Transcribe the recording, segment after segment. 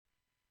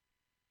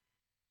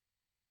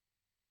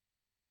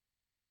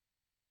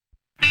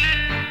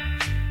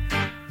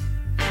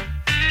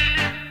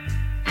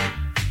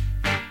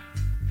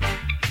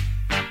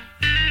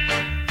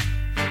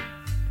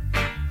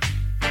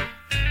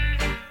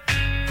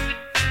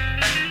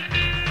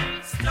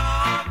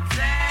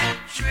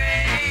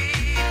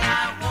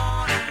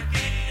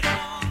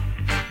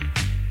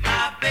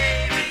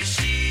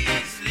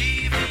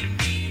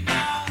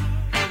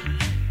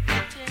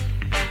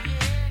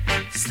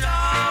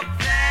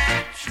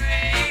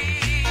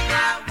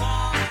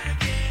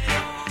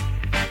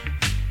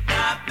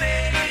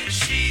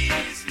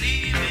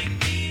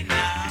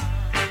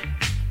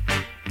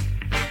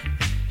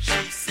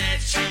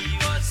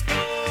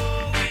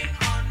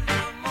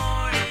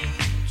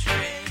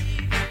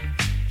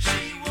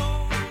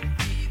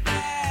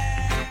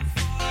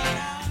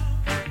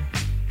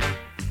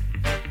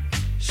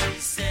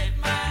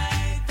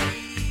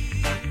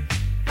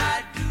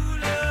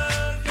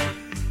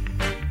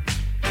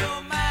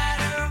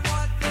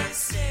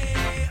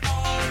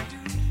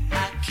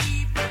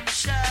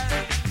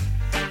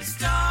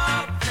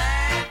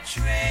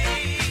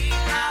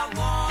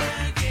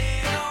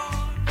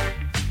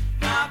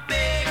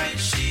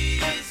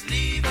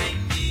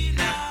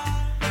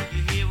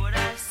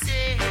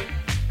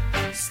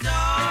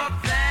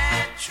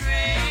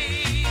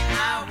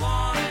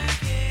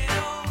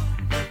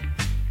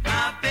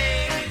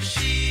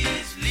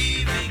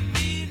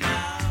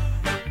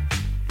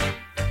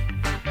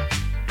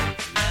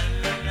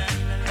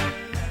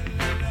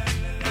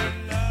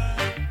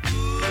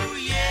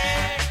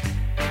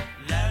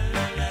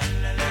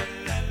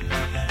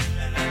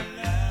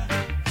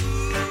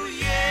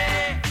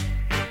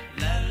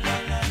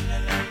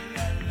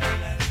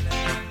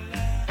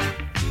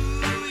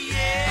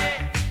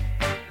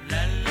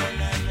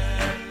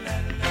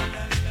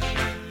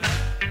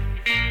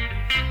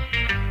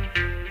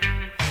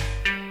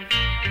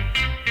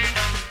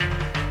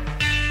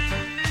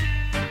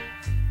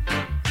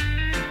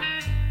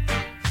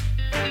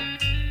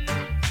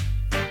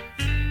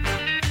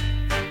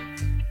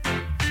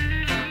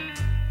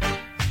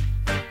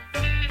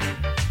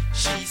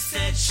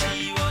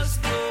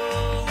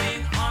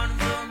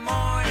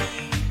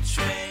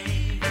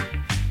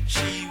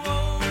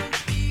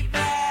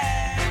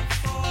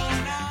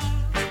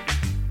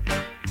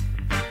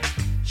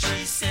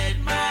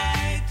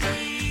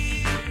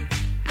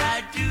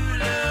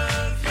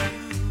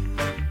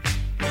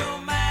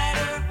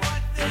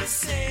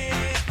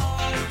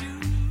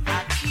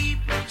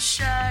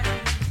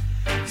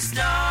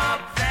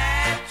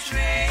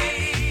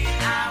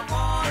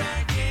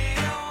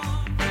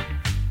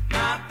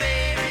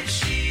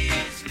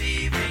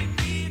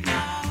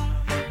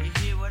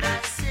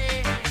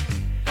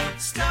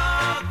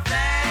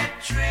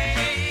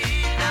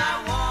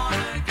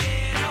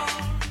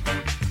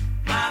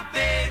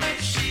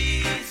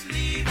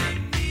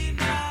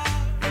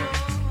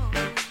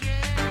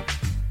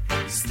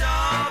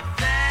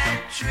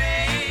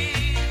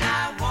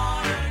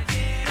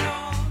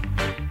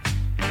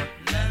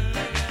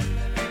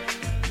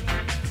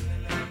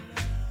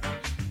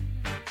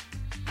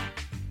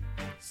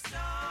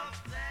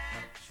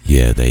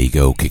Yeah, there you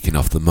go, kicking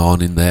off the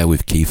morning there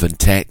with Keith and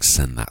Tex,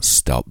 and that's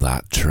Stop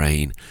That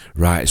Train.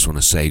 Right, I just want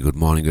to say good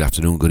morning, good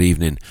afternoon, good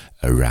evening,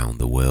 around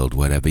the world,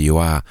 wherever you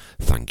are.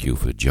 Thank you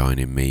for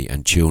joining me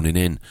and tuning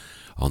in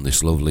on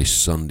this lovely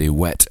Sunday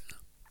wet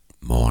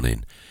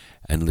morning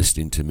and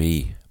listening to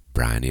me,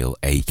 Brian Hill,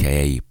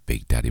 aka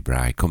Big Daddy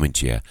Bry, coming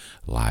to you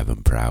live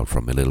and proud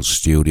from my little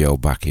studio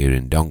back here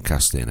in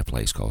Doncaster in a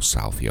place called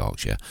South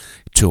Yorkshire.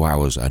 2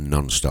 hours of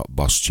non-stop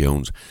boss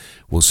tunes.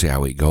 We'll see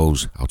how it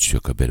goes. I'll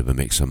chuck a bit of a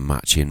mix and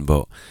match in,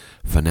 but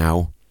for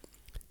now,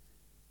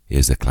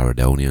 here's the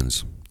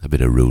Clarendonians. A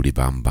bit of Rudy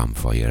Bam Bam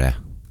for you, eh?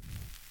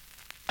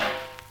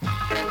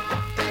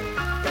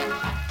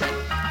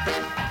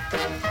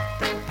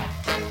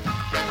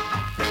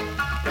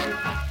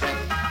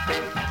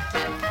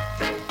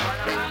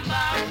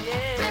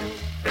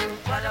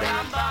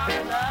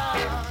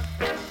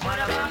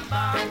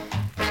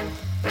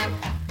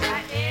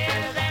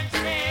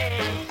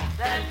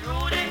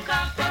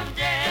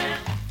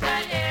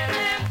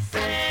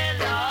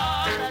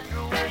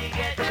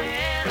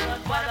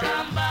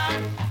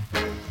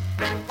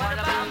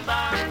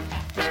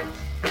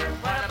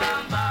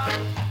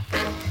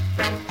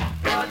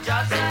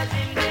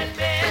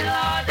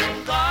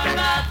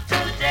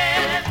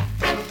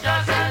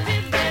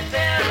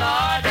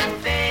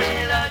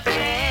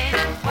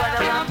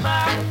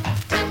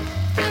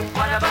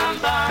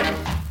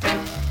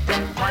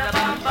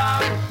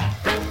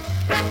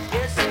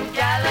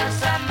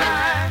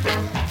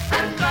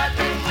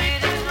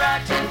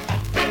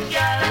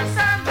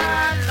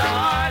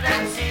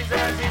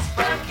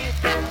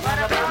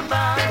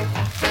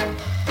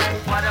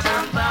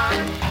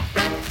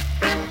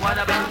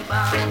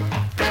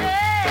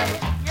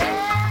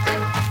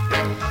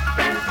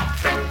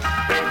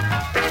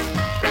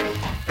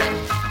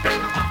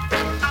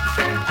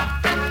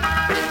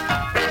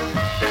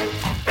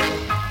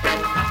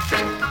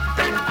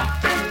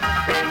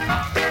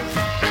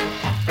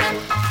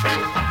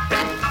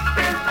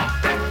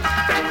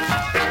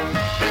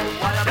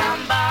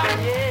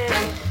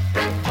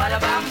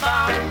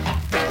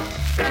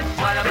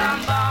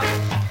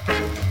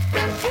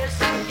 Yes,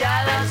 some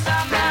gal or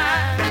some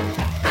man,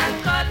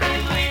 and cut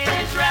him with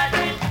his rat.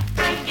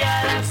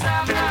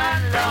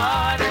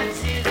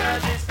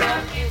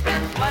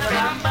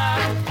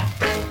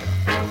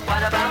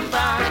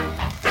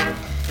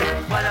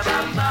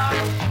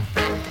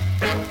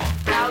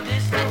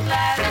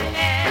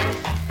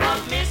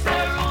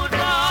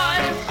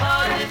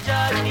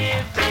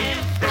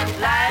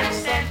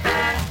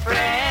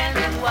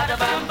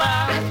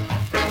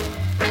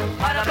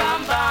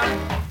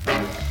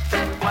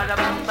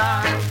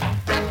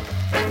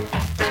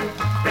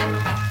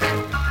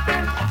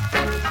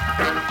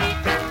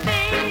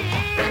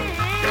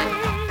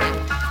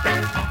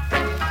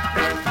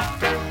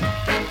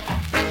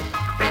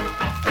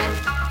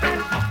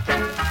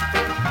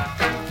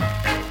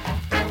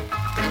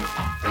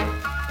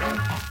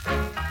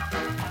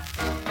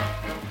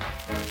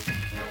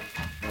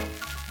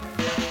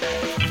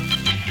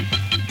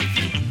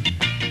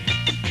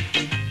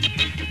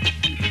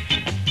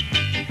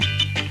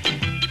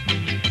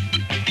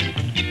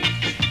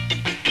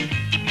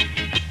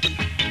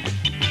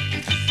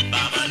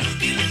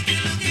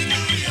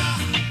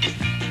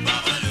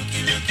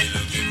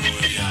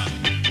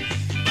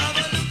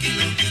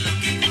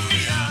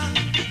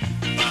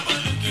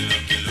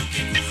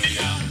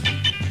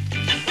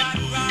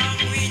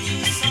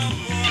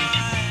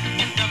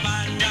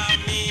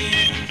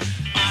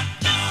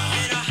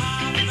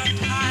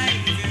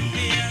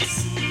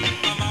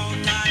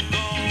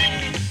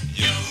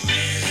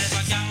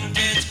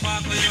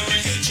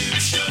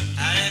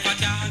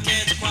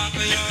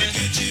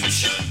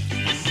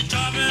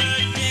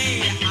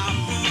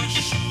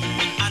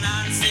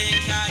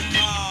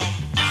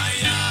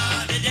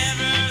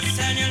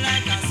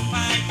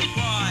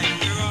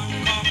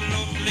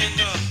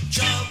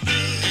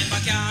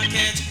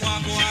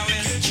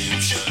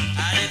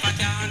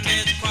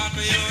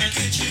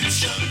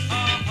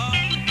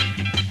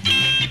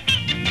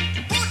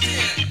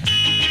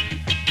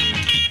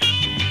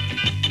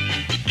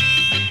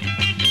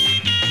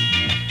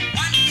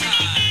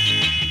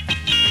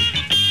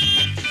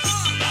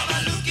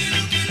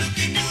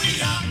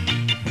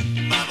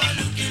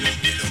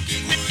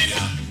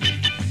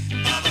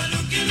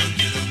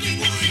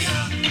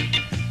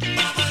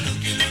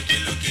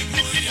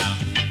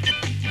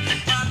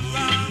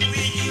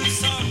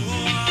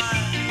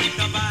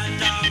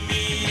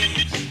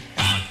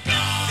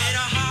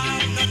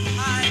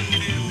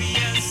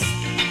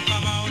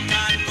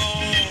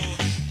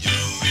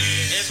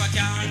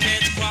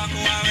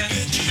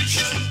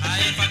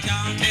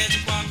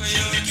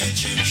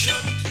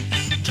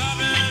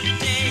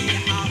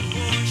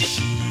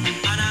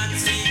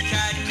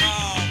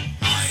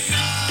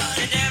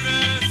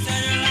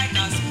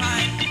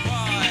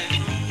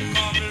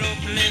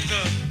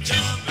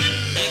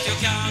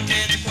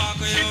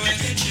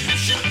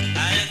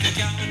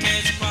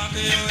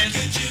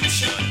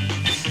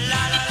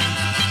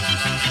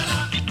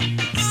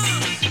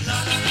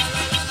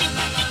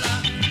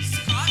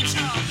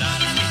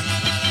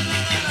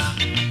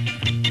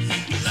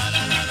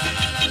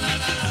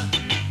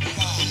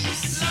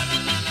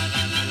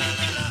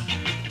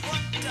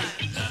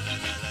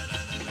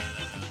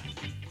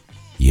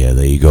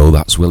 there you go,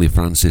 that's Willie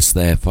Francis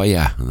there for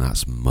you, and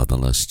that's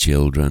Motherless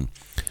Children.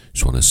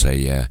 Just want to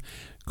say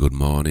good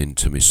morning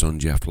to my son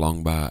Jeff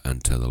Longbar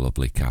and to the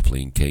lovely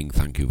Kathleen King.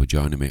 Thank you for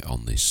joining me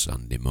on this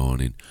Sunday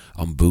morning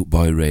on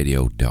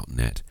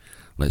bootboyradio.net.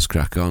 Let's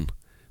crack on.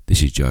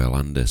 This is Joy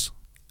Landis,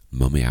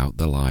 Mummy Out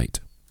the Light.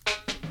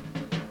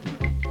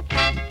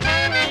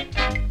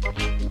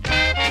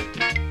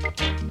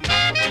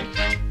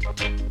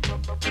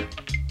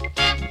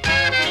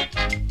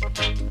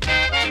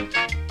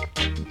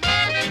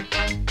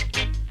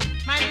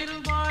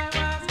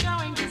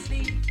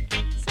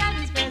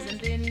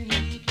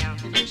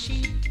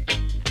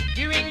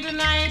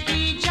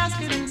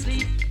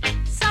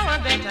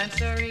 I'm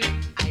sorry,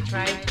 I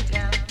tried to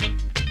tell.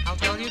 I'll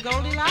tell you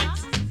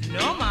Goldilocks?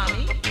 No,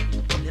 Mommy.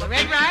 Little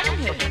Red Riding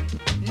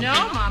Hood?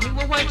 No, Mommy.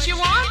 Well, what you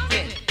want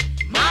then?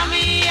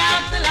 Mommy,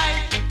 out the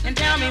light and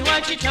tell me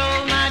what you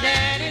told my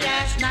daddy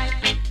last night.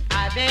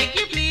 I beg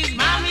you please,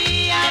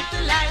 Mommy, out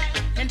the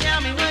light and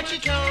tell me what you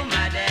told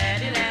my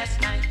daddy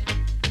last night.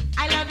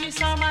 I love you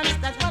so much,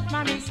 that's what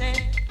Mommy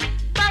said,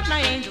 but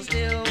my angel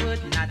still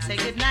would not say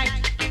goodnight.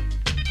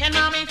 Can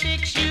Mommy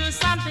fix you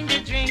something to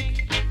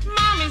drink?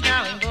 Mommy's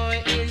darling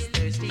boy is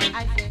thirsty,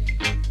 I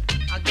think.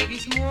 I'll give you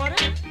some water.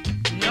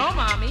 No,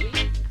 Mommy.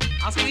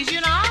 I'll squeeze you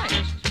an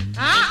orange.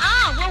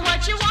 Well,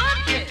 what you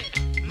want then?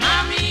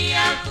 Mommy,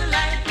 out the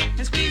light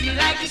and squeeze me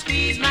like you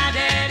squeezed my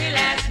daddy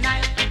last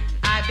night.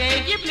 I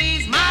beg you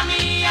please,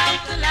 Mommy, out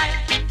the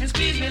light and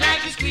squeeze me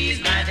like you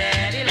squeezed my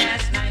daddy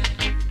last night.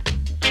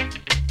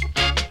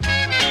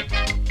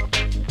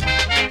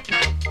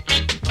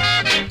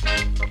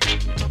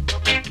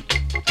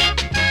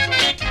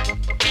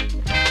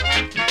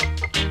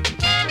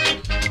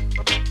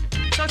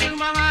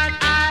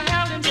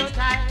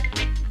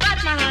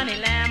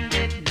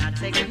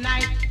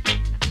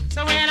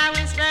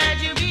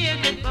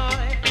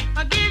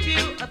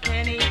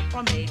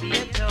 Or maybe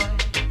a toy.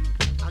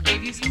 I'll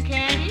give you some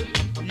candy.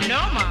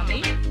 No,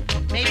 Mommy.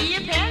 Maybe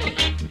a penny.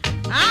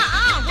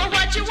 Well,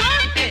 what you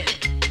want then?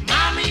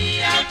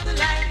 Mommy, out the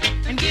light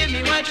and give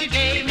me what you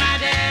gave my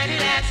daddy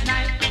last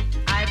night.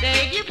 I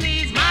beg you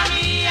please,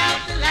 Mommy,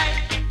 out the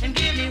light and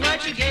give me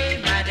what you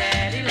gave my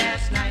daddy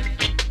last night.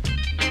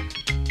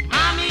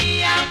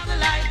 Mommy, out the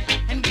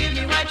light and give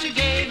me what you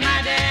gave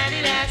my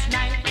daddy last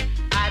night.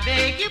 I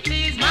beg you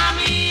please,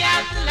 Mommy,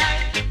 out the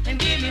light and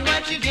give me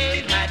what you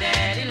gave my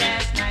daddy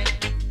last night.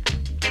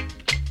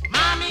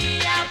 Mommy,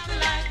 out the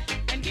light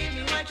and give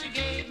me what you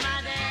gave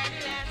my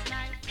daddy last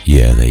night.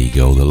 Yeah, there you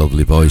go, the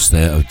lovely voice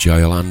there of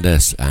Joy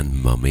Landis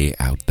and Mummy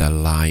Out the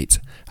Light.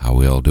 How are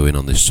we all doing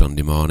on this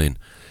Sunday morning?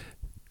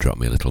 Drop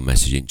me a little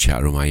message in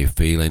chat room how you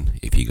feeling,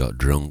 if you got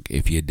drunk,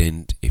 if you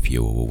didn't, if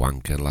you were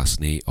wanker last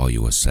night or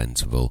you were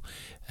sensible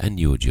and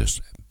you were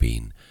just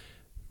being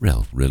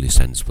really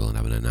sensible and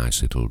having a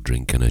nice little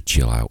drink and a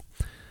chill out.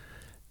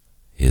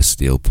 Here's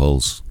Steel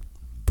Pulse,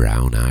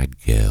 Brown Eyed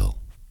Girl.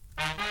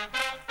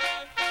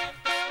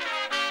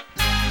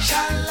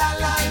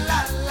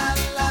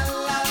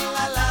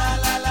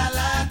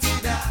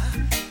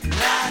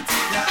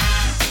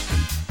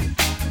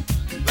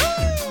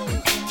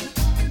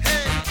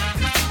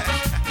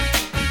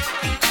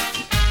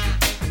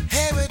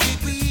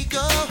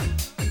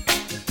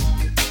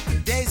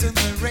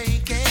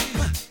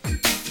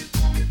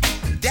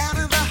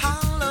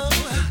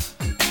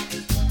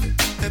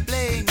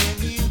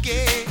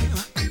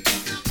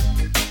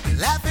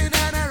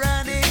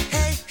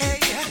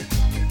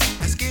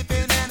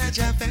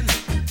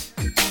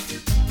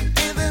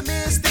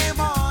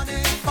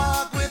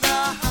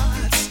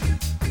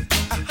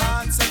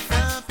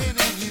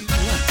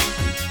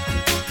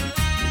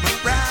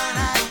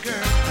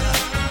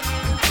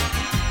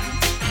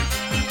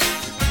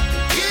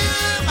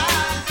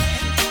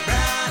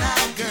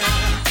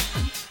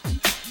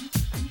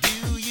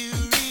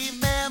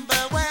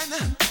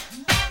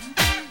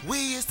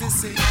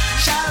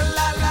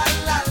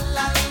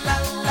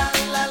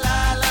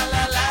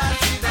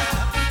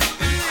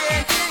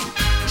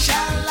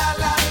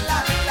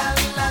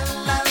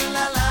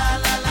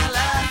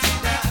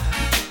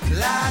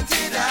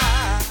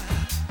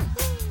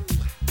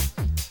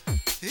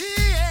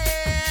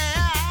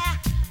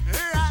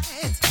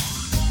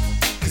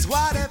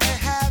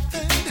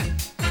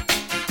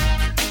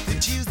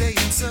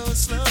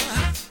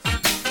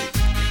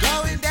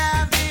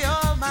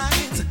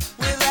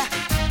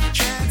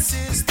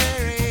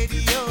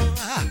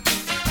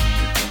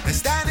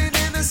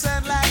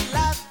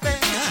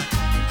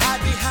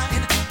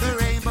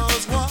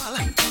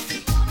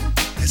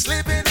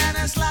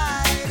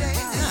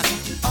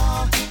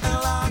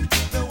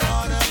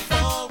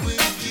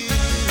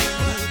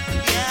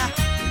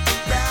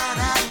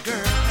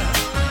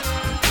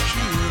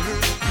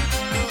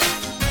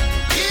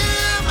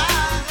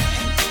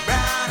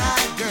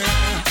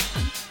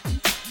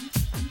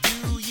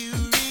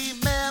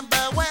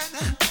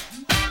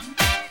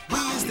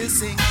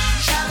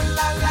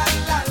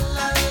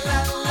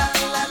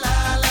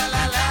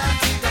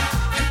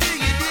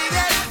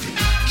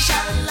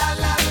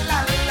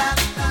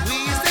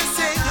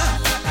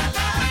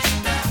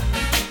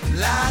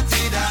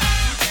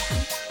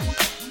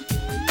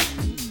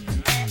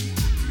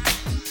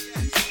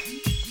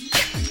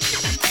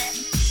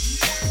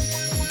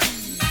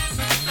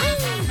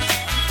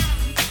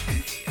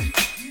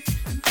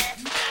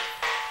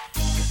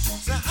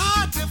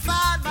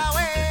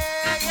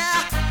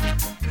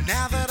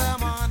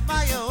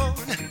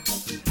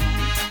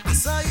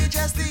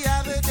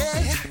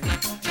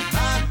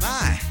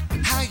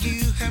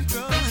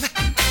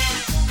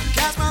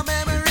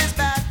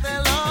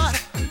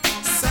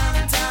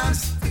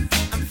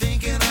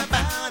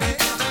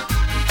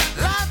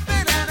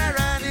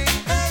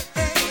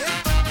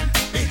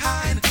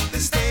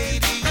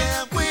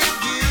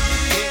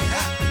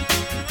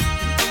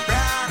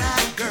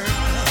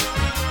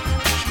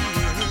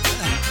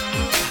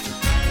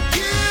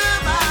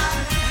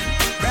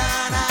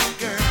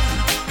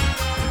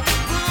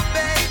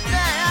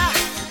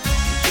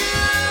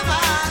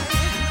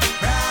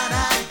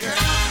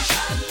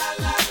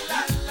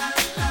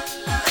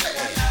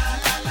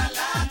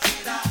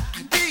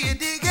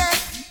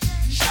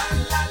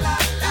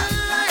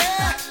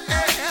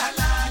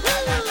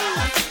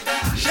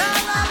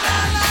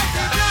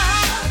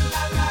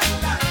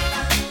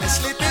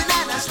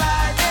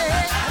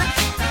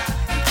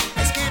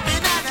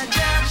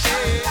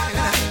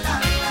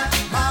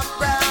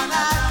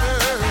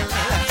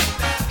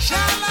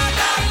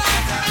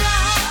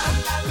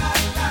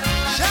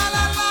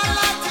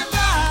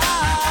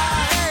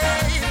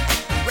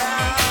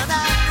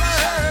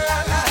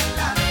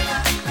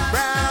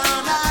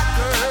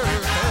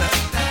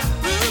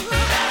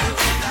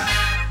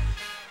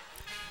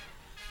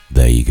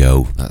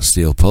 go, that's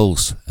Steel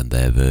Pulse and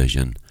their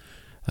version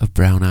of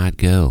Brown Eyed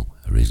Girl,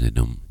 originally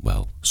done,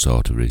 well,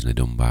 sort of originally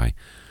done by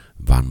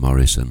Van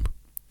Morrison.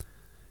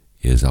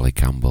 Here's Ali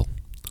Campbell,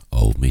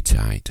 Hold Me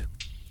Tight.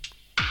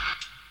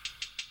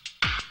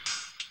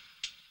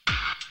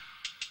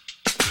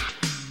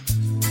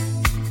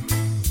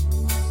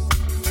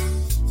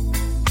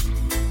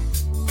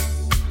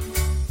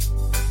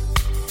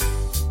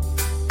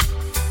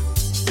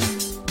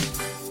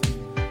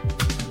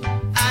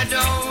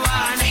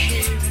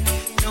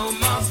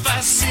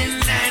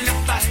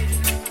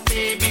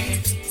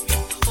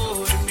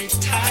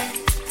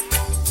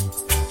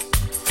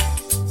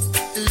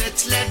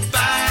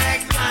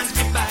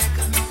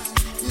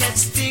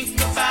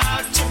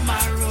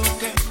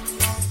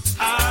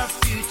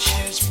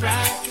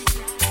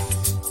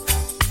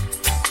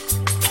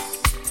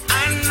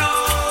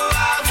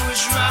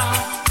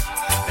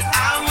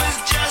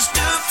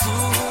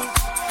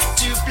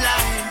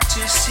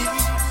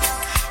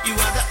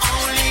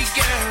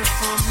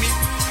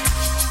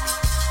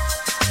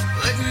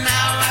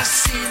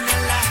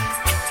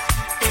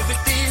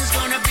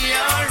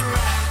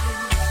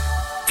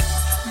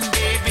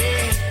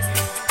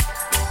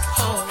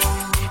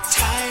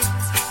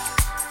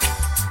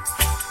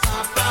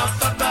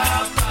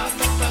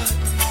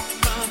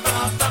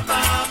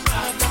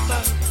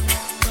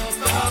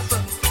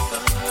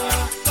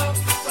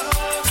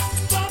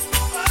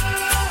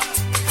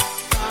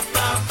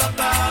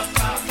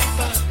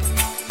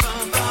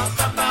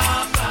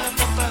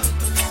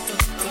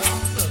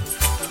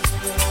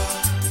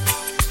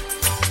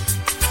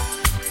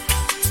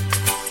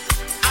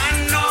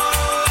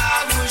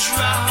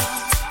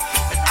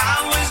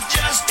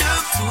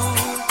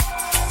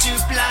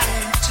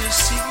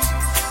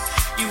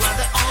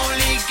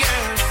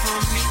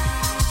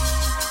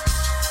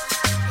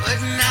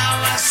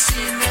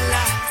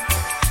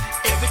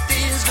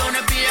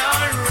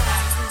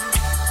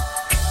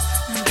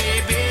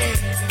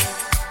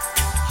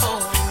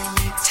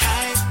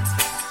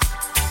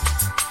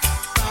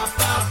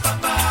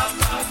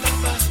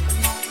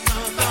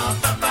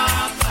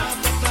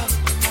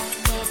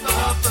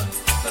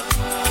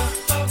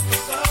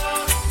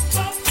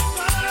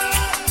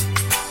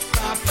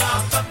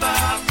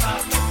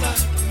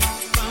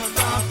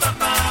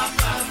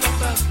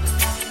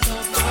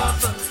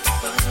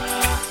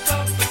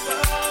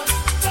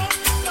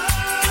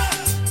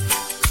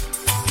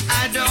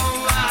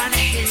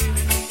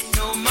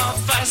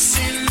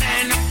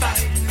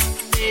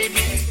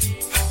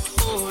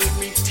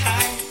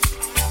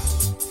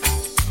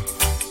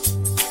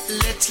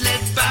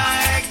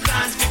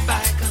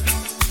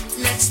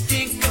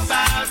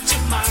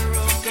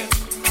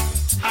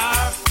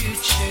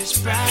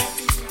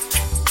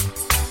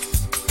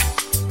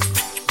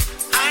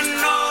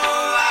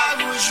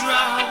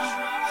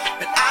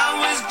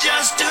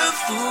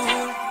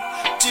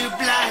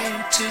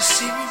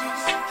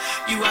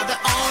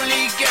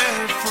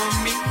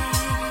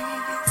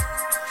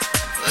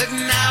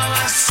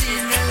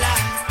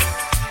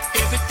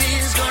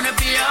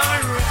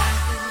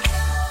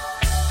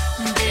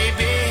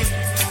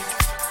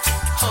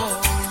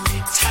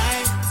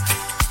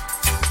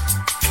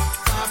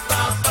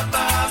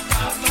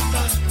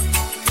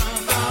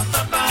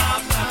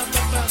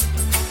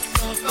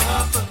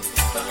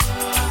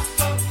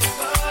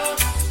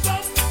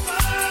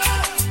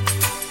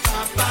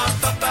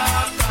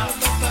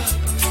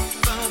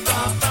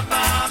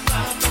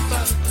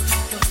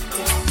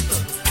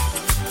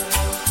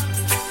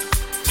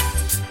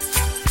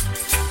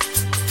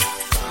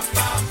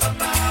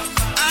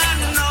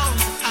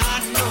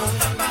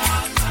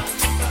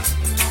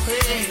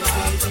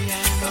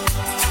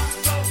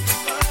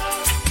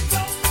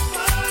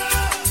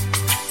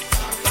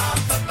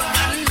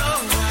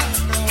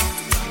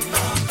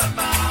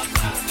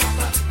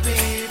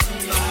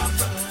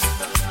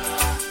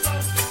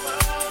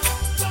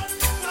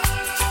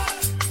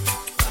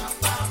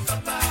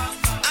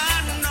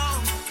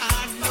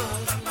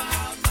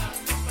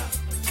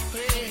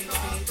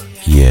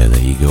 Yeah,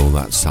 there you go,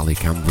 that's Sally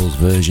Campbell's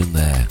version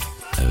there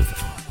of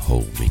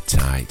Hold Me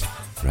Tight.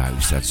 Right,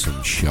 we had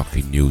some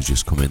shocking news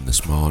just come in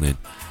this morning,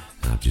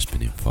 and I've just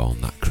been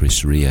informed that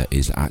Chris Rea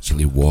is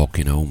actually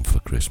walking home for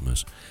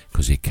Christmas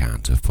because he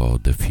can't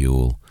afford the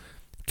fuel.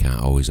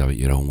 Can't always have it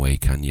your own way,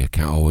 can you?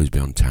 Can't always be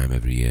on time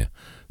every year.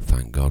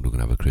 Thank God we're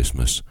going to have a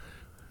Christmas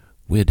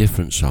with a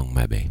different song,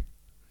 maybe.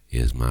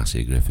 Here's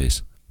Marcia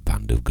Griffiths,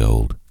 Band of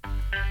Gold.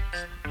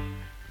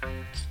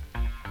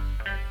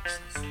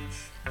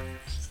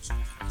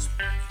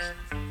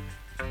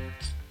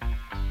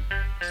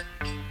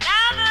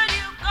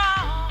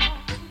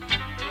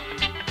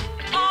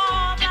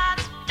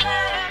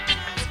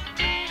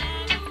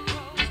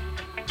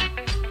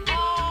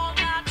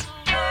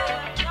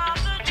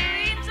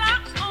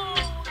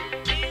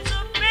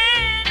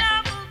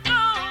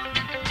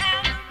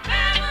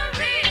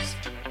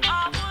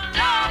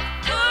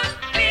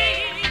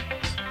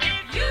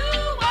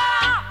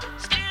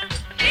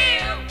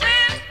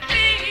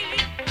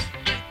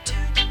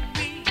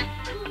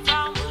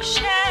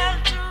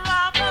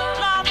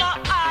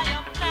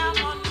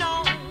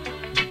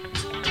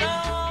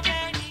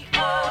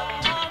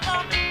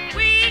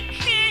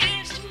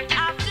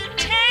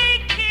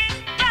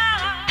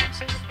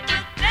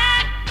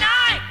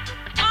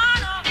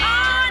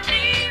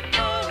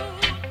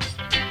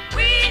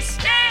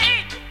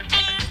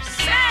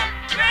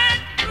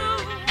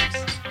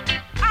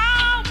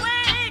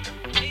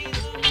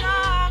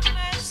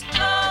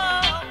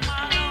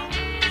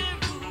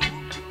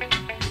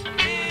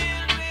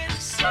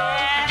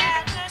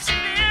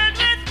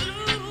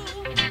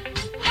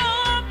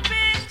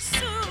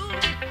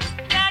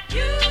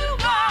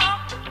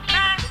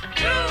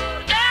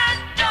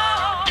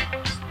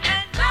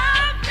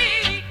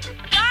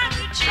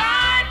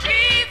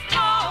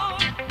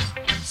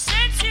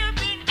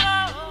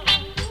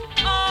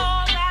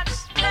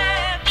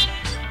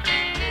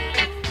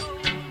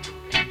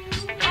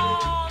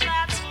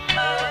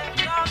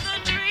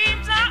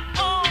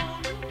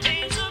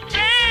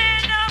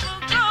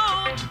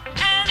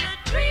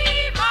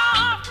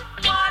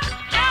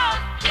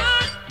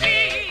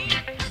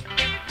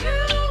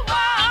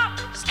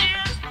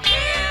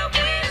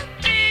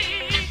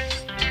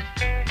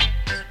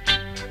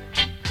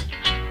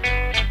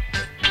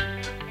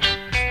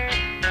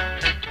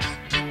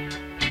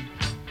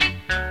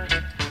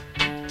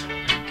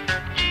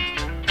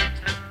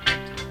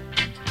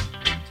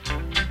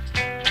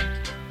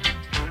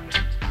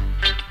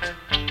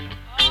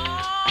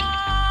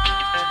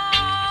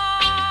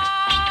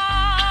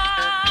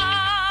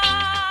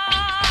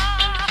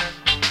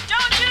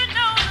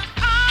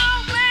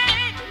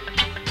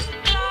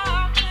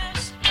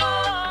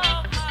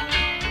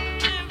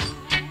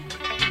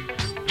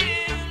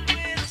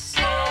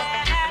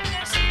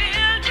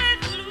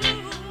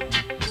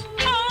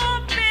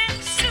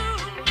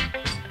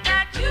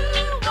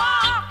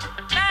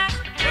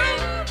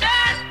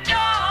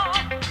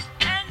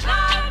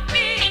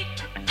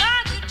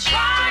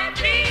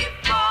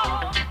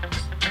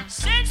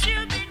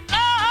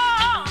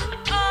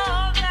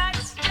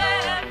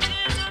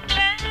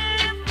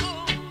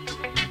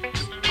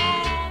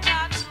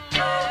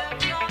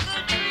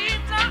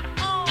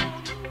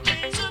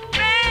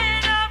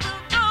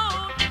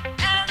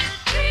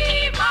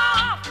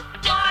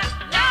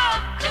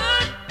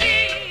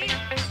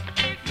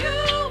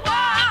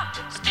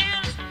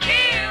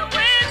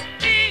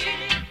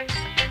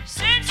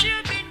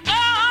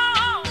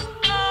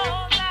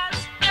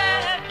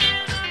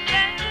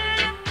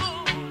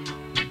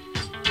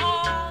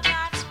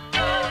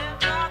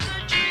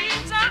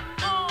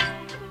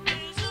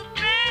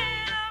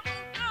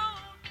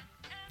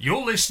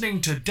 You're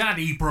listening to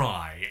Daddy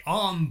Bry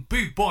on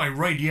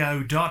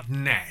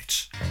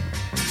bootboyradio.net.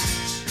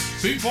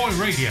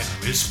 Bootboy Radio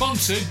is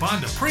sponsored by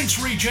the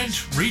Prince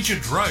Regent,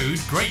 Regent Road,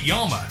 Great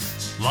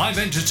Yarmouth. Live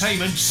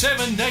entertainment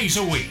 7 days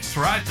a week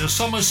throughout the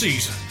summer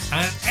season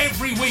and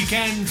every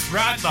weekend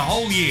throughout the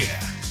whole year.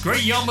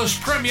 Great Yarmouth's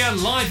premier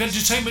live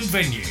entertainment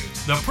venue,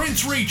 the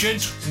Prince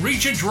Regent,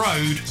 Regent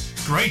Road,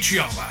 Great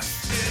Yarmouth.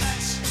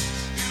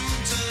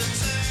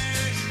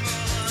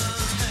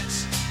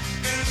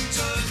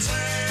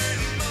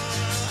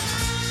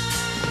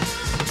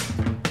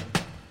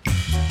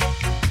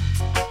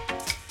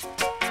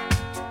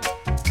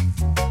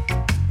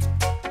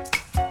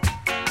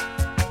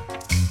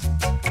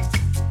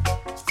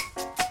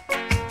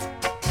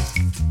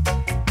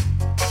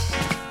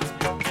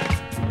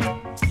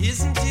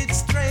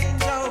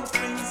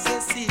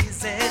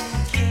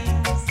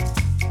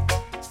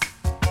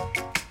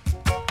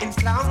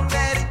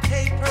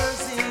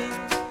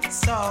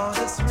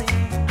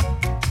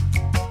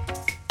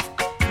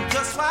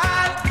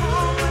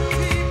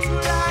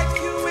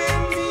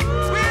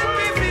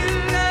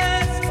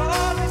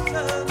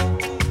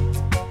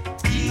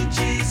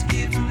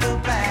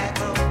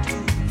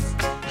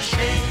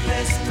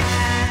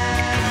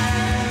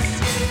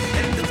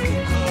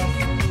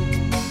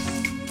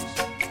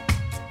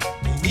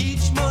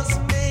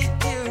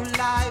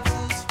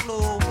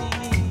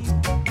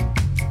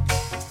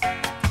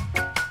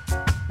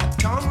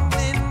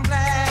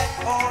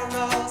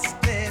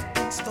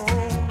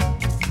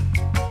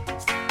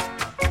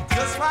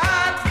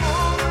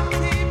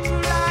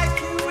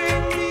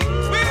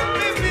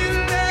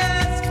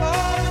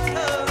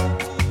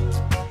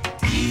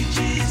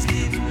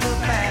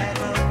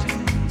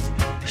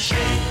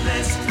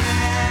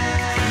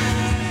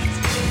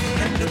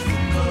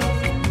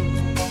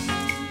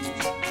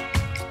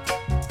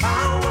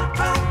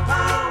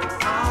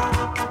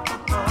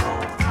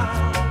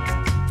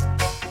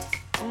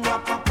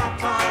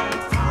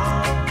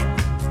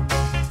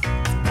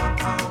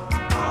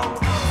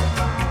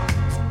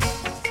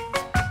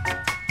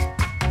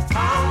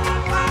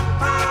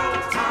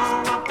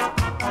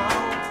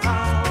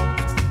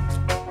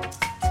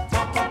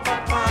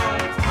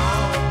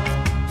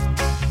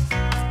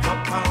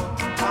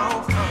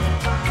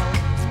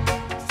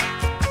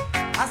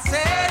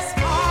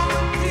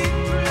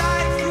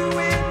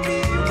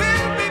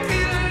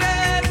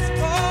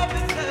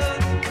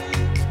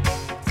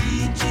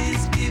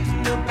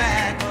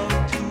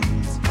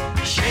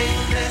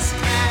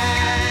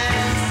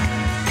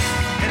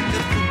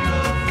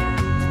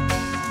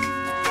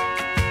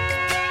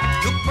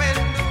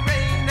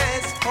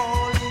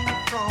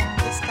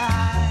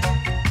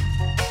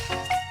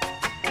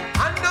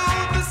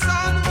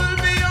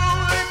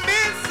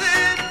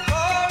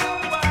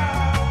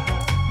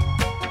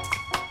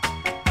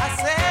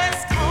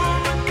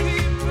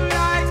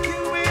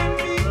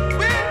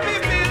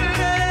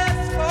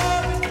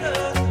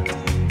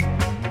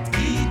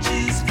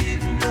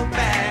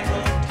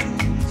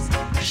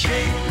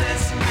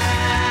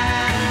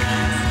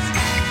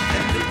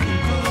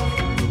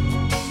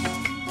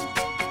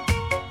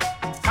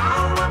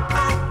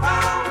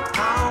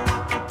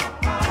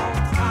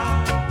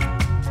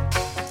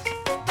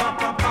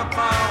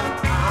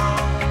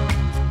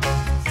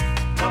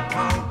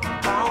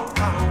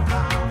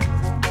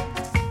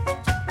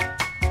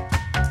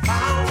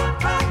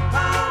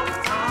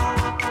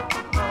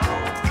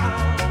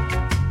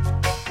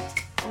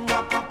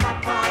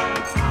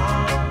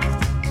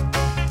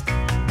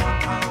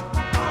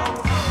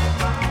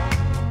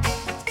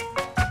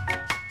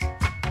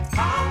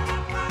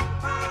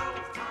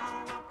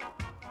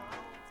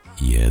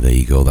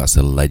 That's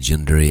the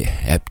legendary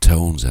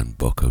Heptones and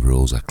Book of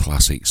Rules, a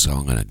classic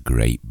song and a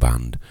great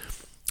band.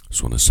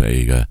 Just want to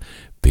say a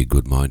big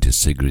good morning to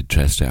Sigrid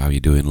Trester. How are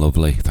you doing,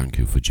 lovely? Thank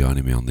you for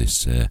joining me on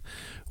this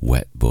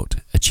wet but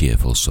a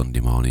cheerful Sunday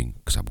morning,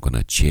 because I'm going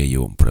to cheer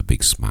you up and put a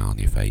big smile on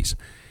your face.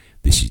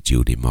 This is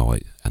Judy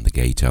Mowat and the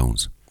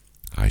Gaytones.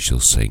 I Shall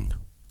Sing.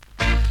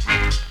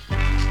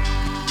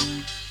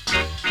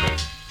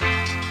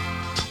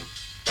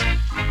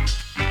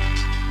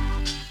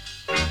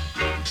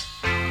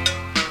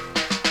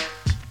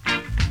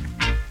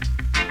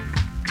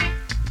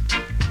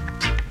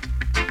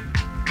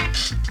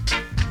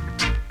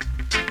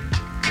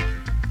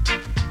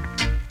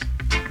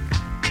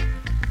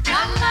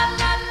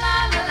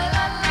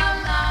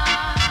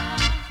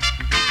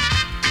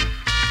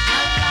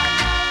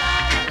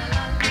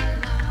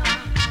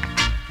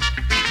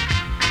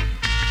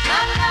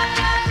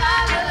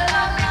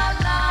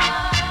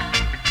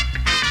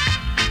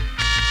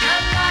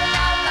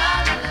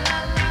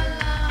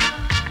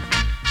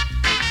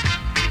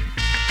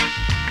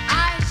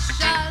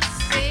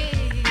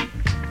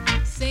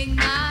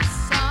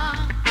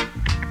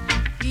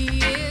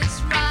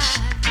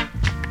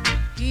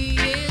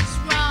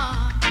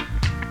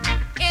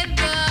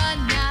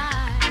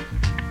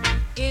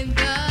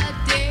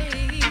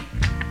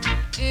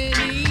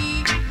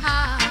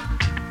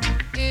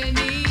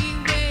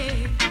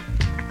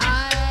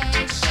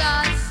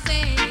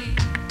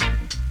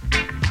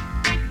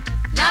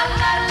 La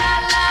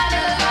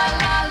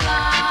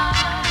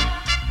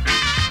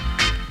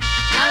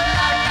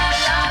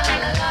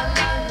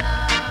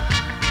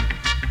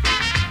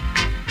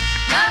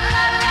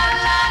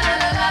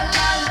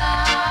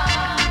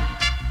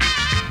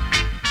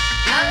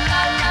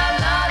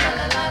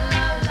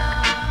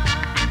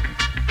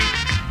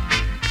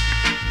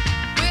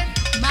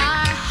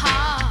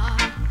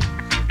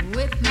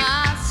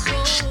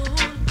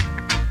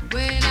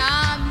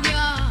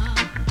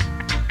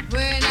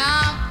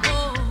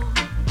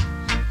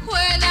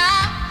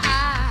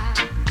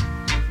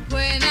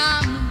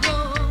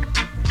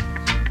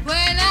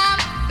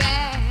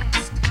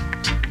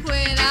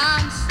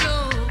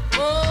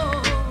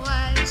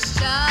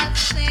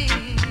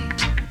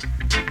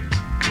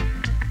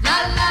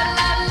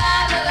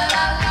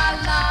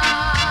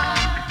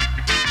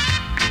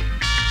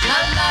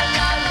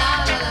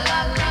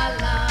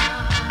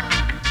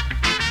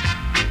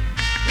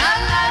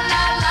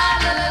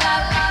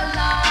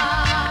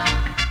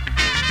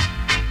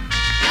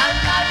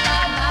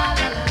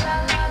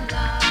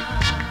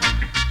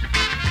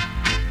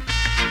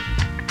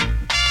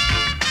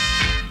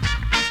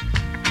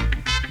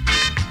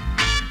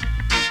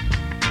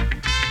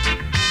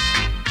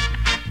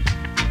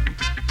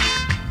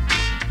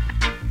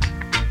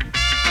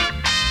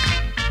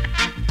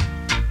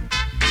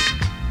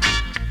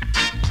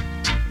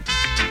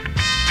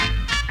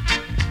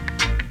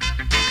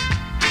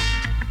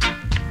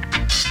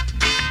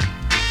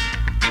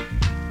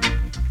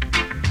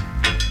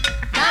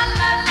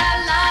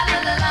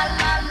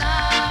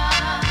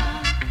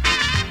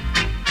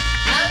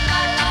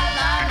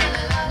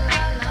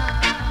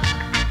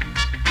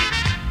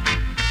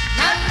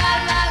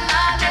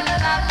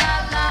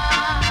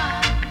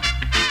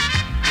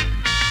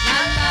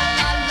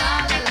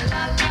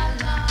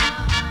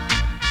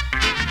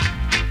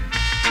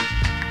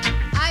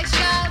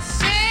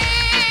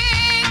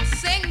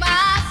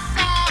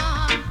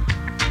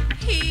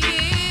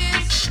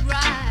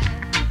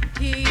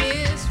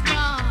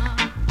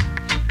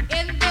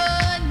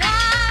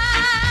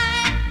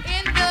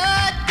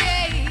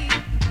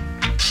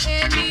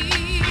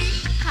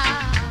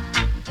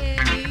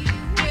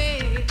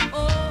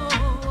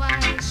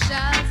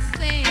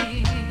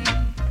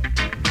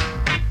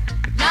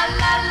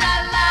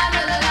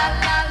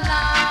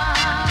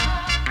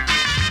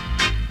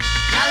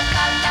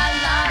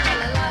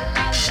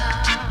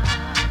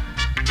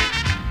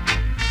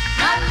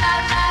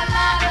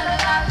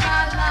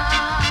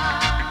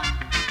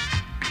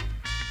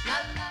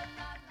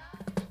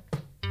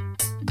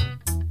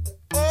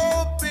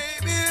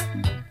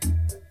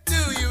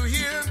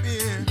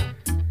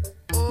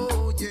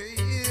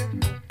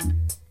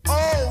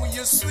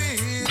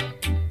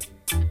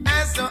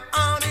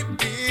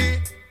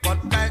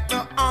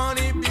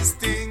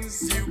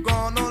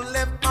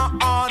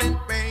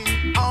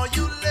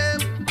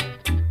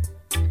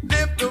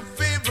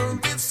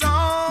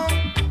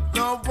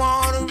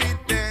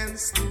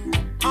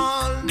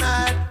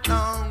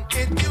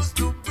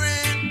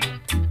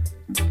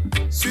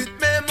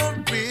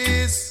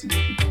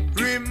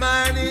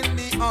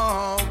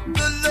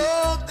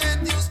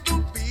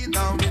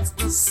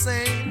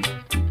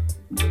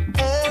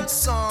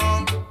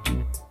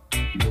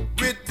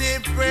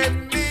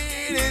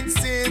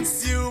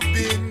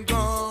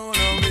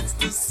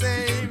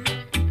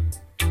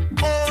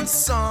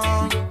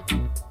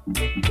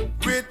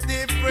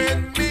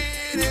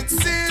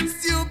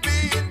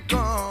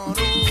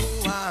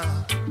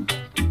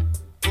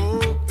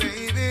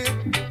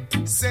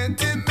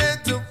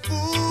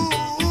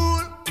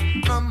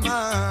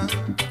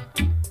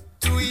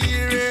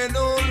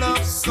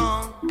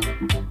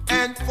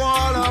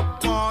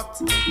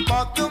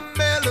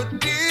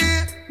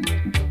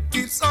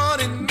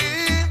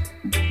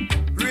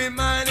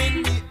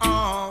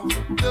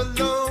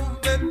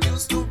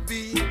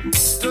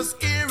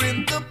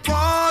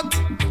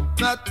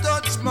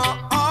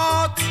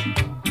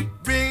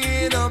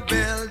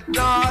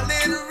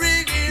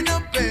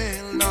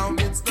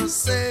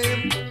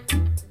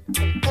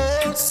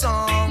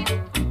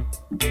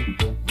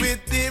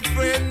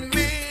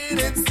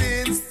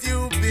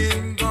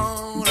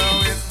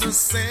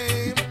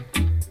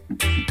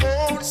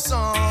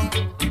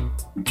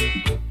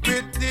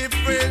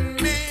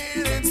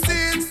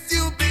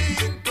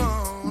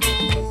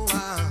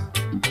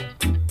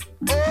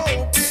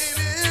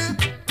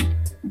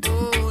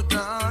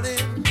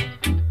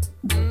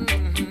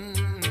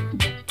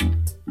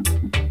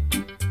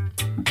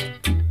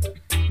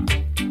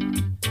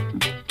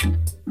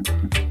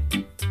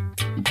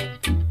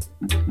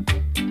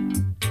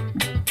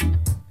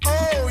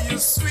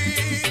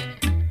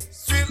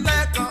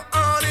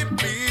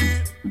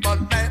But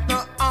like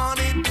the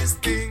honey, these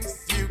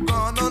things you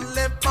gonna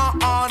live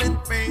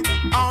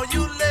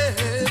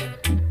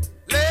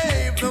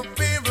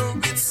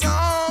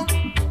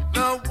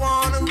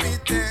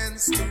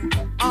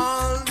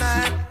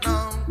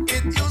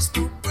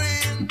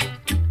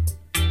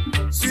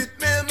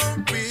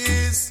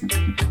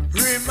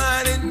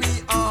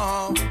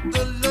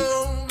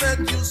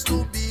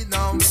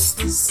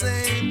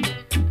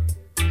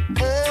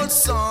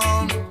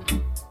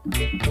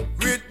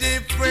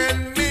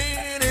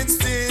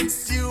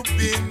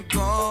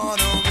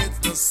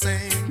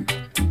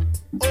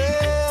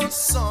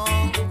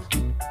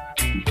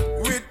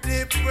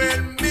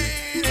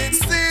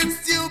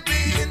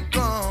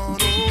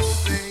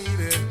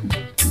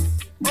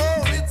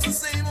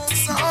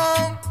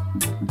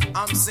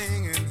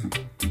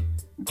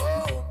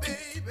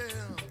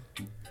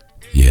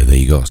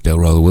got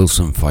Delroy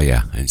Wilson for you,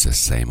 and it's the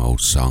same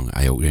old song.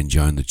 I hope you're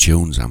enjoying the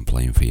tunes I'm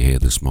playing for you here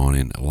this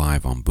morning,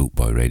 live on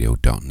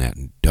bootboyradio.net.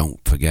 And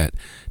don't forget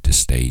to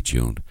stay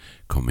tuned.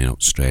 Coming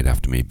up straight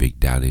after me, Big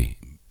Daddy,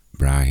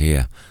 right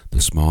here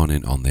this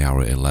morning on the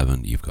hour at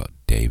 11, you've got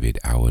David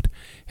Howard,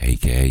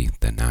 aka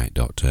The Night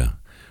Doctor,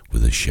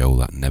 with a show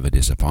that never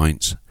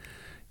disappoints.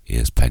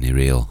 Here's Penny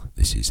Real.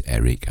 This is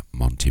Eric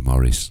Monty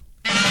Morris.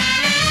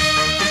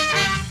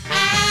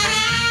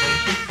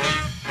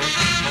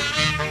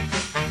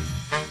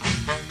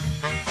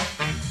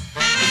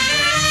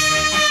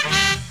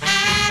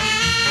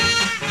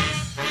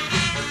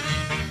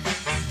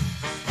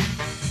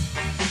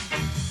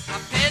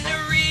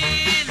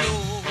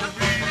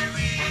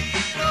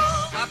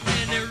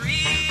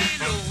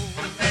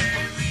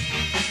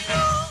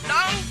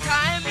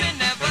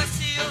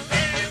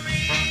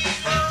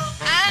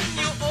 And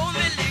you owe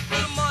me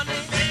little money,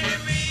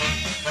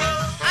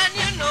 and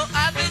you know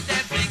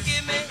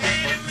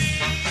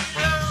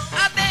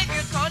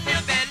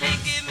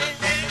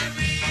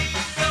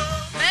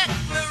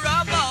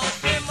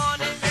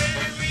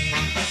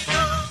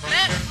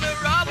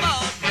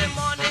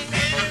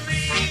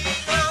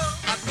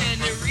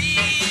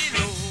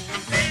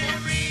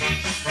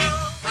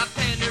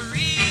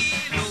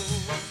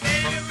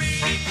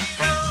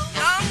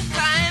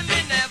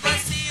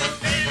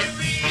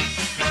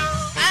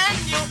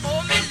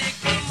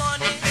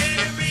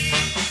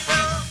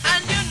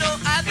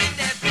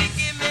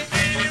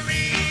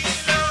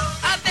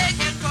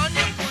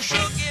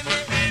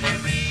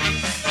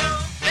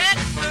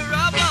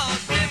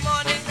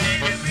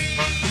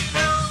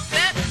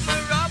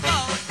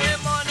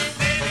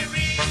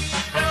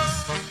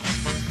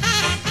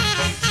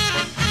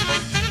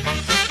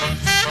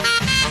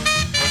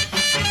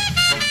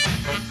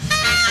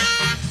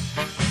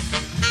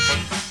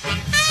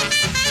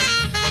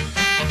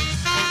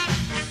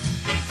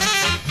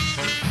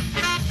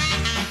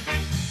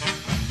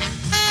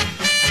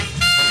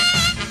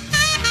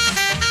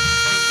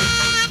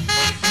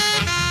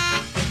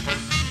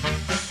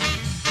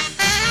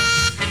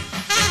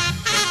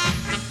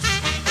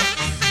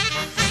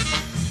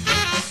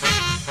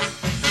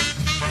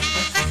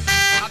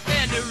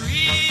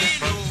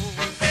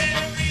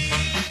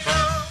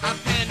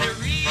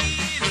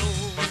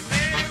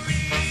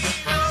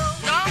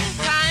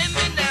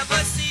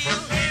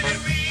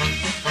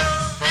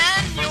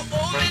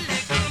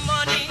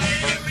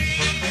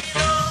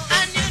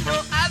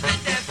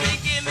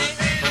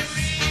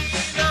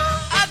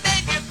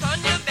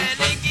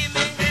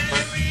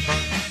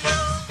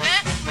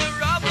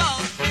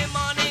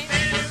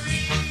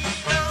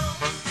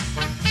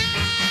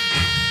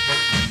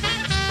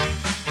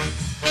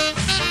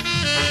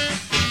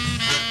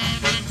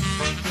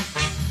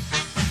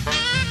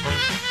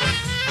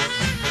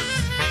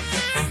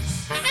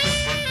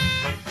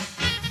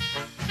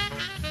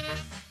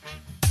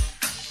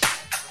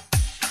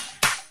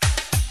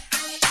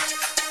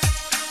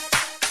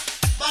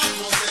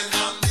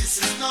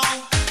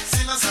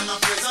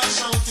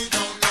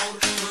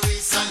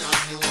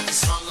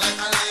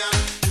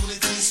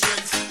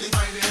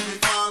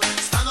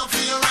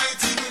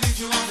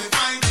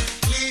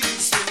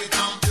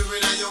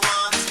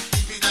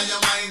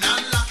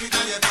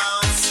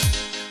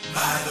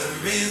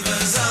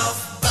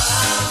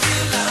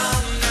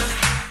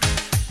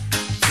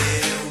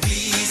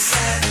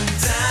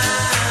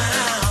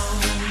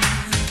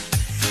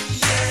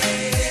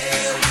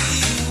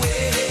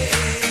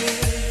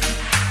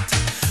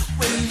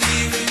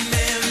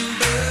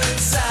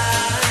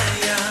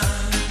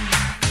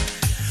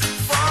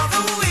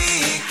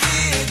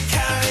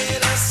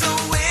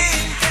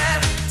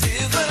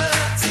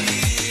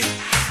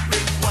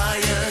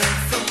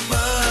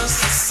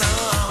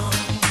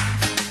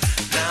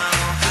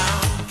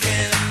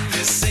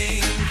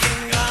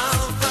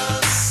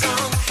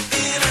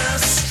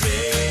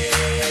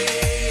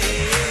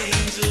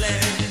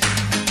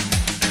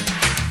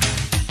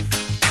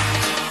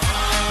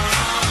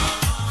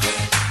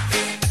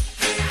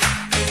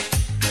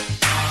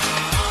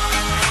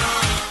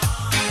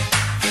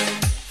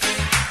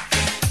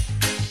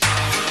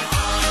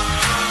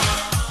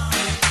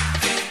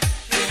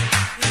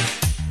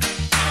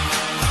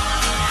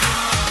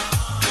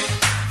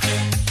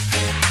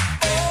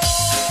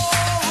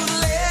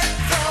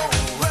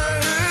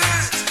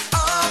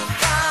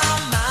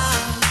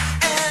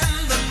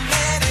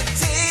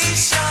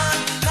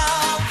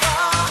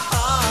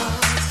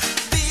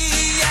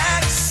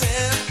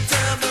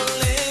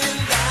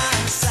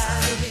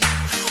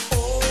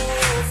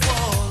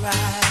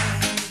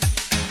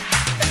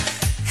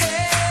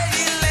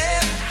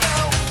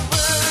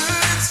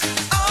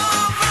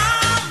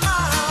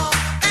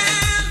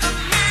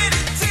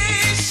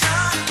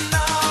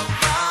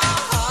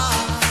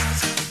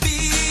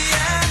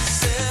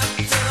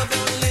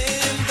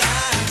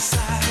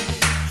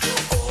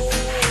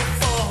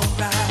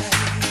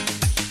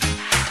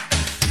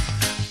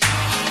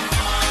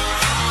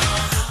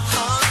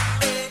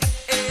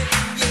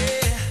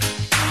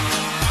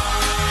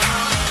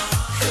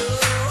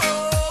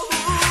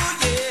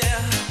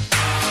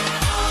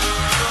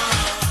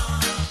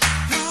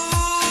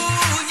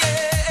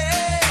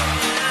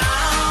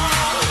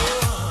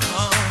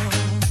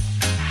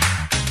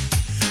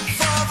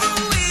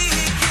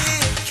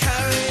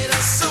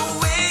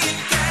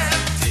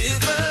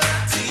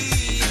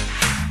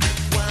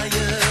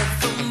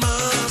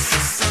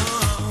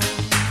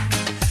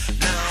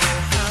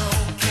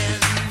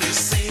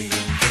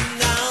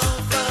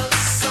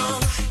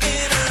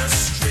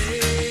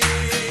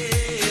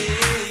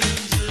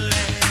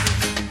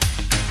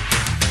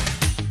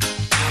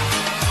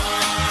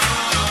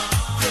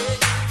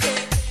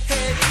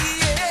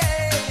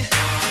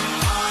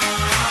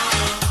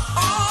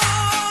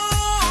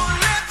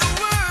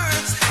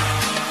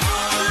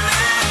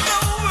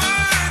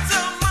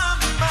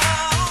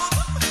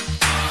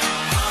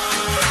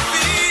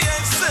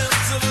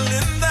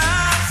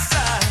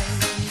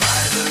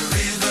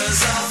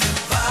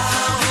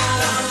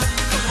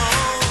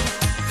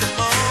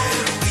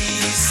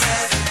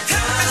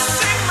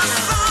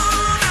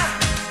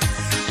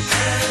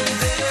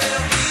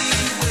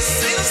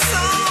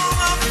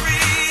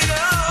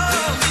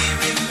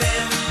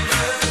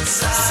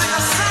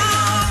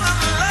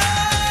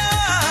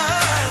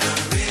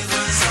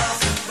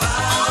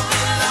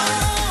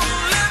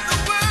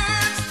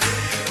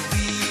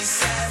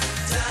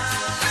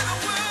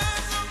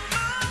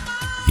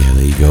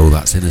go,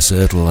 that's Inner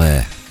Circle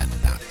there, and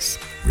that's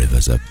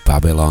Rivers of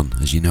Babylon,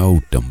 as you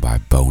know, done by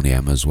Boney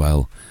M as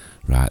well.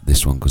 Right,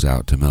 this one goes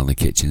out to Melanie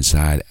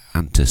Kitchenside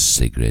and to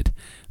Sigrid.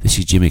 This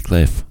is Jimmy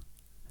Cliff,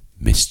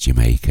 Miss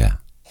Jamaica.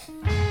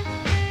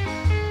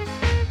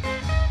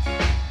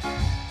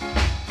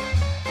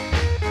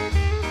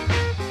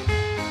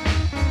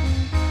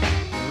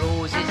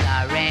 Roses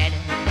are red,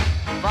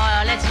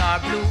 violets are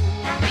blue.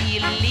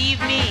 Believe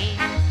me,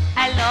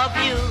 I love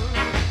you.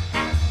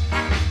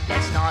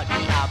 Let's not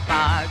be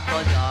apart,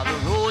 'cause you're the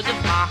rose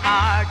of my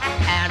heart,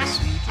 and a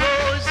sweet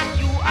rose,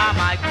 you are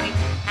my queen.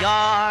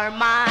 You're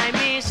my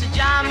Miss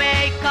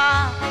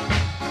Jamaica,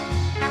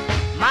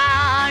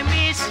 my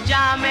Miss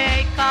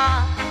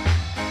Jamaica.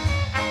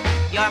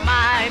 You're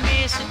my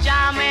Miss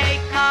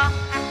Jamaica,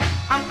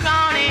 I'm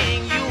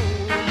crowning you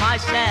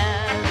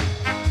myself.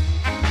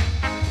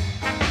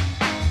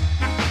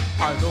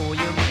 Although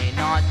you may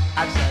not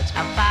have such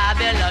a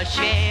fabulous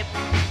shape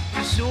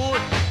to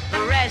suit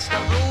the rest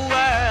of the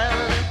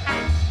world,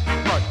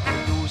 but you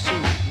do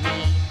suit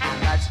me, and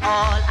that's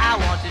all I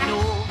want to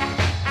know.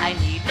 I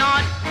need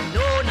not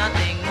know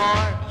nothing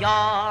more.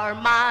 You're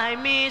my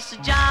Miss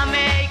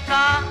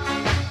Jamaica,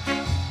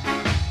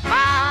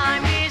 my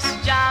Miss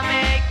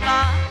Jamaica.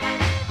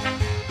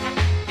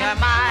 You're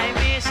my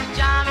Miss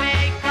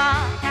Jamaica,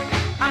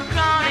 I'm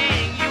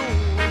crowning you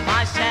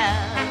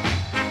myself.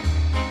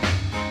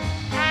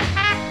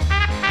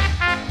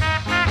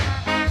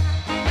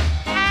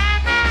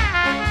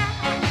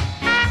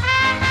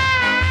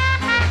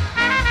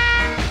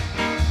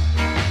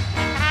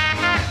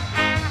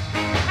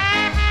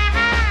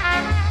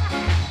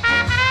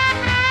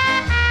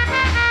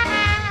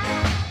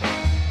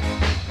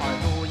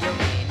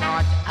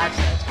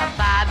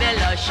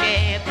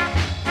 Shape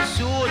to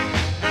suit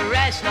the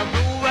rest of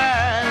the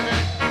world,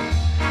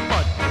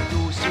 but you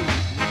do suit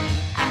me,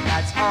 and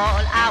that's all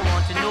I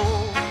want to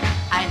know.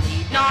 I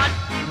need not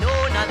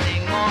know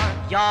nothing more.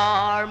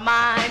 You're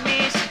my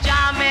Miss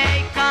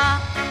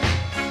Jamaica,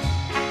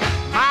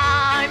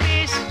 my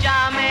Miss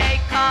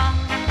Jamaica.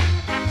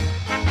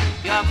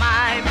 You're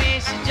my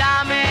Miss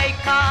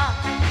Jamaica,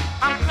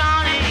 I'm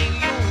crowning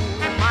you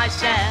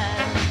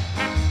myself,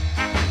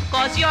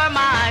 'cause you're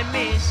my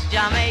Miss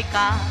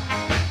Jamaica,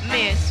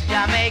 Miss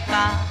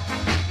Jamaica,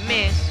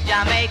 Miss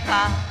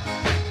Jamaica.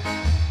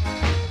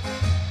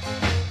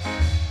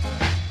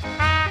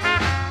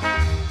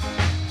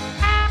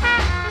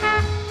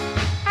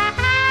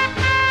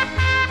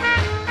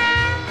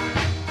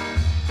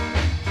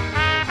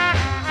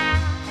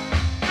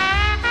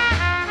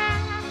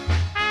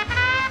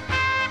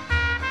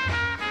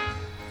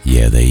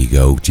 Yeah, there you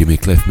go, Jimmy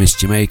Cliff, Miss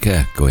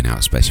Jamaica, going out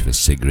especially for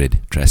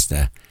Sigrid,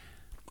 Trester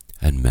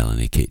and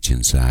Melanie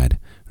Kitchenside.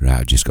 Right,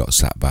 I've just got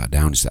sat back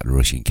down, just at the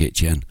Russian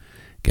kitchen,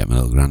 get my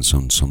little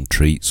grandson some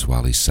treats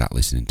while he's sat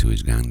listening to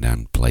his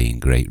granddad playing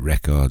great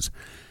records,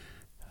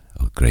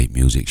 or great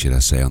music should I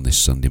say, on this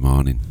Sunday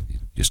morning.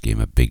 Just gave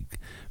him a big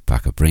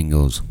pack of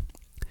Pringles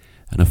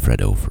and a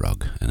Freddo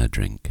frog and a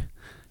drink,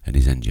 and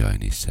he's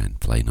enjoying his son,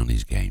 playing on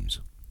his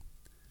games.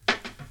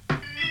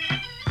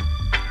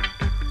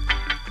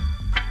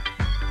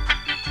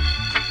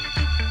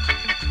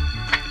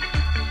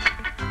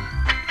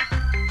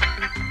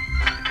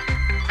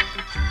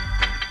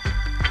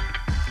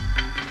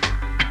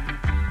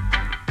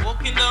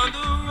 Walking down the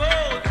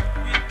road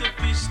with the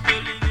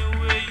pistol in your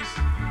waist,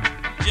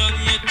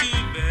 Johnny, you're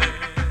too bad.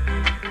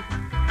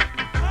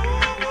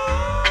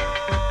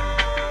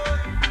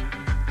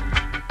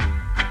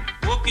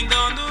 Walking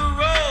down the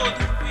road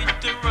with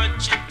the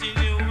ratchet in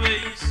your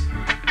waist,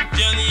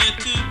 Johnny, you're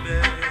too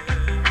bad.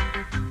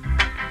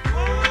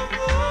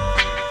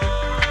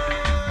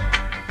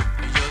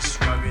 You're just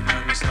robbing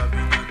and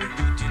stabbing and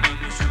looting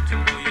and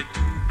shooting, boy, you're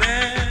too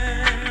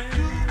bad.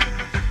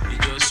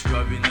 You're just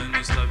robbing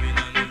and stabbing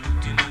and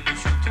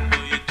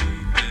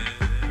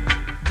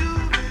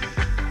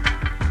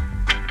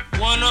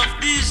one of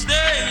these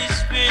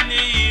days, when you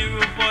hear a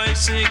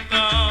voice say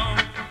come,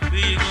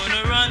 we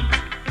gonna run.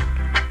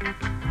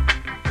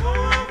 Oh,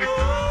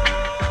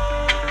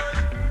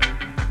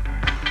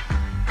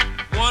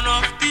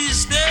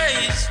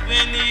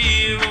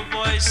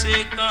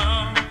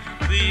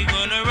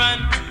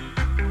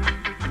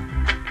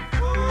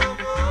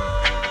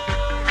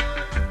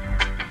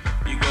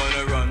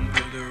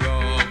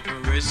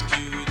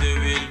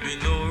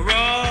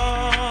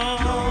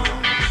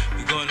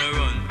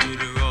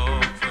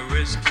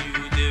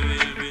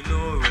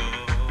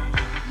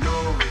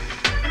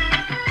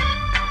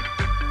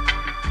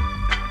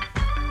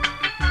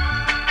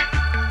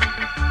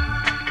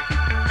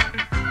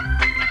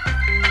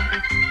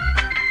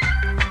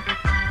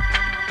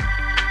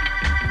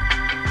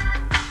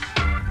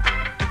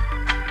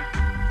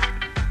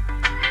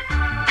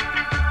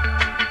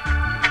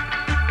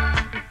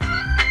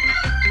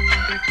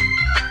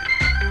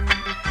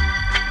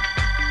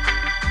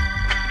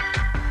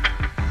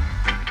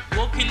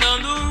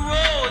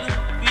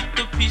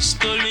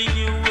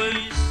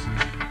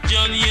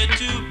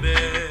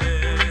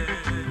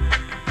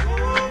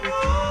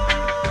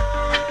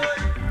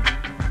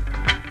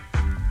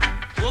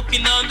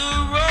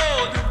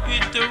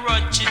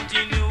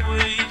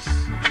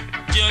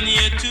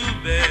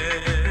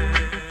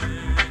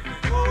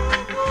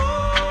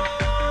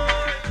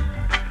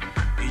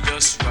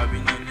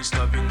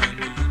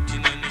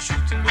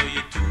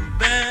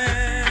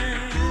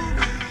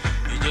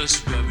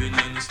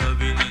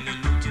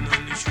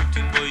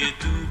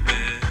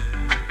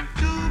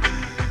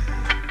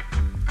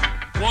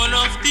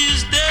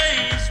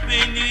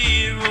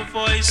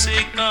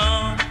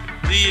 come,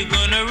 we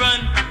gonna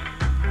run.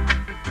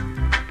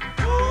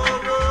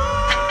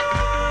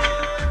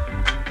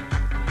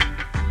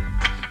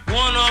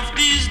 One of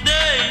these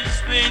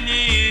days, when you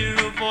hear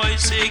a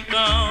voice say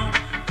come,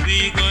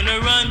 we gonna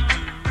run.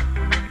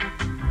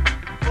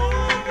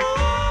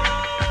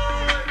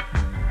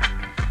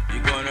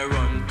 You're gonna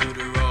run to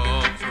the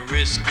rock for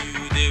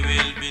rescue, there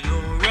will be no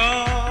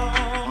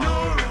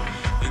rock.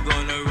 You're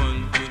gonna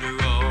run to the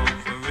rock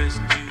for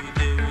rescue,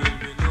 there will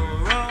be no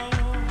rock.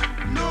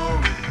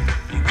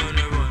 You're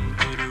gonna run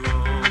to the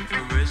rock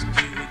for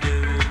rescue,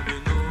 there will be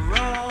no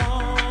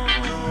rock.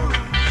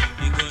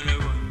 You're gonna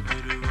run to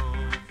the rock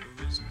for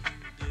rescue,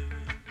 there will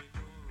be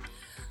no rock.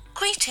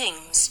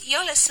 Greetings,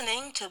 you're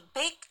listening to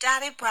Big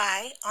Daddy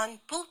Bry on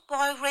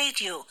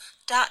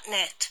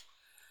bootboyradio.net.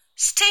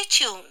 Stay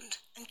tuned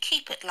and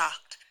keep it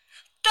locked.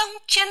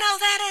 Don't you know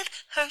that it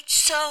hurts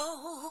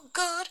so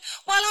good?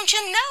 Why don't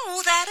you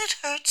know that it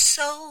hurts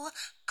so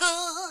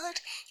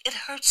good? It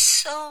hurts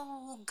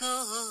so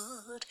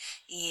good.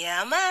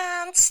 Yeah,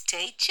 man,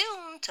 stay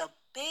tuned to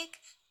Big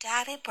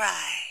Daddy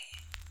Bry.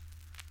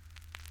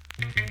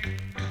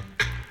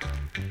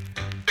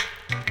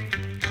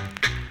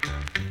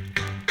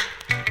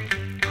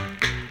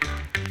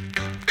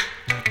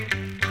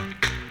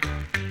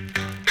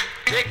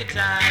 Take your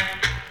time,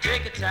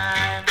 take your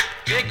time,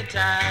 take your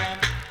time.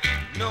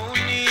 No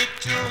need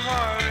to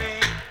hurry.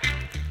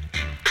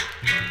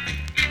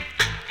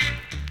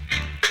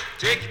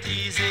 Take it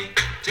easy,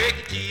 take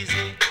it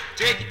easy,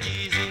 take it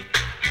easy.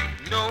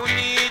 No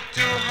need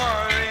to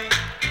hurry.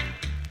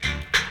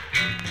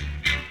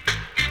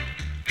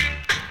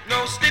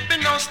 No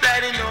slipping, no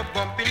sliding, no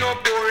bumping, no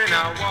boring.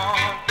 I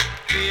want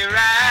to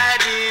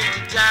ride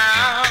into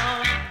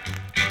town.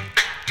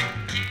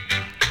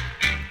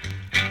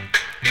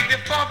 If you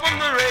fall from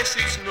the race,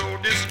 it's no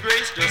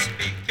disgrace. Just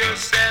pick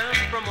yourself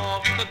from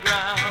off the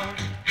ground.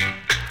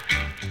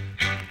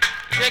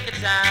 Take your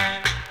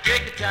time,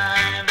 take your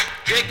time,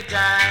 take your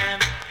time.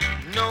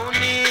 No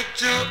need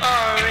to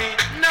hurry.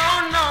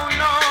 No, no,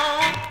 no.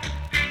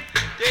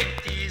 Take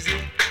it easy,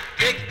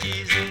 take it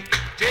easy,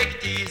 take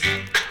it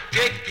easy,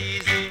 take it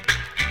easy.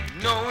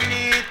 No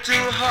need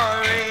to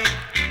hurry.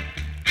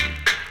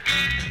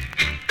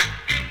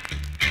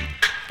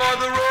 For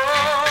the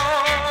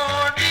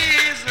road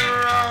is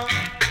rough,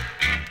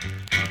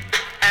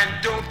 and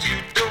don't you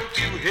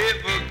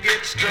ever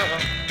get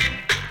stuck.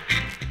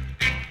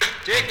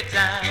 Take your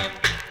time,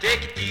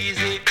 take it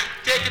easy,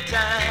 take your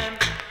time.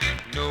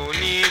 No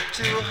need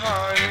to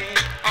hurry.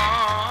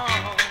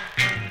 Oh.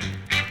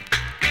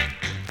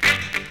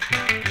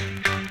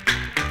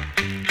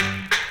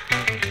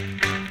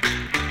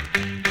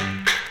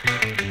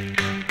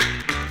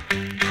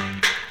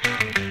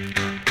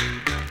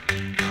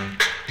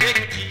 Take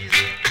it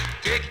easy,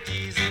 take it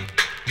easy,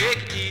 take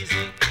it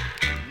easy.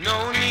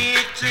 No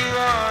need to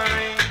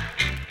hurry.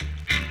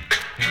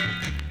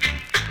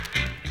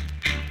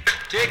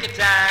 Take your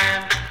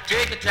time,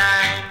 take your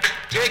time,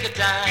 take your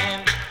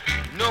time.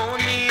 No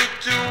need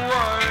to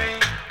worry.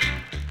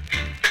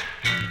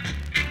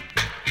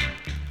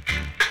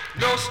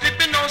 No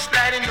slipping, no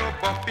sliding, no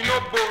bumping, no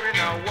boring.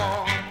 I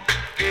want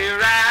to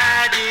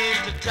ride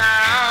into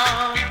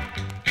town.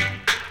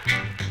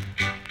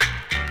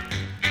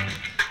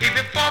 If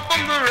you fall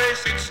from the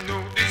race, it's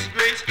no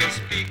disgrace.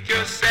 Just pick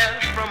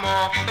yourself from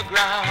off the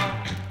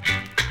ground.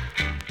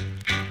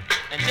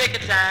 And take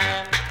your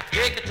time,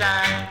 take your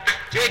time,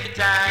 take your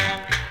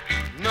time.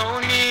 No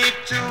need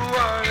to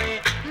worry.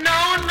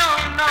 No, no,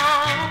 no.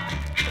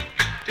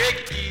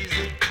 Take it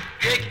easy,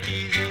 take it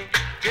easy,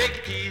 take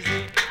it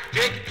easy,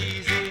 take it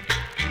easy.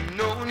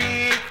 No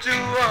need to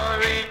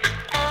worry.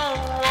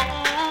 Oh,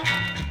 oh.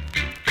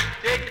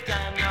 Take your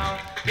time now,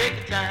 take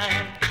your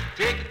time,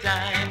 take your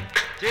time,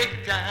 take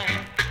your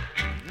time.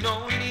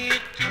 No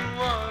need to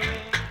worry.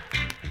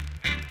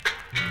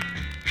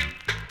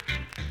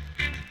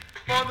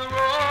 For the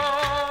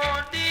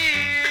road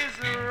is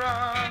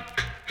rough,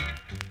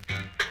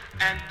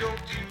 and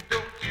don't you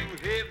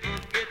ever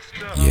get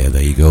stuck. Yeah,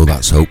 there you go.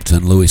 That's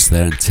Hopeton Lewis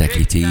there and Take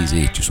It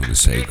Easy. Just want to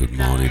say good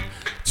morning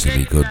to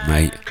me good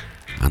mate,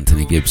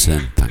 Anthony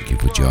Gibson. Thank you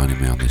for joining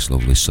me on this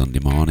lovely Sunday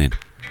morning.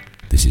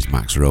 This is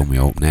Max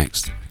Romeo up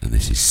next, and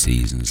this is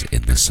Seasons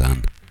in the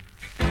Sun.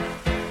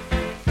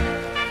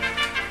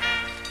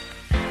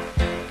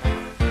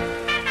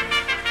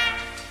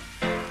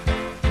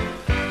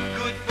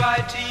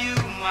 Goodbye to you,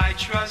 my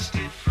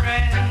trusted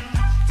friend.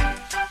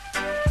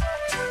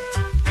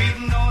 We've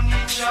known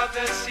each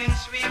other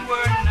since we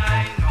were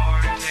 9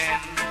 or 10.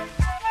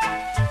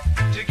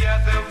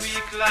 Together we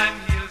climb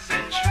hills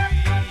and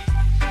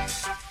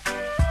trees.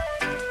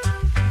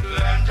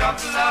 Learned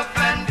of love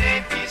and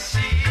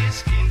ABCs,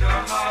 skinned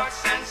our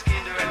hearts and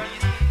skinned our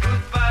knees.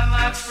 Goodbye,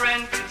 my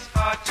friend, it's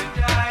hard to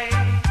die.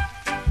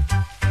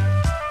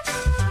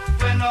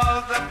 When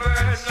all the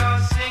birds are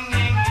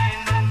singing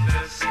in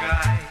the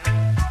sky.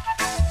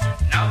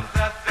 Now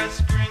that the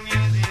spring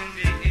is in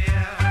the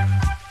air,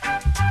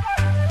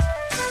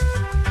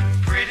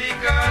 pretty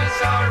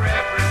girls are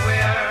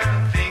everywhere.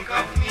 Think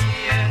of me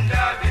and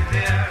I'll be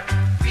there.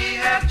 We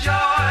had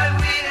joy.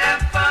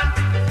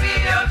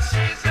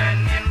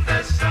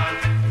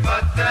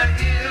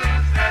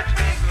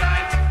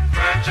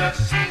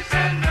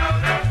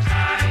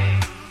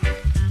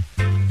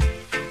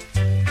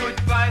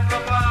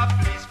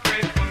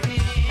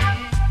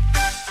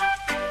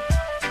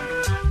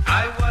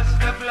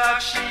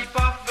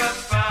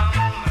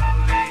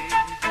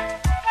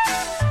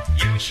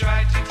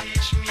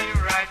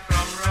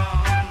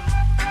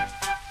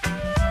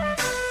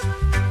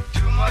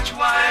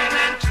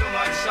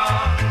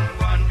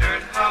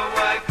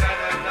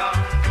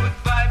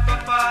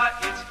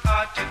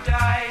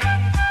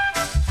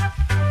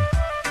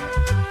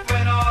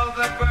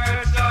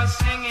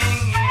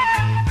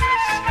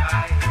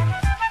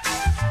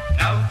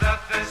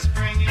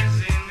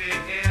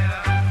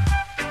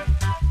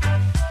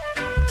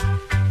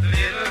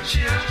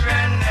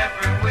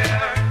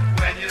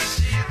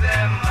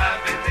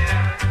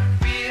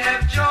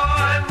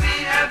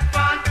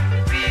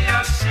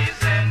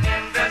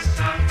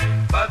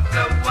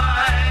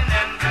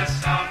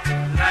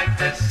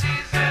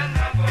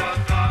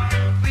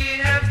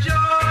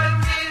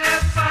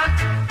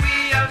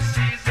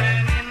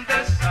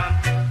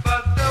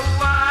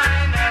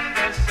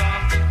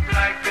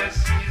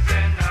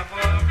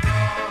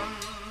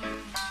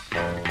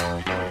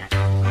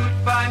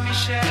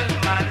 Michelle,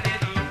 my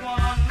little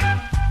one.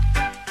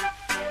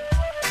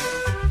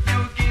 You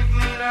give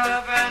me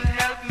love and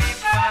help me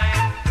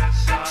find the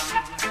sun.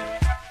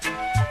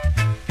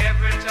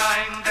 Every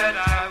time that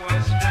I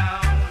was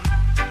down,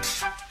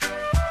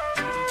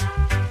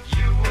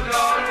 you would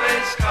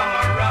always come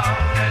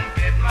around and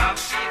get my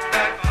feet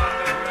back on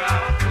the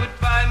ground.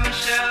 Goodbye,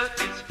 Michelle,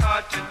 it's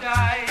hard to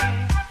die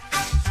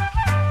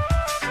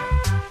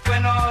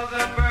when all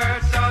the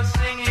birds are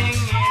singing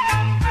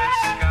in the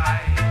sky.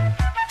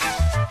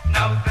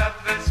 Now that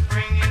the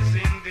spring is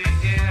in the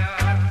air,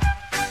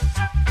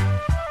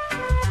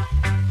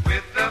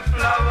 with the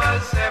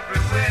flowers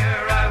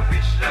everywhere, I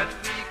wish that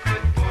we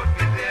could both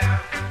be there.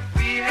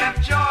 We have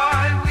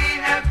joy, we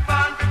have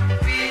fun,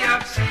 we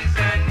have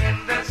season in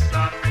the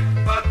sun,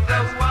 but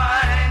the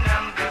wine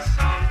and the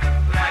sun,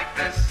 like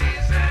the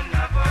season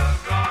never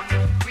gone.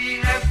 We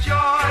have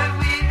joy,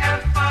 we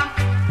have fun,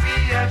 we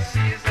have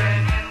season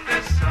in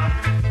the sun,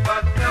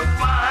 but the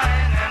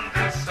wine and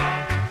the sun,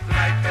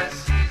 like the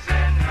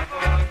season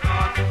never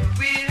gone.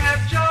 We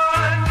have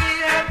joy, we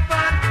have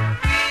fun,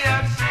 we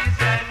have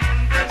season in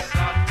the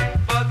sun,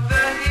 but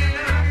the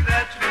hills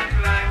that we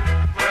climb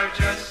were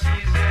just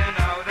season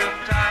out of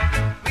time.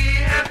 We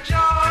have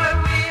joy,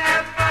 we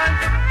have fun,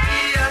 we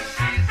have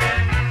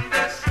season in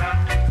the sun,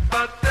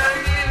 but the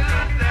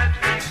hills that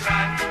we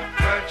climb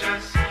were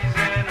just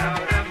season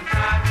out of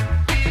time.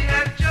 We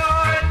have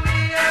joy, we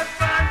have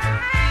fun,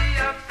 we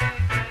have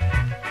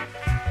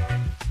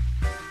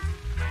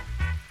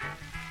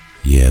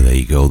Yeah, there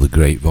you go, the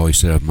great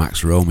voice there of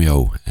Max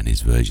Romeo and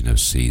his version of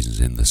Seasons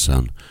in the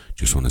Sun.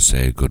 Just want to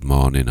say good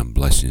morning and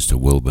blessings to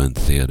Wilburn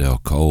Theodore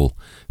Cole.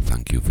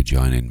 Thank you for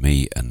joining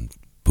me and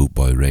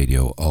Bootboy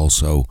Radio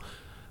also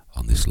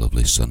on this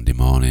lovely Sunday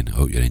morning.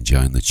 Hope you're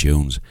enjoying the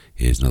tunes.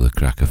 Here's another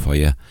cracker for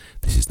you.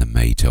 This is the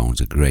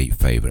Maytones, a great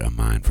favourite of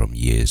mine from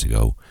years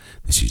ago.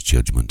 This is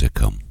Judgment to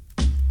Come.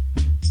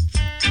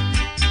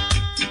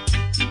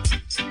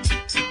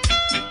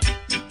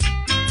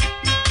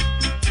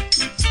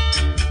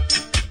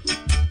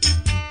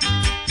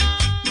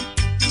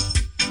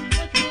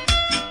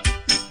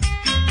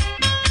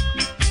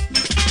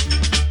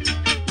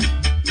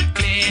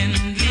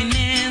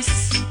 Cleanliness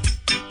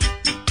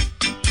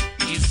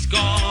is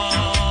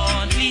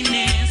godliness,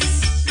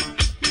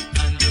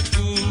 and the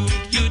good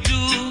you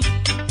do,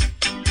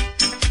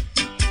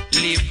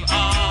 live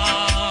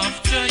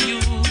after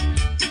you.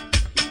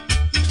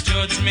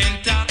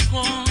 Judgment a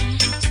come,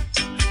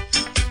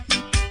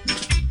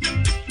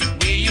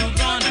 where you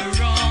gonna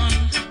run?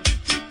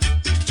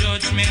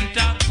 Judgment a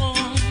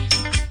come,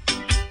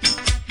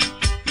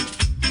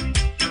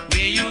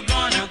 where you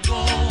gonna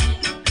go?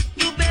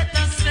 You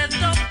better set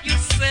up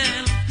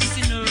yourself,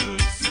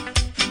 sinners,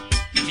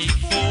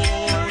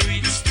 before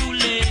it's too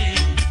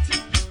late.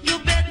 You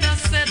better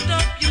set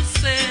up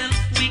yourself,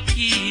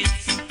 wicked,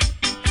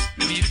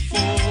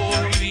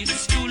 before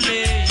it's too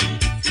late.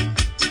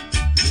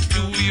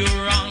 Do your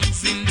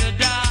wrongs in the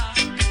dark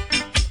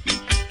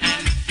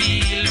and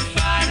feel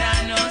Father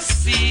no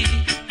see,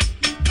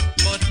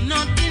 but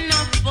nothing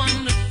up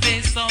on the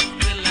face of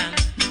the land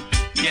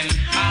can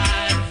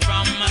hide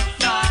from my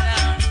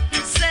Father.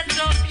 Set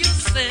up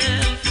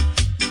yourself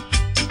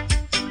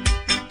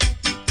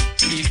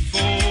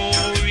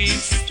before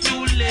it's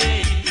too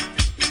late.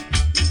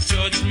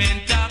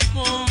 Judgment a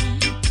come,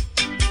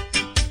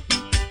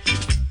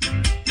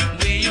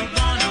 where you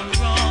gonna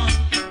run?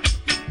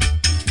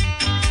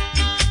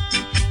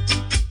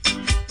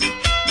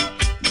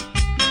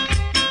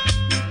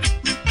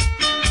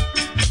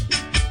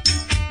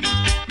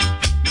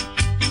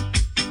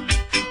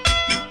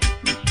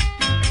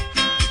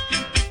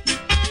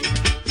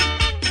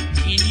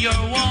 In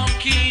your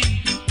walking,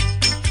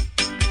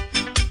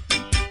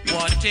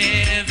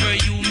 whatever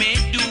you may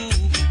do,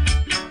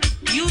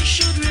 you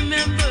should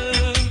remember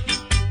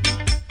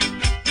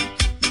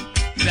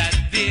that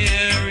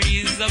there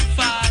is a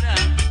Father,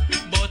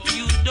 but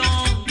you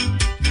don't.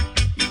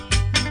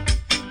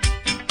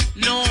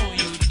 No,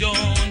 you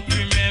don't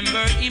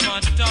remember him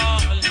at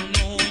all.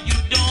 No, you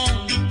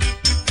don't.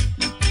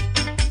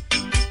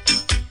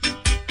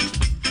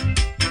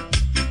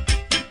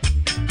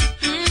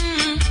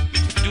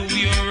 Do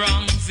your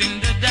wrongs in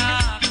the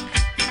dark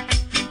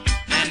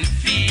and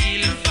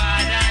feel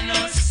Father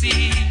no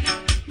see,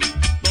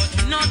 but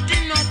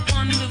nothing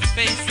upon the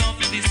face of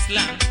this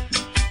land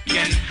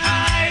can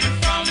hide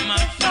from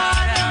my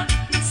Father.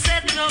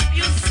 Set up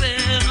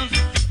yourself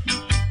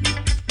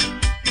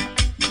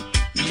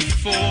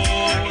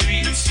before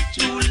it's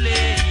too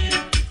late.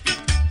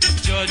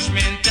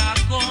 Judgment a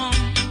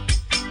come,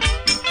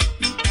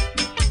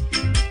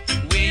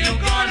 where you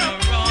gonna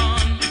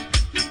run?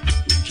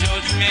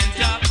 Judgment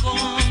a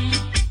come,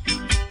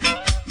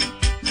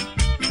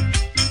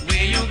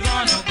 where you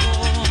gonna go?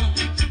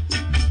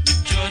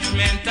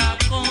 Judgment a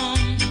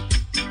come,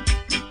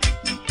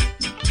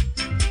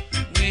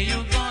 where you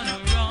gonna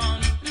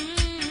run?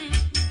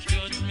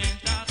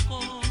 Judgment a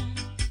come.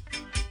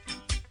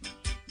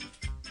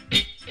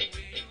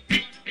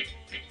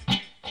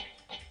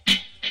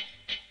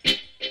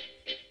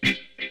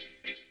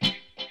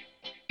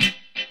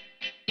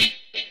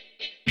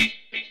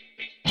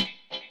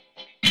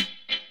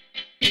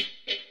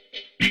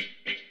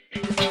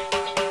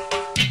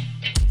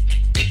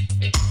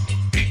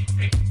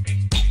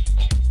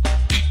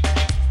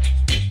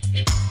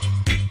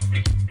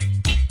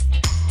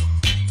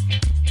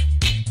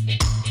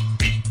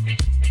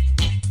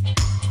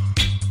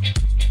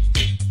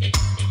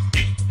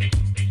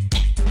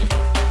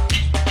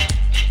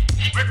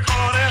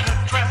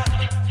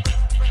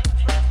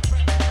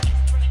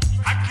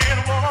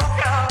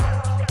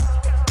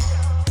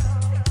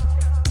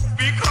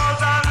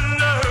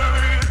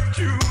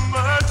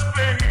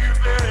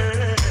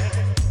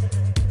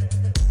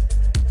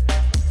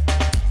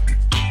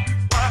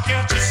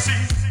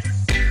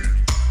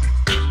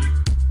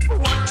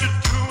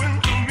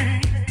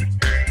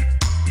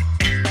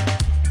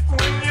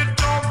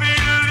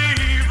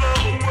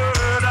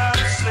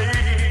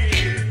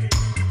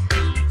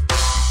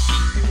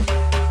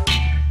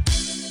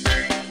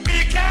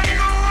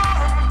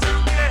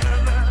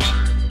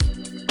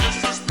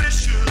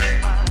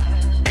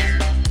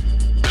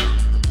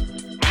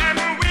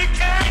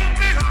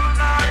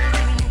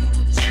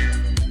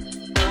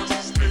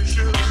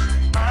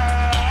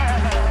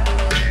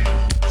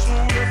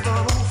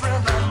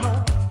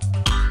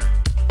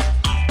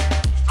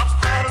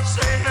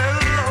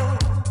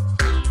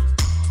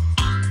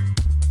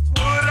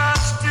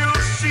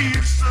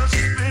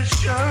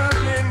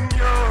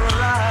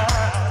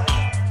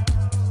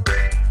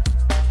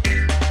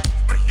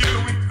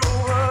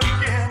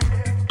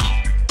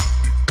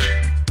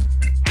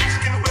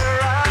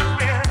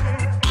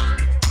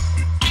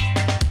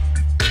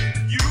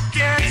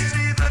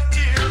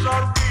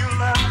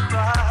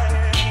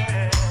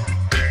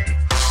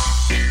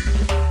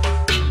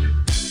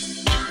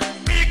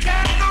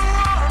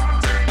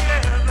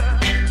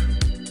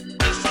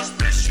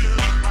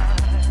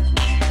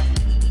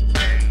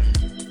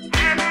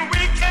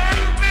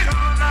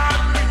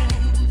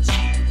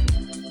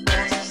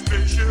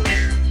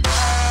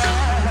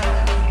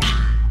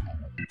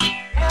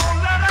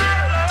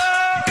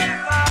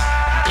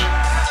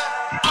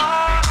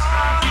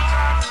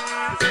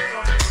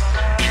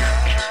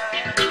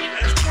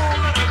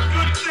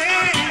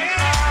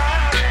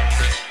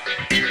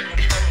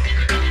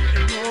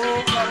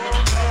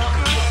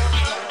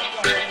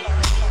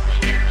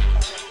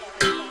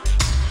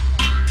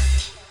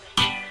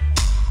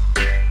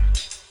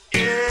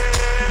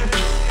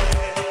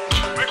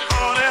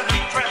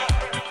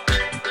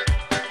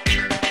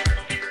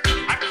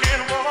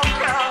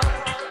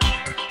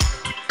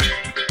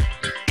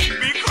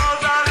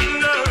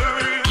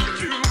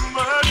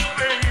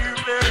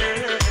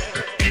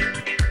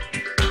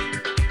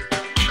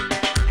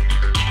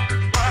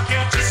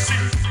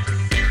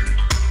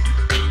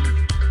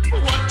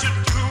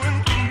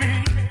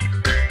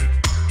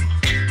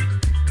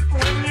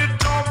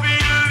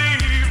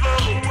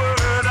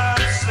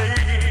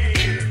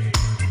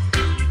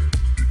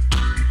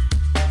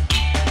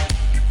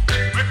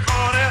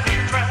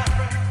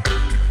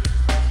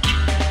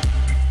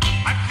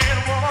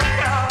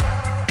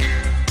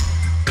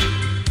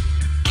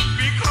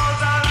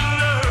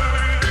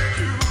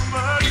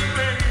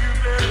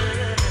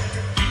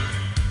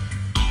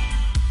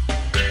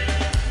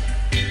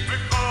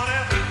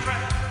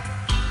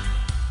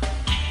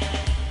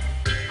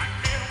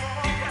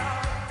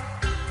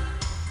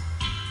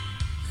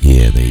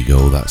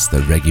 go, that's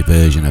the reggae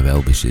version of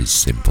Elvis's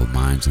Simple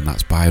Minds, and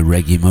that's by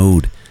Reggae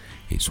Mode.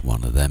 It's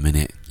one of them,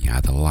 innit? You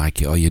either like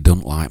it or you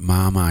don't like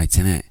Marmite,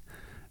 innit?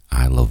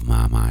 I love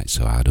Marmite,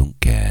 so I don't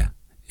care.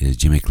 Here's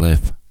Jimmy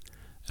Cliff,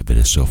 a bit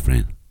of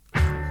Suffering.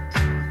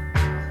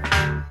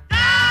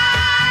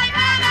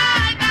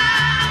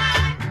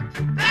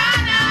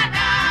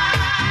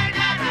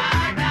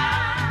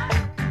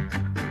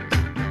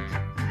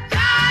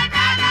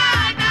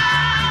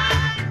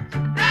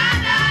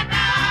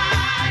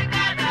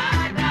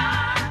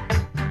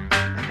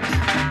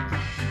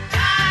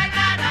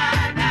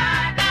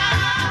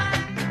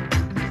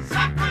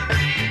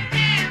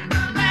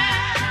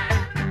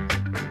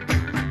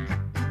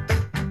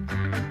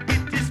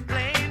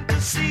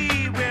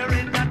 See, we're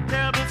in a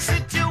terrible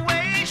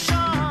situation.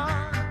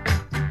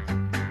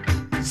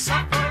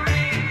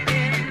 Suffering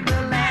in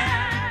the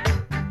land.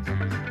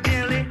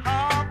 Nearly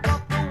half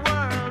of the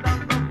world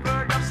on the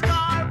verge of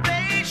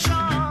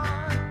starvation.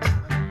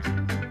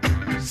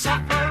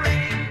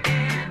 Suffering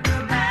in the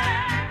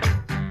land.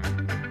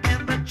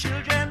 And the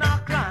children are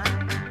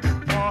crying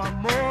for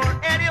more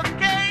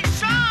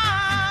education.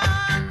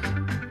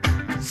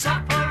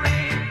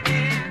 Suffering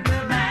in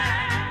the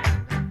land.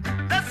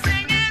 They're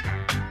singing.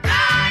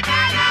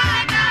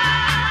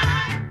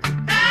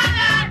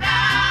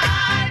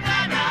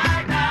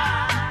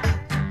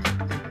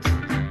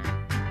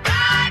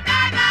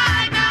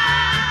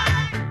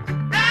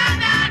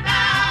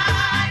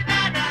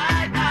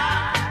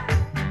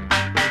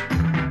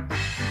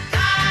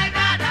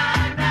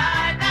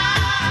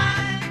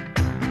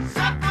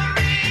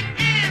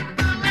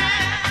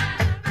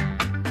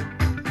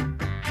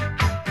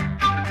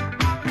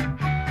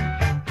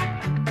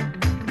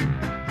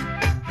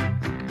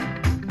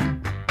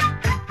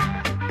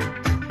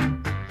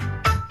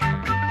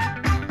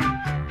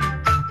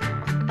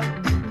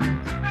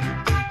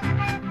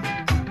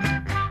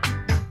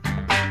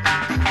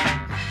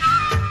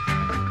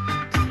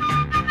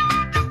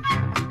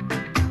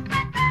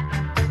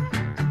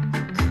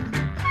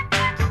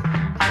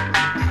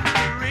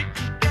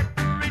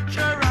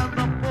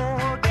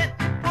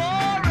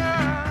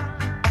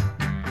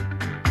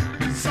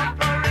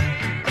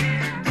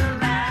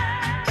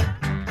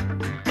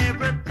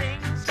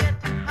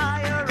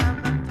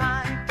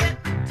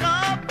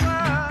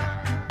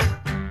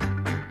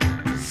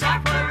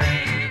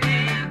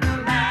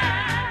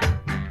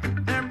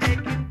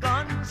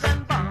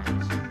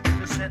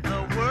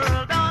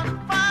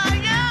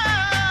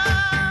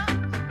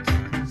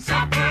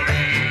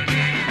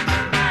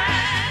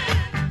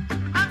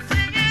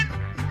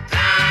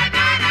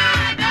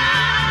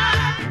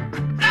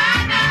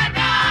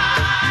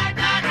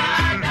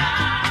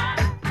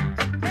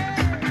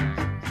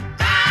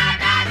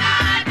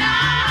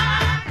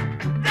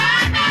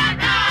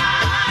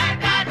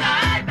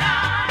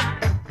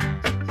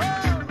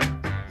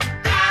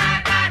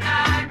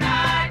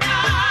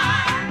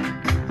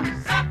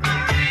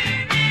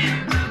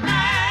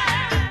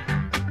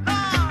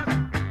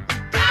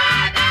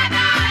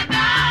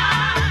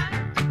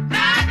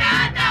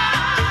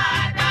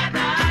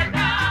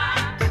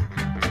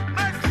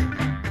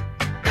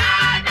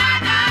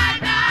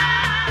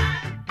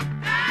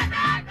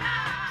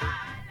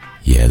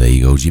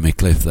 Jimmy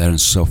Cliff there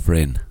and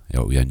Suffering. I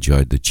hope you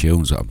enjoyed the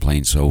tunes that I'm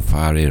playing so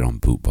far here on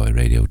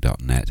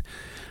bootboyradio.net.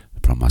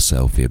 From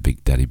myself here,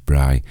 Big Daddy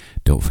Bry.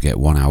 Don't forget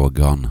 1 hour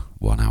gone,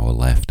 1 hour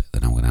left.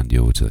 Then I'm going to hand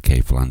you over to the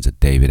careful hands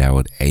of David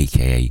Howard,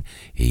 aka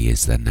he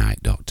is the Night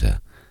Doctor.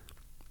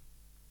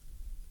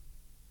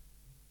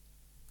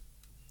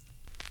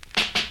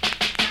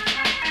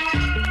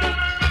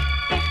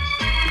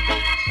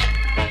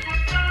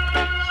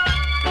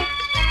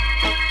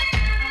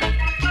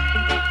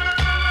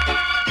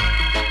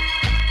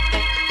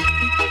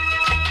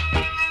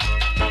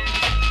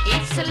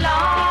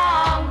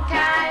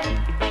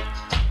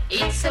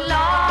 It's a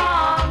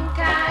long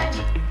time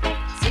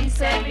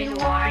since I've been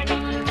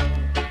warning you.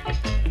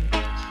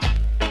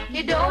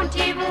 You don't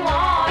even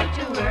want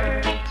to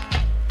work.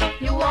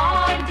 You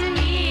want to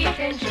eat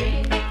and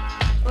drink.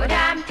 But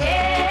I'm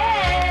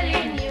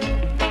telling you,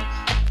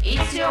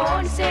 it's your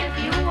own self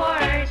you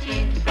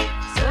hurting.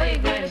 So you're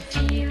gonna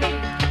feel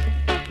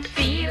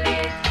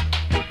it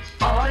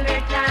all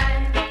the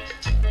time.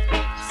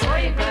 So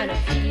you're gonna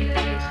feel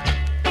it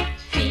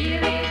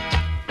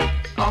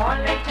all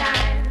the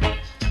time.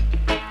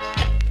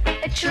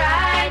 I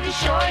try to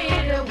show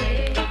you the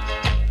way.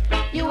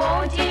 You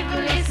won't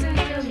even listen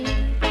to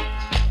me.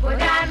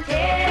 But I'm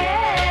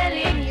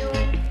telling you,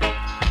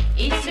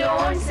 it's your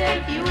own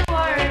self you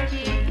are.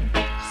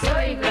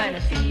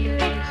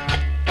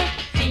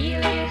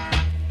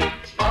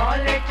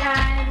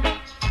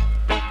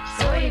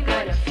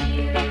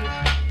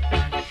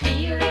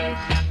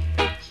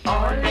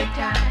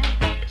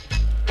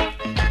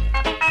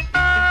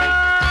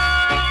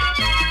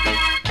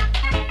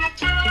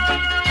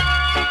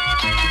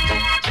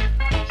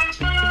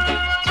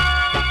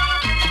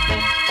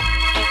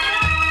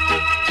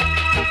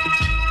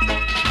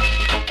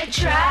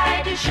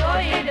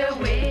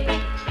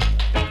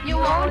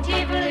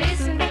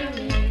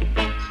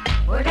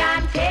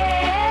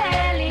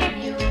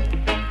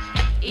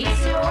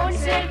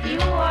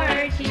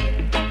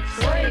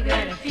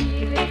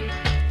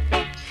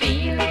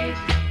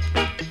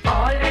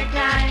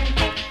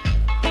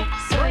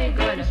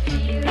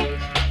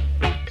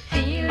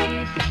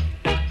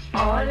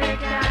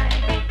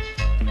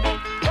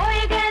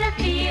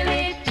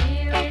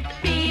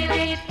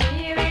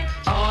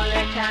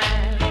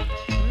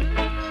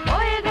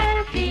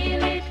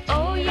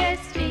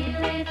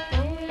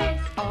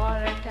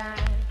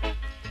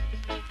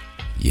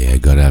 Yeah,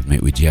 gotta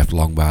admit, with Jeff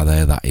Long by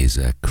there, that is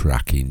a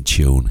cracking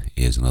tune.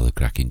 Here's another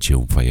cracking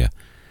tune for you.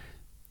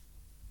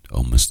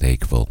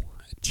 Unmistakable,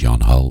 John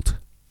Holt,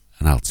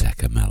 and I'll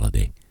take a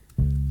melody.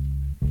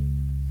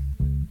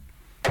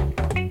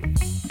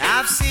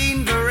 I've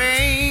seen the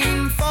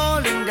rain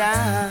falling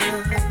down.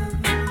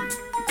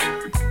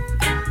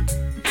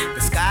 The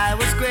sky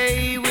was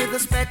grey with a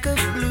speck of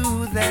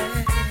blue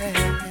there.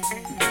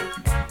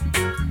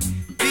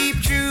 Deep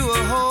through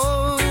a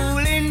hole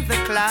in the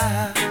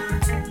cloud,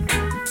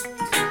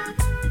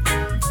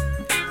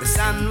 the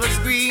sun was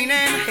green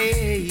and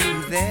hay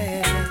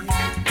there.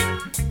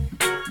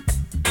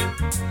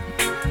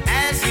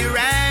 As you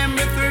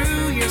ramble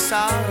through your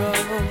sorrow,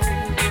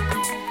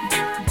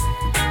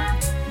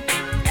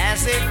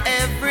 as if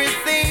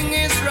everything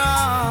is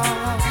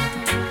wrong,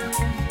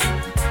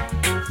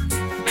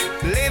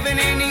 living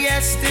in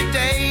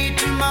yesterday,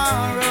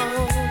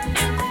 tomorrow.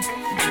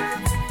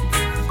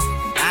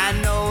 I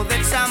know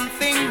that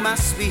something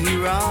must be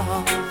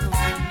wrong.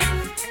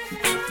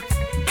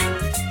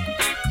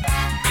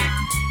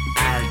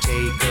 I'll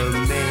take a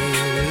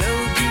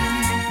melody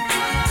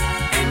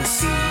and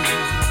see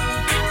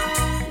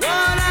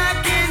what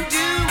I can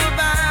do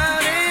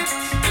about it.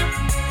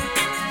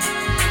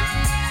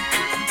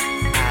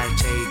 I'll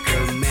take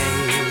a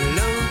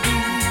melody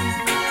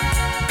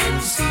and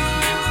see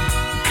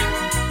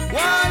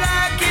what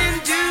I can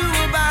do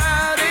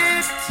about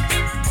it.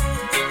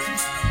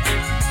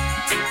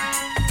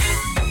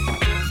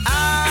 I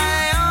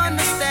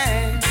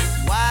understand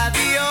why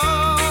the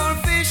old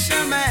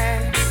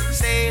fisherman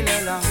sail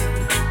along,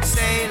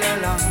 sail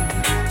along,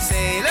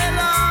 sail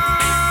along.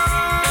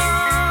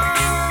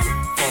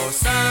 For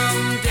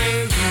someday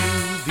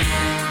you'll be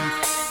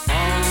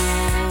home.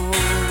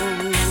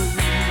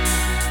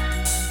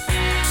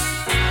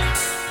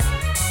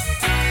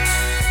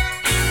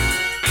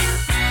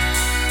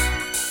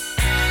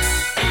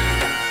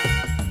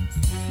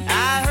 I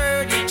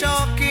heard you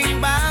talking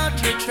about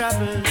your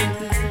troubles.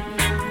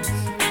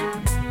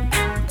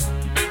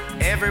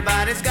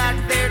 Everybody's got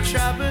their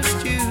troubles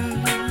too.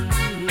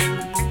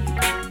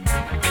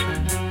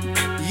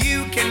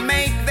 You can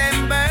make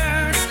them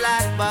burst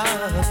like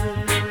bubbles.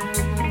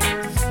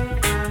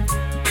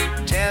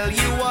 Tell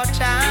you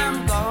what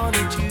I'm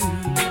gonna do.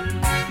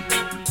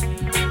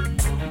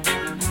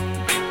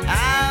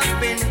 I've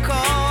been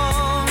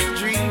called a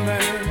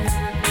dreamer,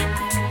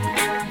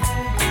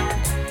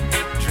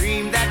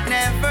 dream that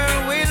never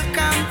will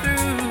come through.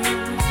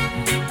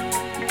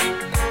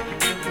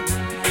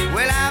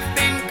 Well, I've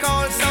been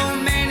called so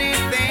many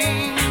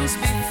things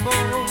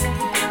before.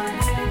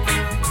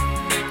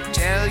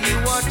 Tell you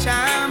what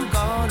I'm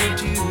gonna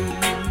do.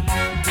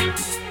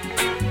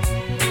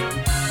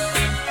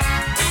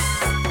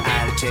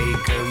 I'll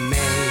take a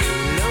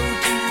melody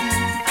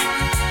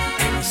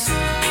and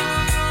see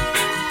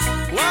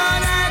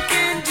what I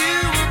can do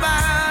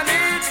about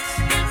it.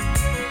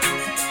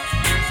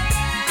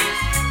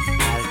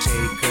 I'll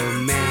take a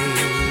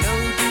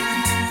melody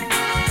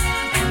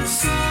and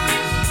see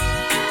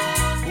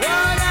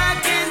what I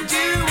can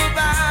do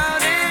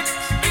about it.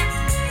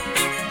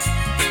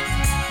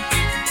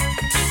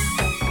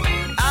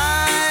 I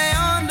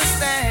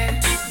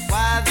understand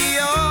why the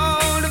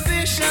old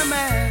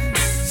fisherman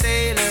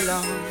sail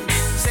along,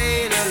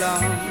 sail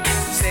along,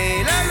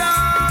 sail along.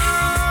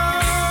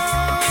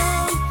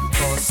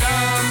 For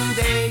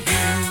someday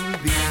you'll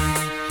be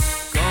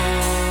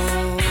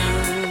gone.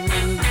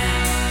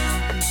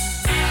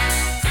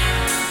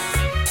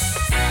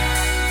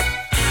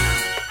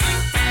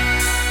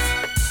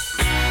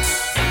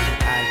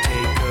 I'll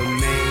take a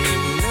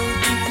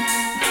melody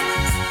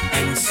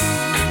and see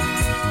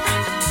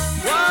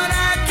what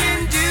I can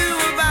do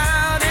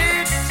about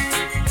it.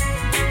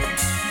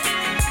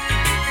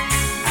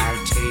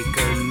 I'll take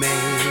a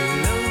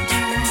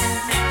melody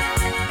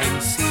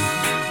and see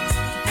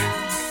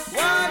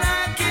what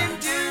I can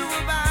do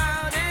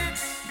about it.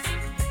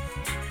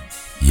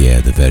 Yeah,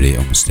 the very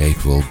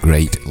unmistakable,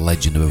 great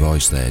legend of a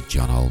voice there,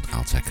 John Holt.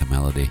 I'll take a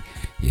melody.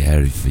 Yeah,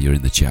 if you're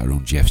in the chat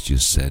room, Jeff's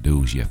just said,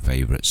 who's your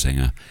favourite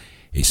singer?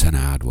 It's an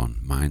hard one.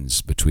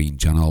 Mine's between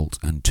John Holt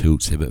and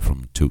Toots Hibbert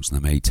from Toots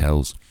and the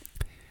Maytals.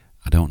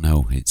 I don't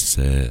know. It's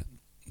they're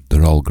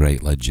all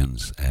great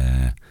legends.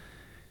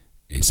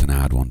 It's an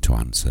hard one to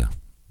answer.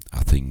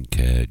 I think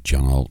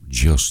John Holt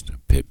just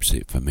pips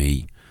it for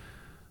me.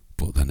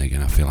 But then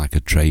again, I feel like a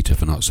traitor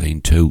for not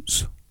saying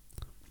Toots.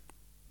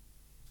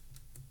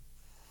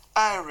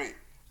 Irie,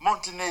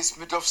 Montenay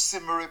Smith of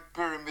Simmery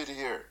Pyramid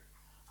here,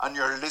 and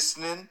you're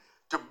listening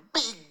to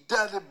Big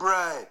Daddy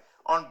Bry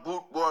on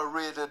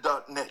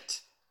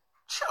bootboyradio.net.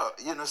 Sure,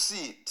 you know,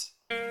 see it.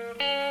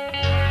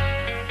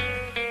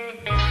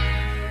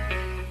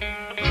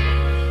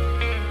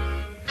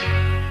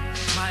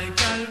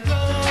 Michael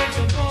rowed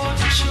the boat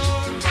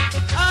ashore.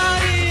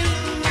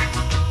 Hallelujah.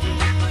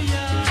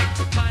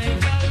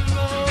 Michael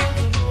rowed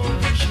the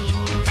boat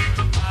ashore.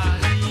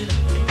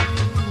 Hallelujah.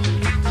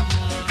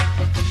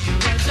 He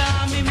was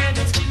army made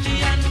us chilly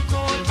and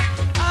cold.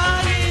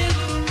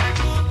 Hallelujah.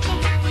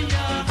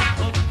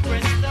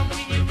 Oppressed and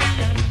weary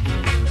and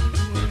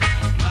cold.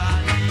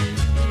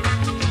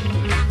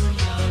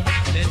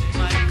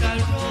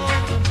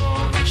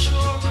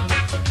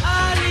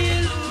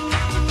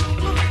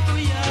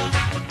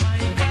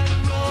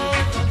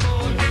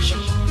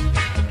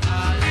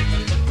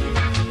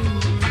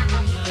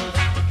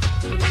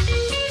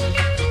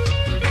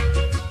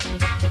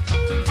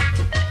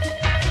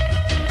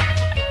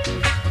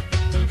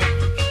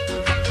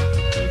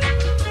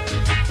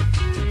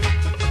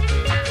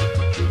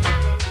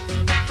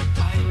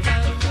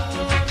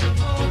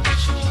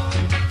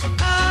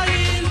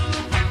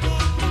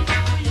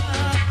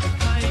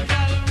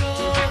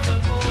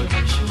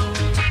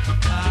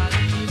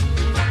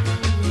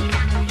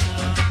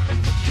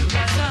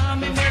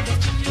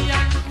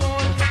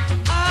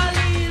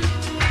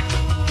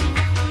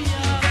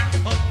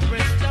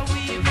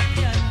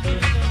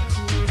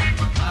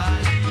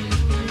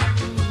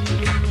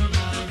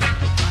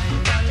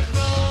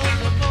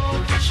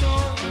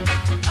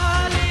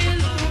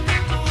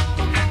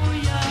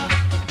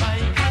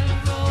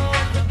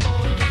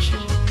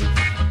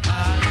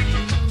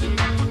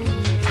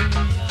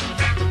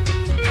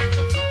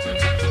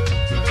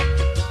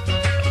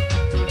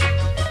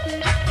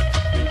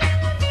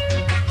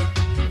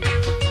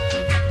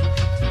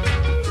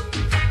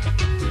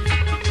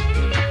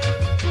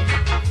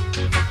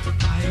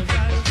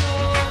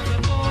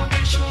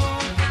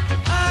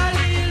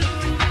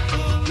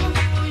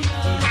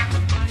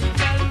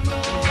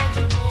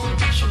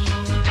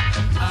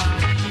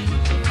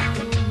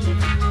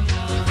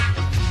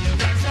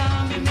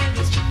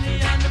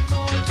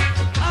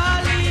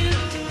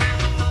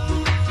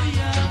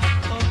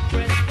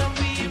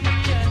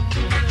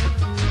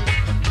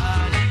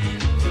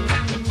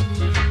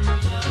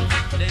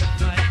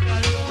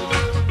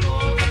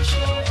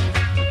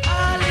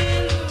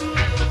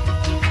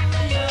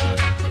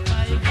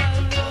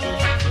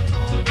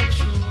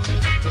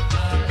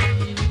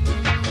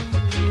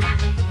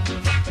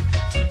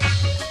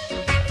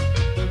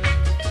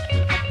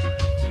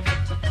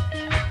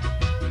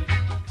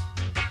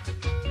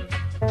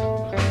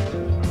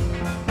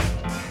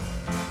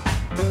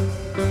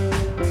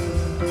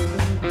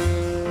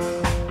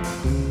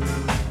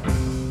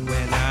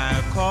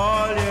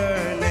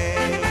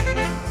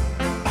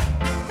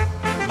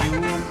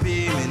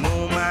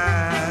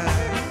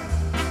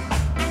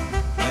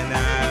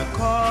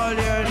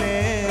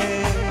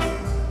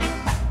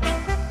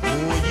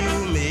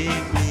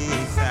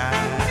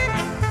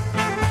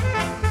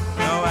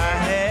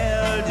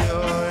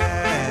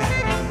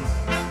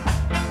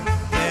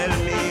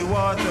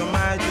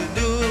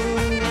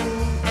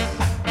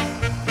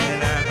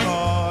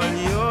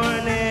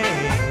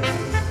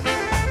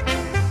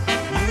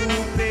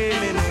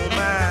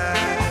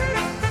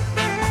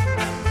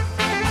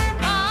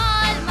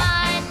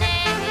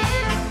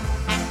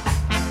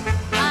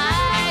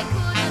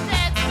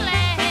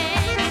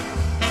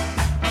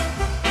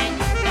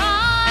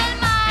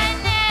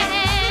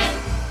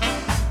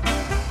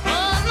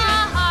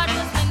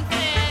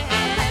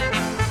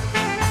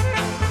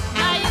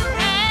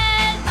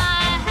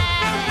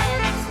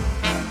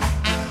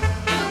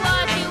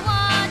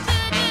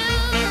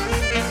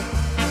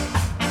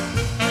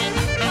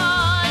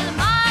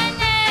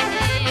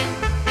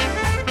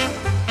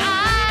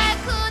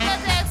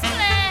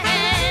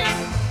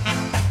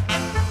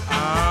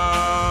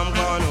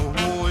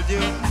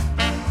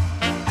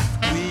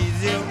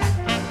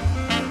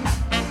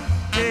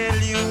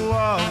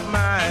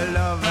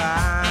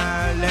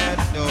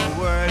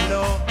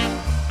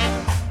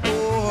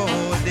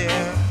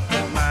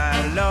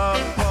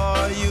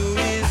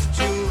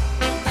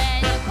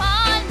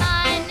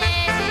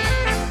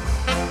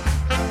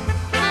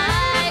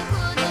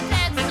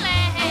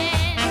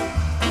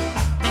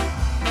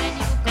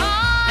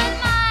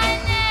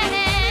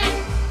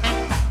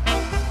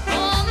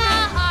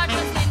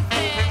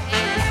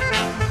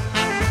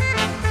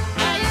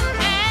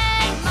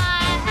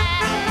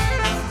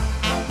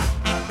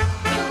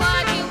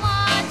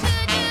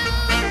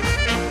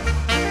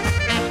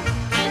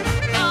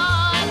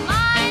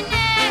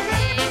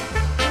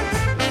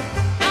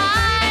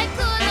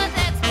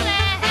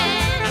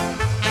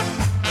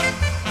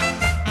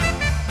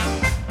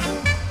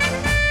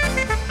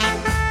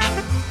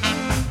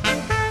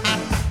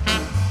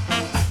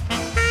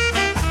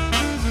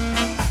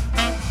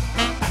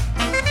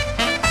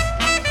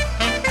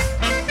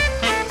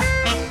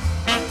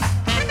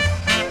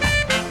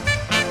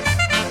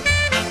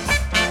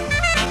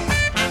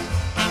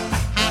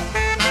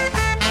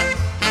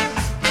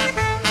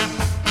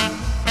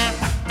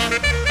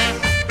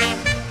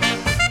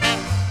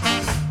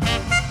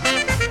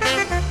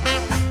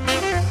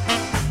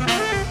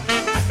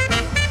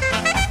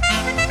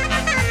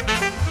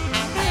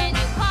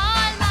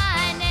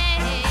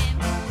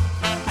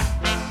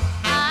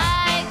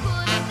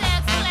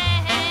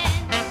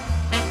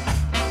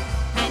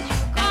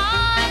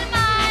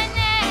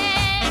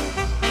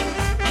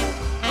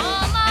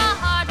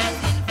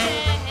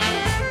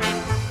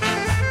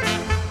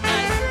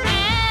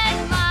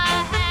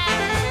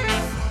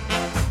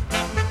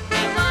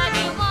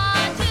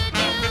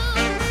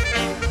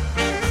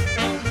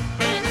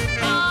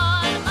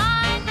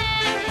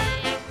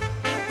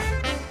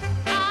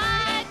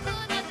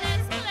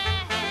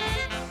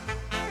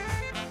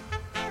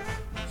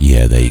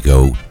 there you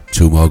go.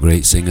 Two more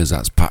great singers,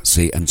 that's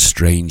Patsy and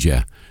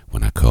Stranger,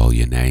 When I Call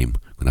Your Name.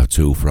 I'm going to have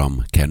two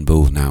from Ken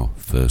Booth now.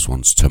 First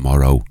one's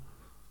Tomorrow.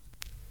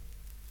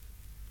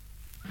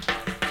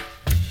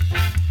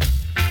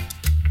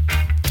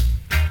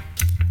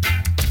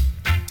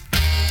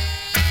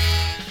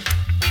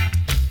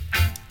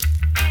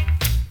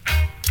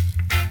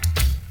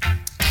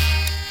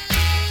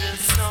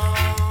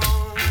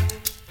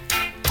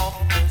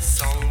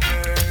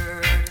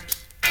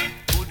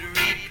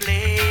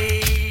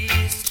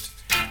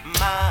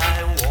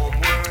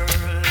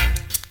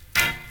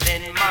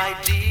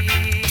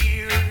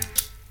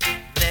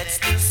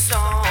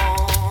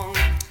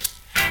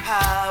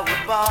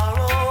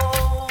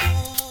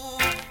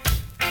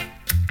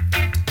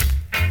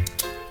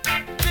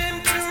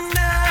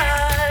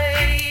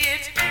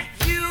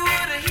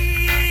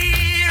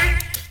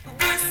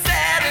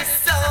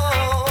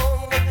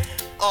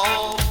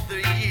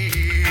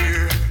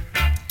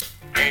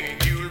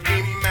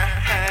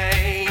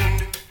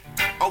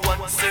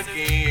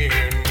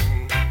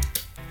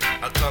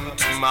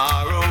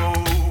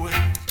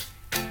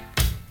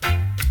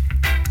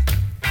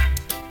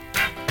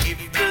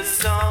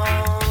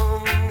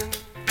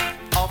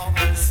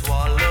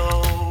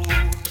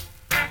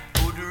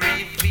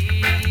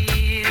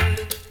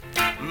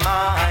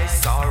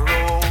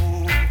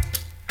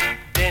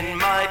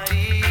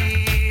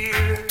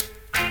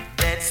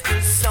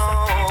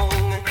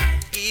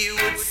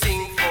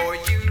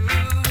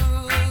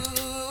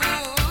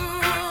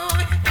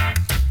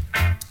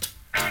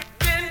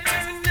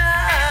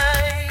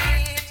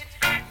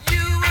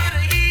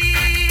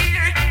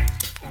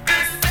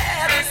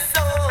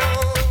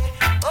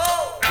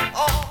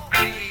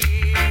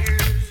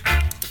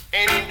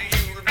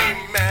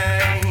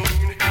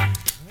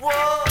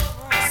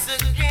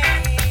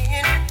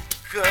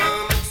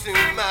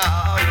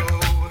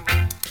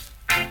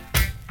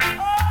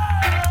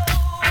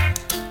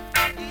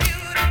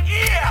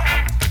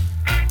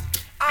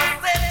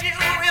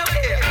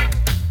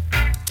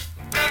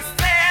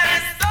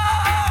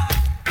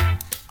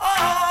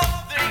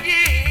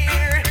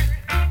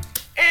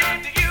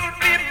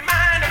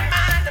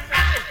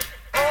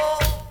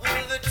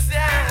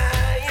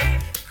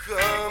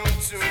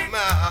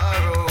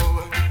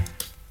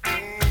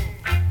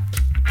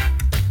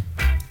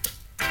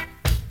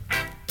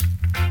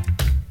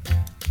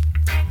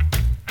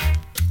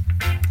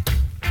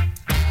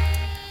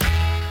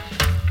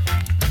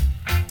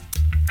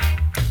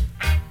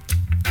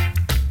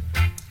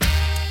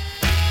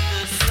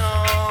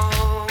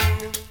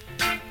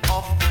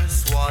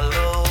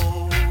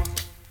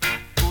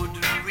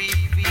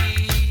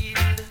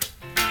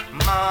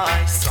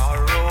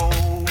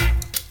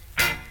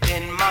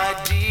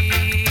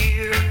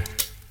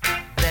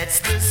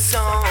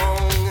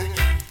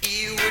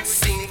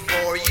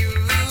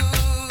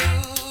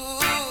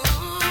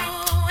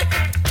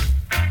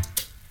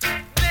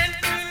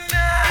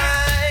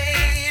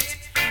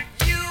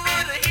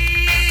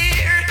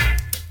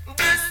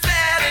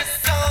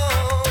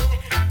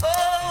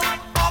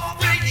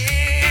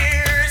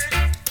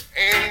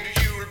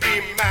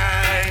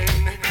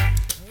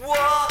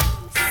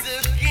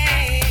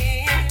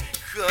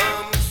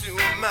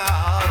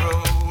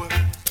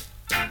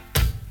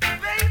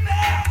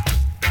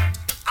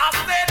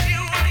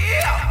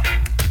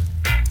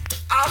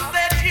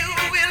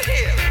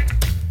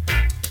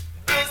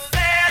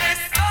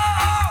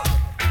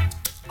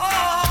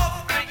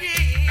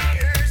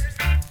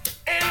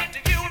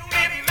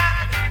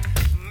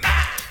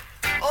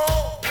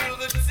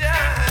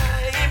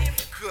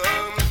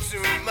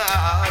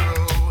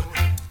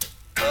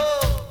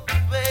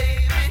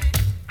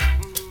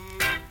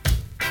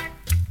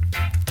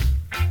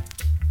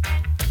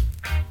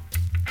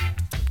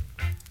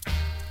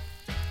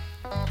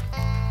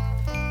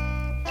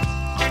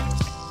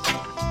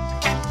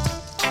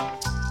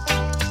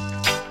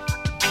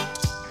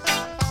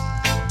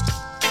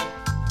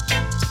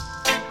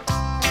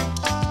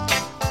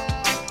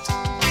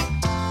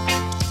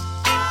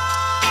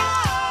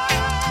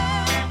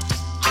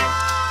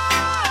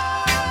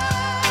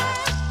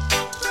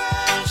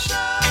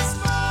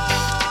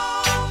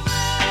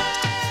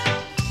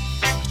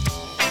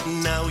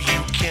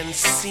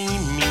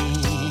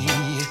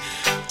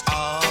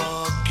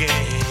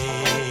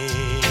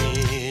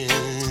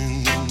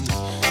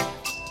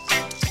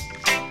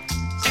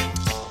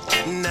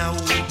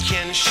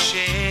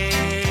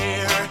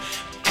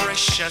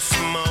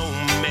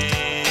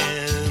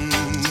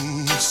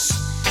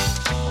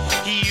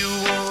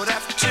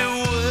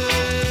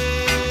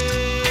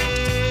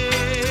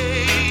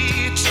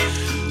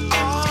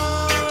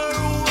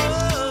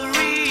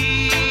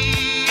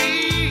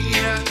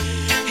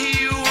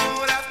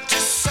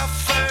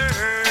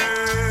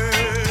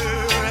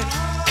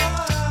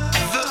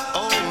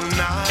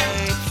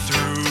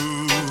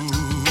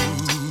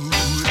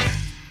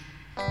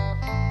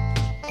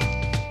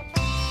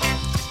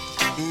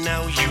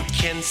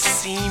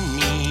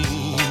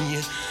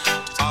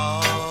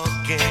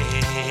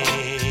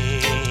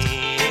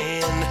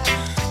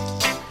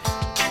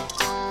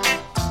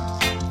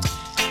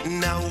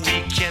 Now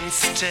we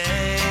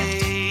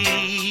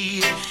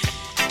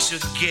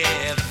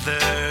together.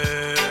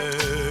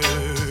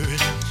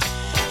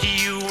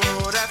 You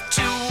won't have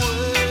to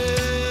wait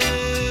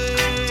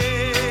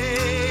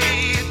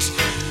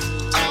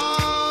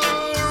or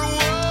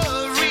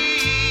worry.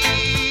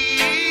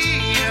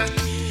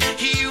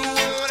 You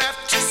won't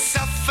have to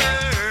suffer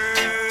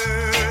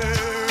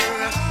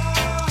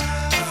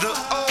the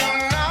whole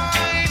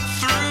night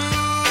through.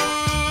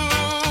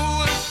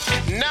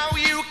 Now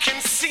you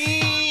can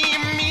see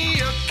me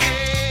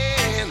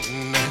again.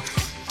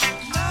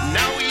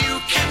 Now you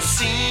can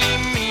see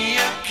me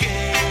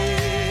again.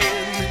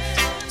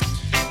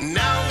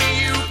 Now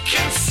you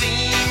can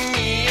see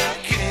me again.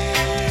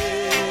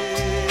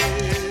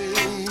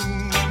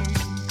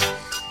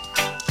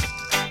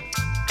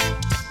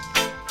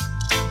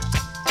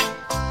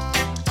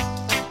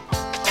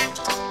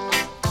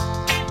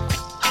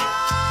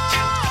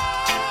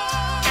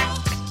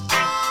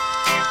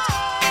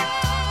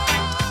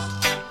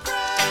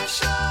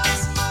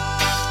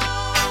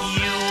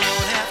 You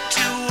won't have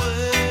to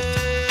wait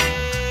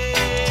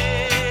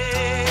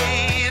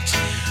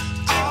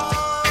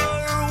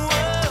or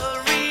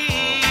worry.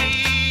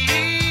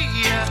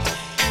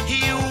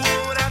 You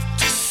won't have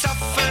to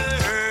suffer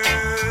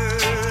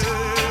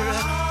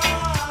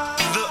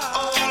the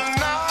whole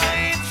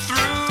night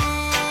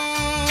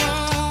through.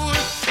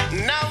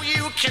 Now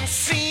you can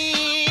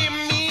see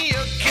me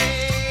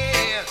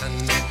again.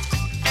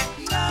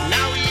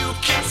 Now you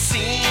can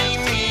see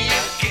me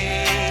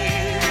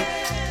again.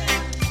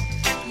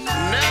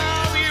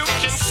 Now you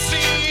can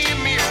see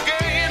me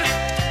again.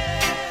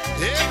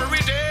 Every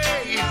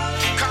day,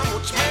 come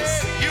with me,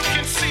 you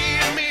can see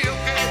me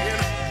again.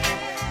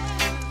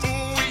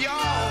 Ooh,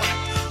 y'all,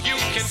 you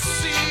can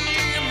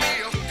see me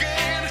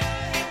again.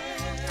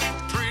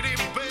 Pretty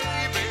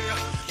baby,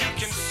 you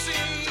can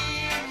see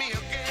me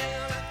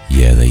again.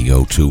 Yeah, there you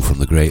go, two from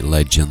the great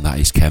legend. That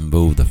is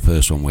Kembo. The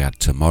first one we had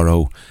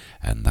Tomorrow,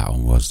 and that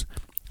one was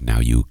Now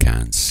You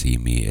Can't See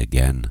Me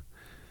Again.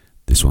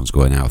 This one's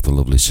going out with the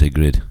lovely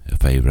Sigrid. Her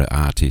favourite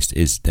artist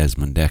is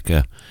Desmond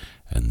Dekker,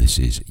 and this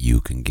is You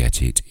Can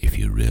Get It If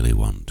You Really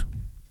Want.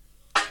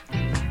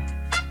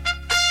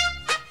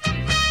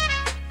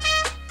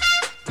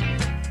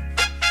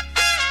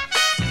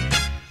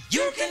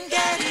 You can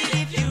get it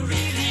if you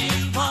really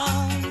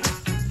want.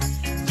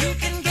 You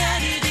can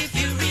get it if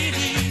you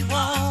really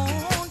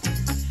want.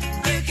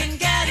 You can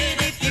get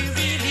it if you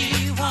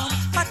really want.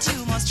 But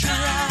you must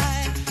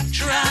try,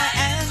 try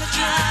and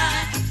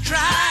try,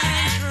 try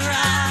and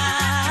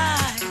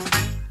try.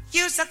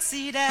 You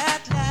succeed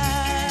at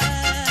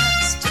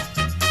last.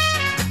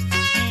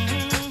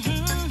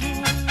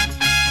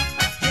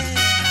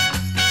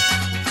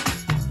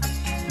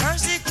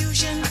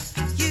 Persecution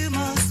you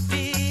must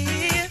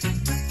bear.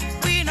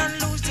 We don't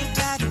lose the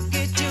battle,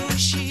 get your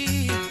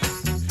shield.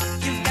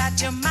 You've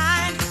got your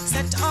mind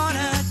set on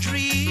a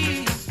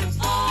dream.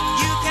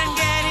 You can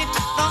get it, the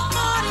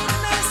heart it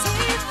may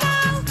seem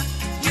now.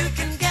 You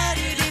can get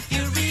it if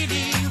you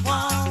really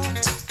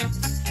want.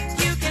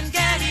 You can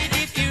get it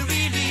if you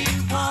really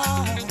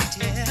want,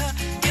 yeah.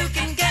 You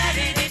can get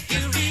it if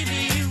you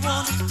really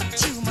want.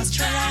 But you must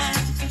try,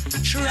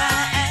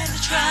 try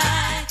and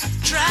try,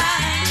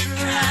 try and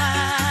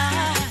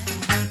try.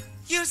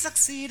 You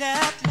succeed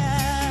at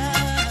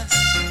last.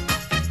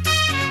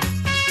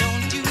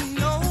 Don't you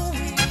know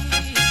it?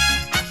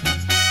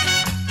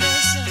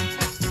 Listen,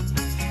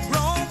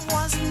 Rome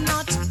was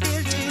not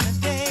built in a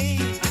day.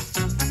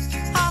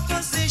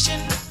 Opposition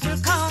will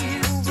come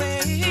your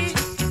way.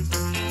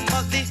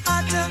 But the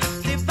hotter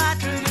the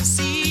battle you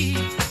see,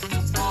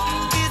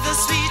 the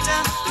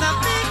sweeter the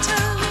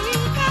victory.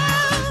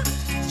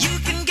 You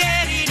can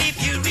get it if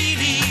you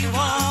really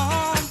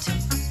want.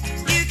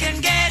 You can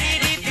get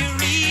it if you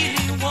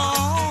really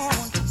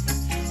want.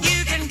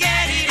 You can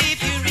get it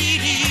if you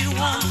really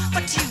want.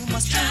 But you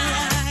must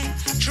try,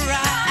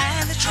 try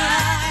and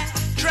try,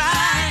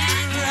 try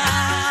and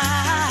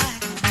try.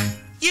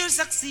 You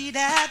succeed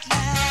at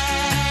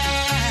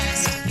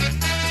last.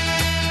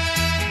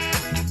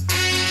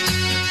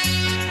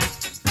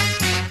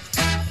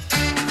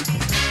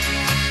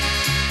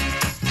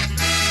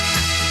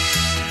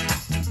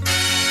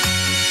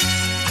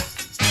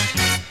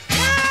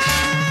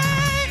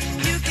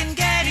 You can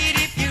get it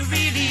if you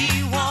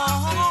really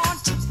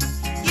want.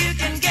 You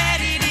can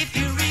get it if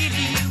you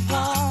really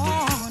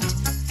want.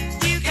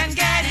 You can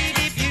get it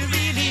if you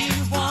really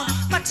want.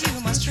 But you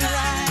must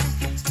try,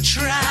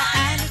 try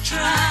and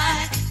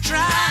try,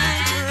 try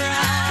and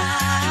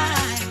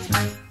try.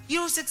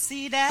 You'll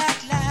succeed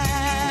at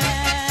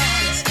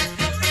last.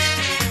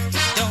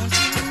 Don't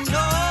you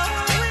know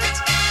it?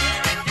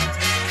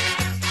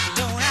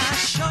 Don't I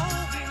show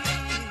it?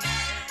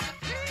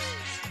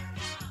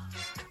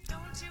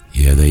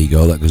 Yeah, there you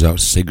go. That goes out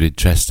to Sigrid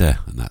Trester,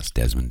 and that's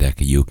Desmond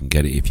Dekker. You can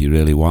get it if you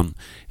really want.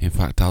 In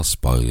fact, I'll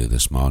spoil you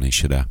this morning,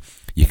 should I?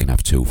 You can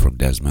have two from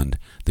Desmond.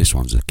 This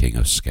one's the King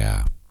of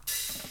Ska.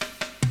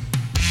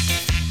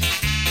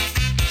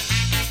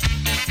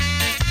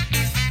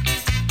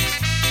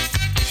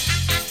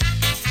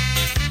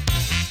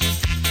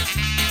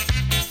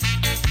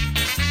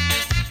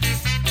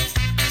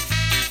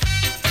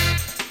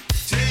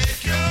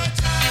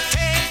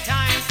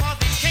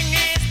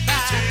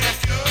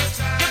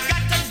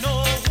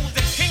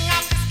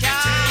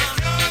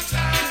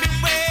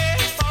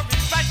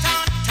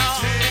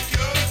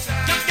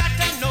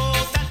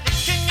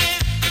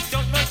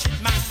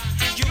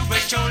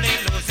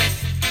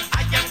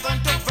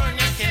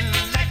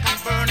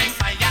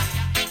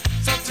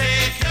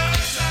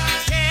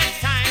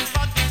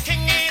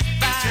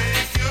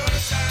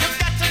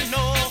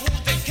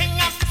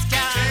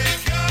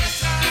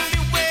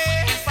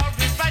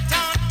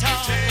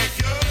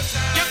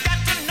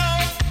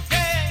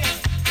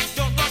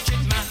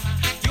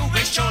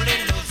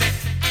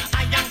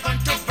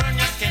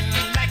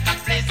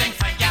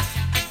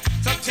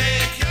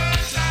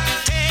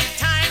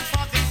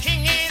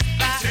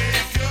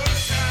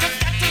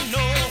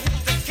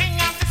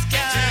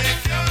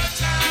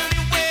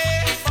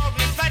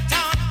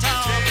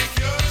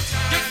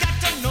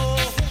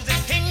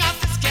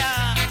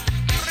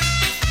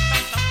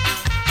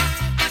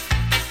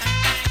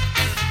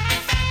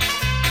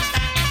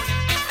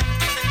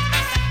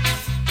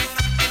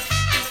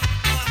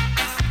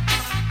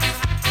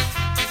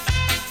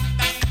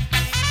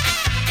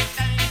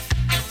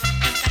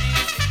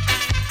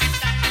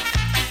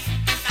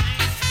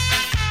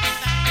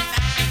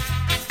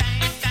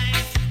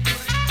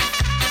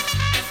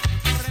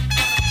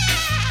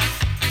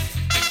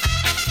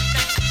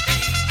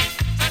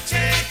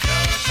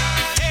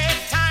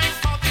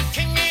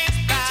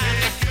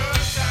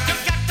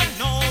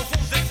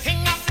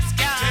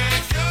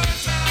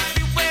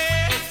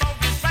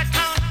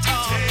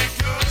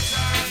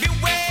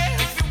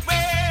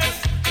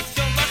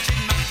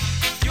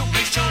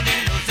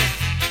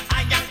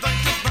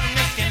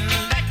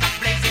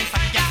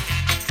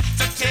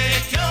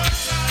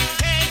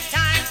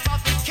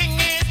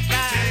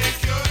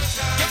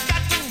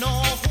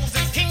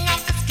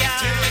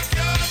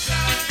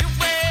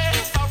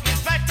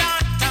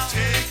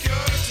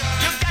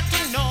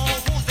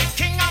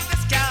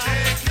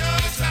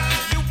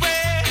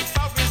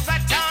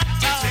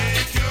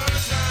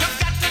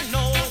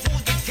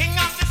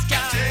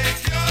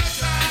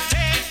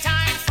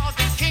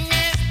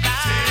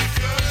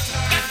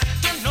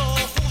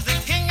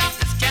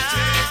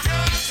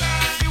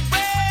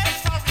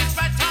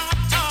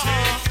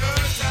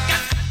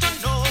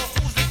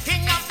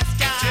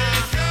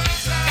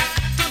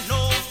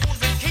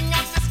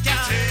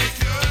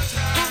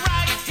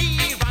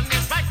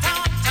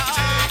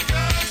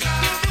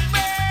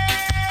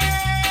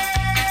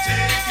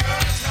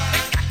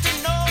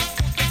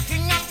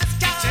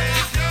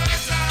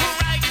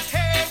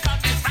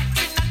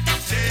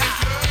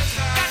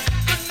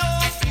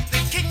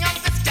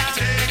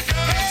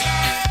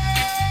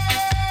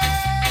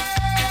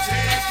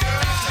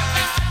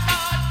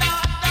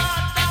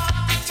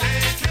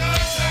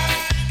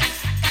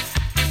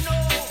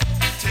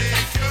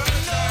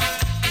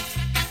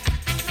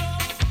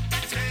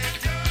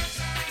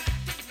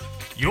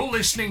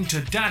 listening to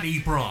Daddy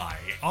Bry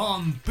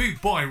on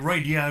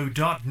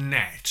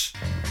bootboyradio.net.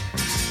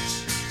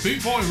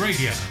 Bootboy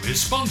Radio is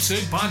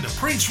sponsored by the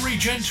Prince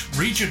Regent,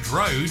 Regent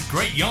Road,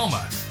 Great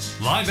Yarmouth.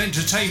 Live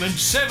entertainment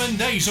 7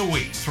 days a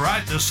week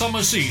throughout the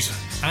summer season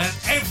and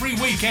every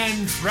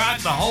weekend throughout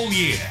the whole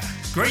year.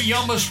 Great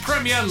Yarmouth's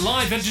premier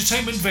live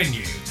entertainment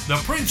venue,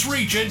 the Prince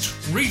Regent,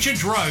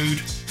 Regent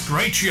Road,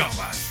 Great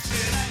Yarmouth.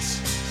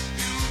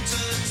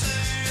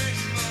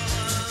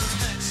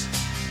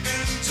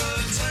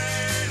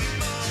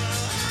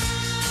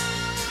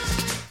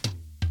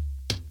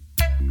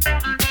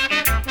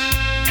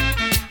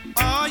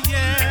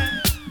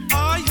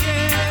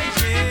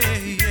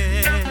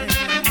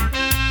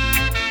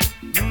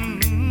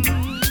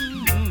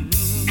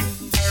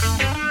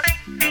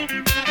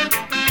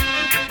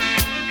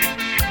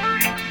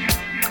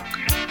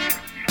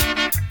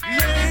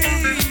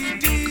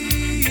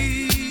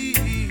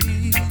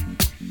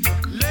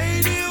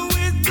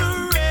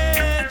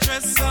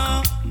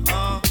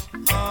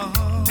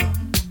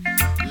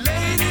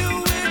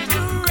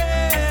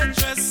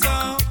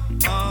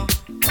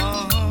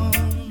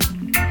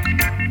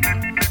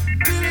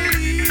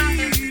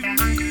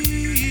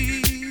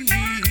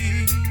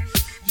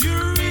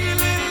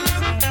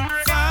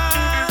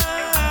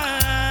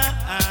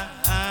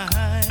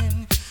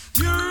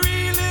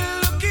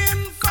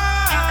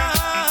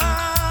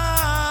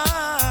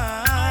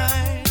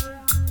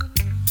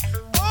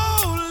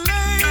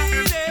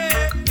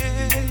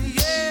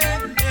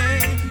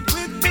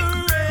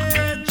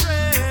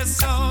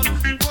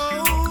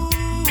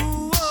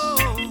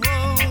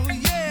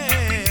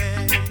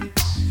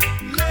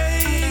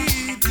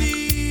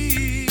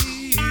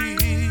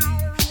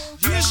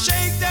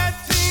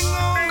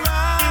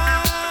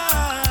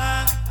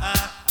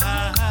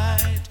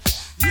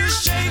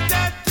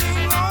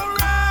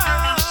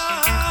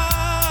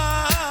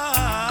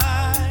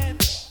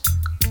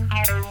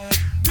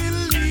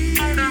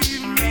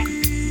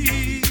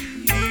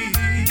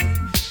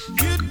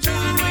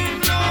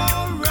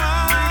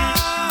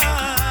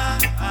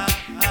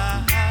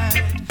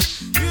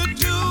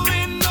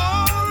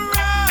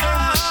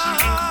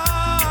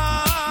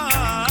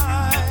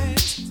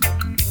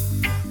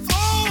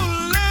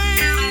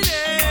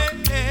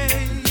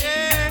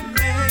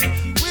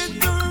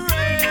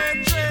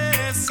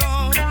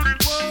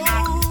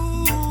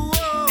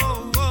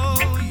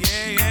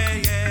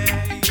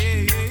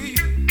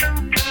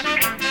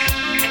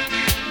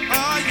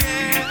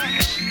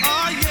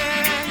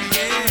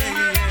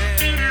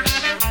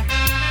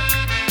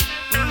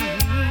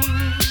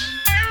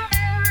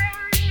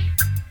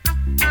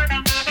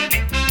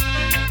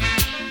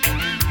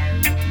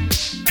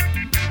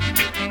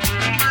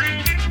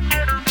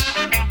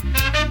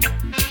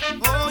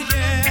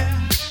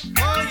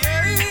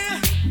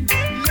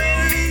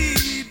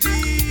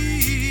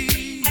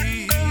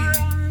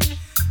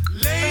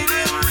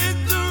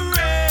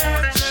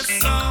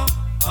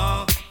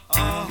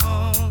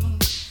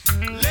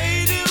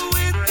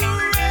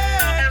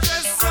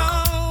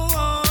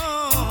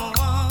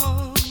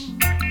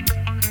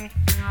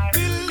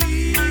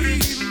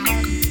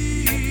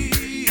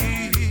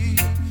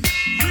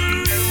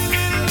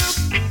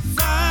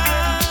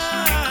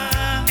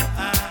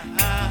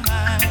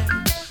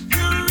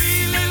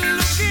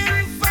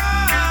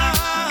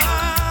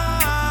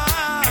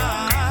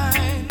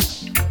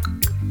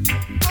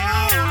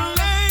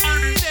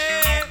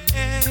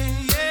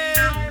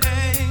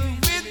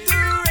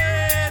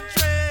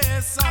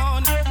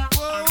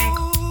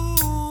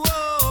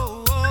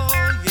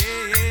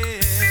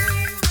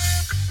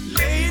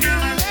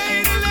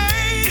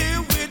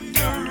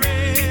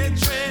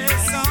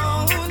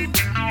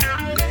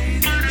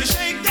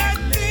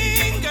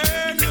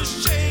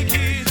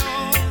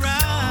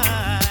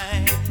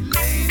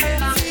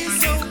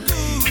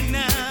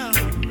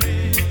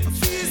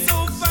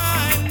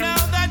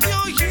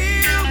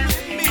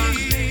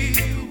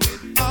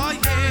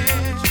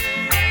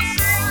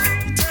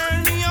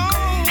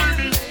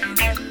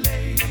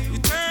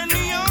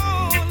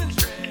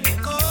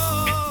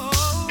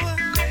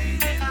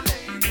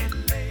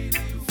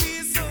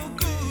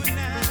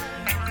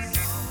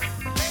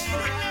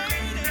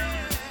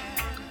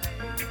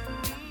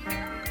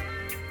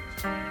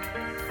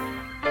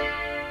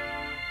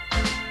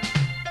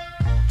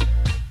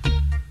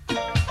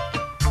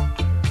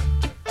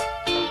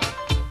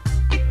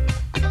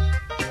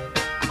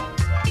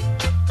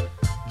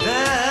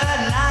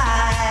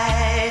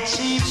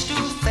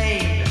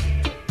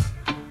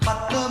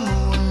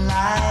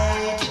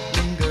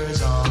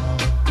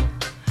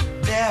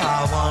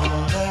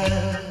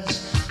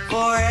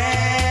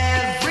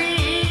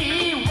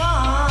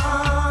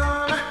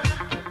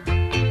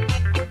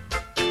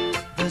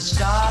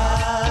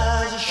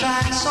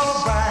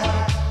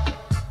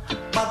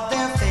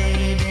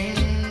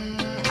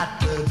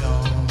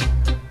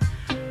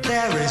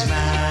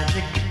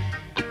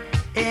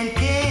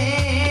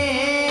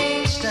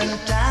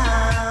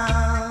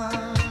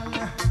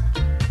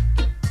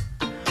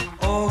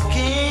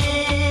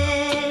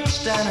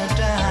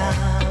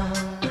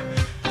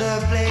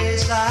 the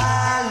place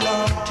I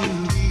long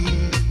to be.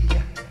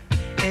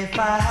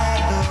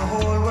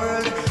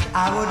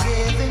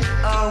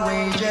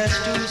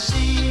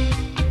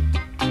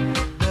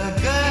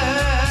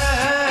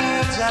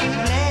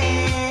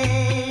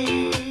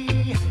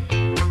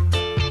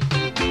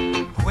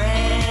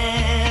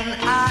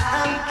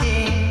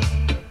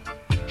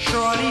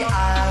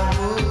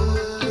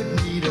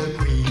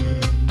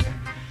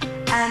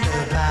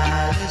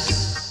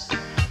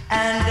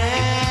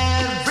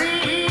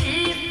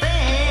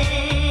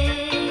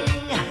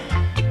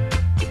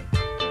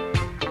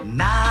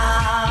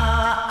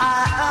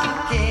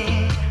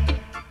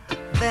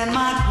 then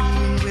my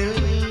queen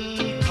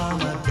will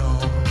come at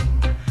dawn,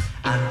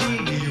 and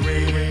we'll be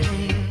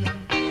reigning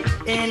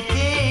in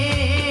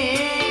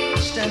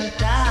Kingston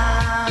Town.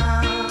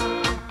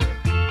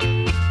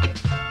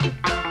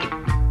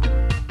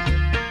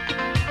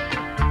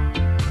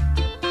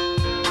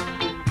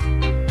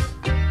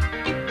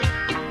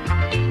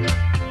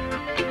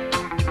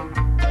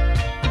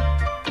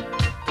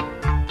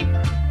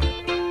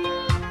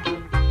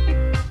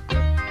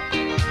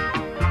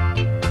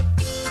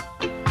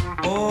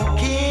 Oh,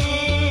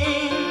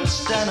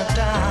 Kingston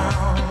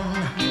Town,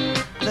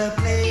 the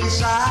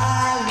place I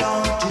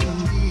long to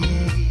be.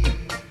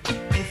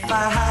 If I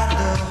had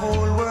the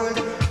whole world,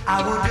 I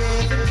would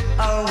give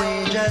away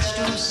just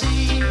to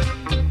see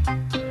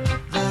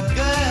the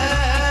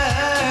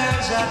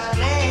girls that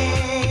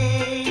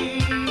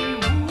play.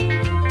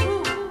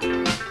 Ooh.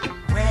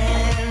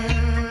 When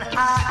I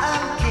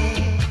am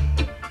king,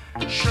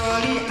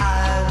 surely I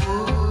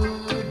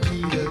would be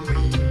the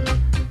queen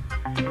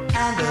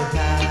and the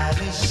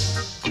palace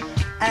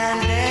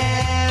and everything.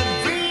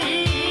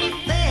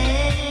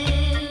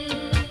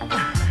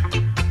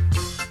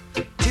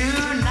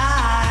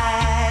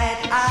 Tonight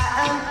I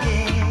am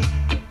king,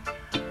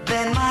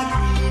 then my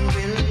queen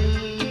will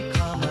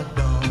come at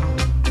dawn,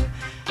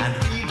 and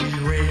we'll be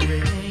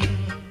reigning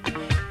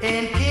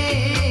in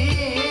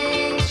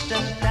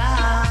Kingston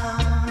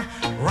Town.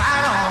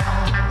 Right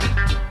on,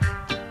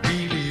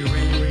 we'll be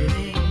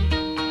reigning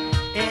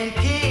in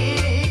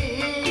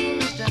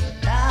Kingston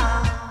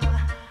Town.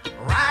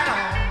 Right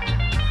on,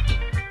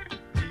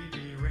 we'll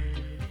be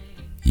reigning.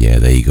 Yeah,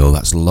 there you go.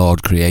 That's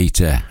Lord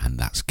Creator, and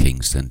that's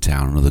Kingston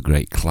Town. Another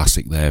great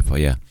classic there for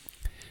you.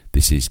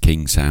 This is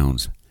King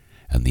Sounds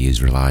and the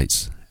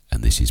Israelites,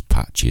 and this is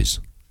Patches.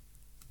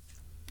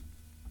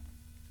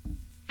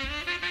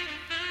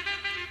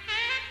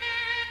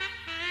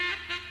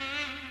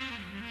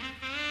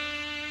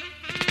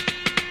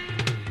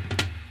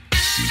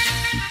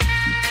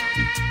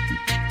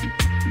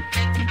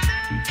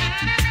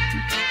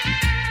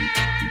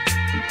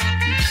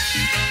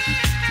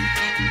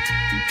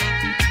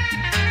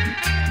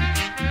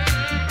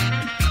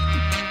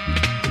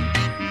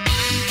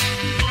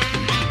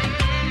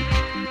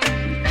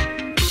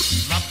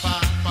 My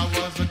papa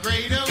was a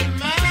great old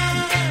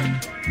man.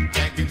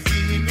 I can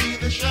see him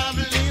with a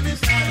shovel in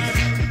his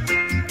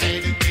hand.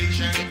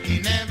 Education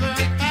he never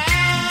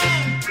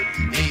had.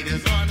 He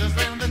just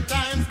understand the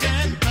times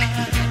get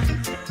bad.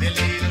 The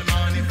little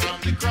money from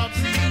the crops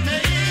he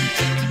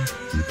made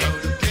go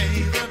to pay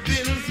the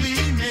bills we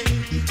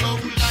made. Oh,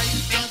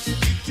 life just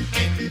keeps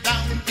him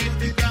down to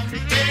the ground.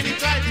 When he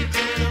tried to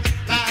get up,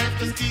 life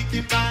just keep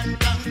him back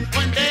down.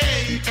 One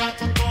day,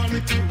 Papa called me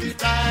to his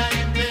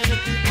dying bed.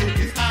 Put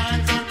his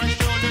hands on my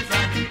shoulders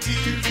and in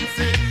tears he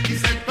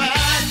said,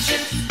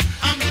 Patches,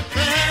 I'm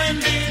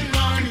depending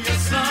on your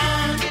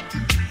son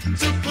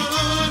to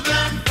pull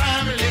the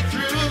family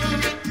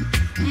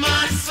through.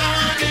 My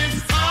son is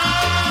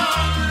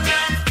all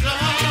left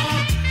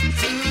up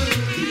to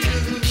you.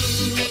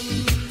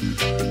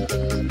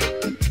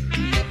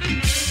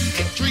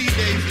 3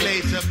 days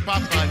later,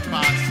 Papa had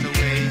passed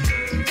away.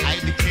 I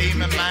became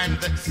a man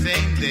that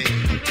same day.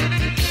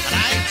 And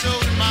I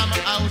told Mama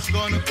I was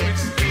gonna quit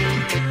school,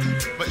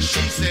 but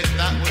she said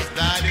that was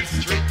Daddy's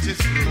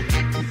strictest rule.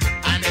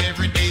 And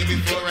every day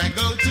before I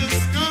go to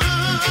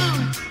school,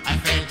 I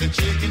fed the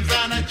chickens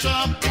and I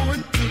chopped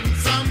wood too.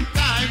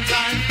 Sometimes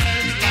I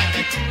felt like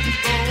I couldn't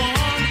go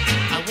on.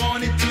 I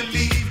wanted to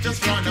leave,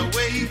 just run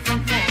away from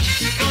home.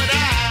 But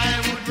I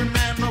would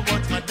remember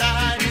what my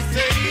daddy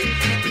said,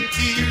 with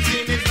tears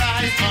in his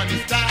eyes on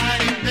his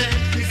dying bed.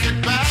 He said,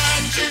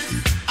 Patches,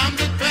 I'm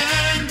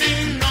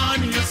depending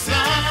on your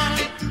son.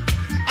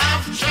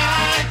 I've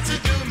tried to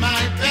do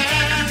my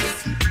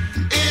best.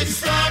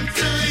 It's up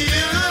to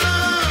you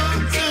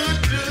to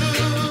do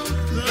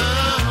the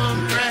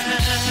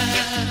rest.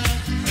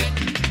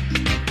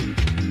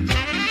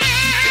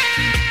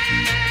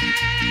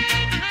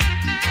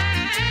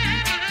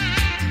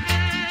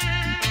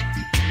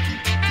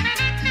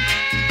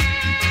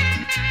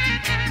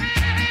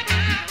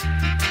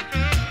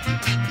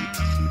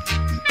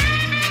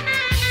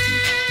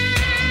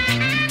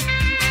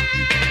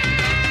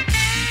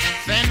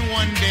 Then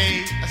one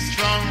day, a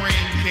strong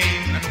rain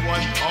came and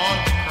washed all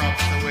the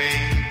crops away.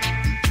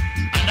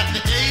 And at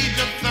the age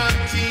of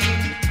 13,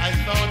 I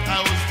thought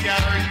I was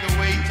carrying the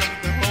weight of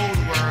the whole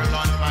world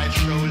on my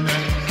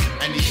shoulder.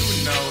 And you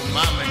know,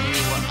 Mama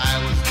knew what I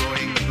was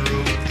going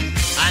through.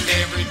 And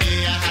every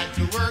day I had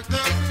to work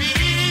the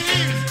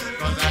fields,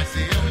 'cause that's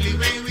the only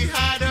way we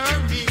had our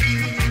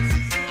meals.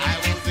 I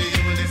was the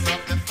oldest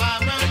of the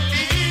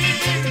family,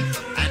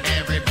 and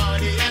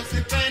everybody else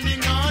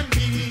depending on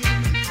me.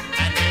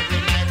 And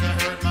every night I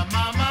heard my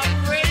mama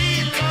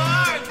pray,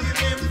 Lord, give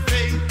him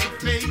faith to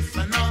face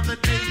another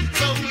day.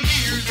 So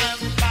years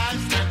have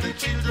passed and the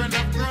children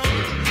have grown.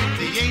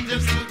 The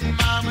angels took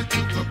Mama to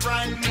a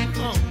brand new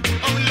home.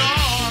 Oh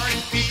Lord,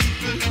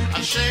 people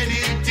are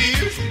shedding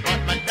tears, but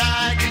my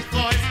daddy's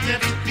voice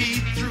kept me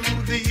through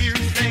the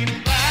years. Saying,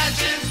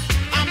 Patches,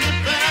 I'm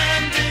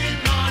depending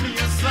on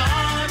your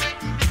son.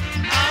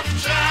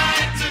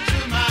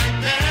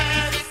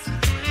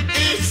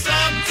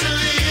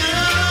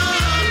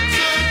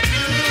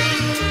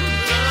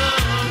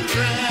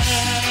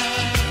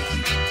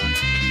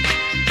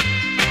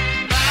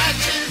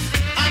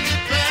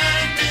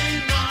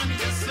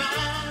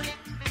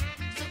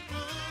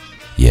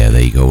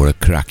 you go, what a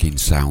cracking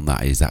sound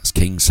that is. That's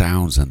King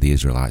Sounds and the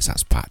Israelites.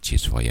 That's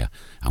Patches for you.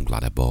 I'm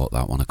glad I bought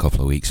that one a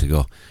couple of weeks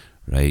ago.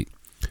 Right,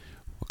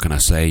 what can I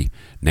say?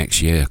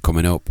 Next year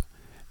coming up,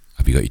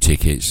 have you got your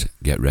tickets?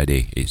 Get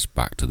ready. It's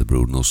back to the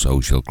Broodnell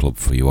Social Club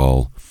for you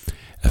all.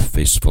 A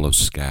Fistful of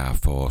Ska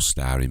 4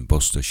 starring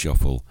Buster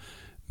Shuffle,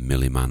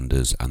 Millie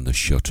Manders and the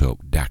Shut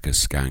Up, Dakka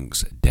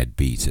Skanks,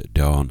 Deadbeat at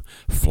Dawn,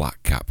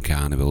 Flat Cap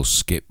Carnival,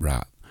 Skip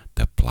Rat,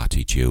 The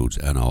Platitudes,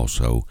 and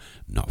also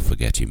not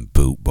forgetting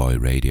Boot Boy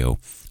Radio.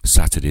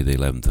 Saturday the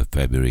 11th of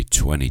February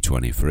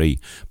 2023,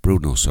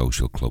 Broodnell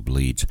Social Club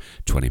Leeds,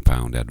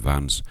 £20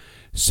 advance.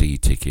 See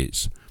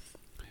tickets.com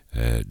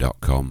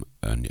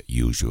and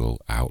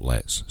usual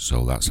outlets.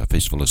 So that's A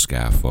Fistful of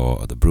Ska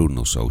 4 at the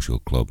Broodnell Social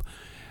Club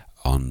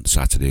on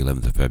Saturday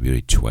 11th of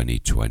February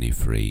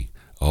 2023.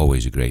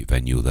 Always a great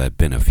venue there.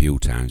 Been a few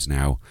times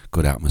now.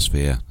 Good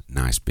atmosphere,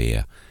 nice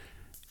beer.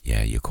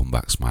 Yeah, you come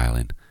back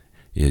smiling.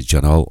 Here's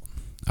John Holt,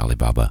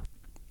 Alibaba.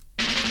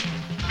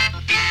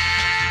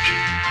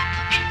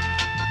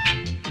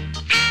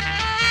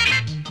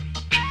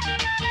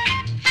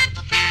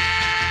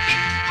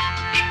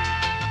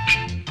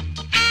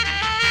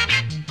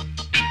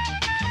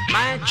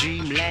 My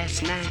dream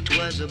last night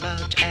was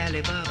about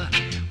Alibaba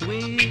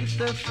with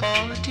the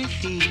 40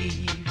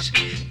 thieves.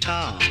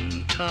 Tom,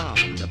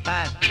 the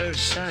piper's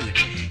son,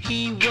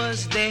 he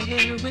was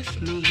there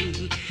with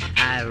me.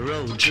 I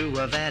rode through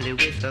a valley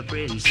with a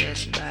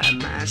princess by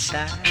my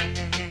side.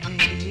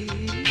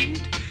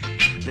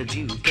 The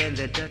Duke and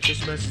the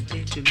Duchess was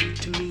there to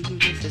meet me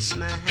with a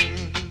smile.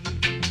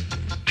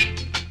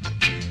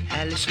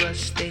 Alice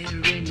was there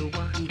in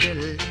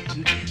Wonderland,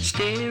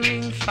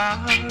 staring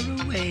far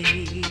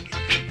away.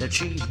 The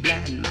tree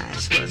blind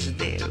mice was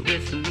there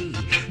with me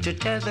to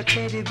tell the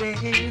teddy bear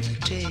the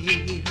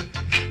tale.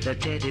 The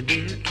teddy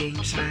bear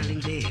came smiling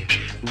there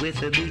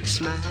with a big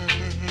smile.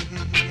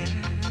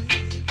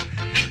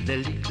 The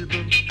little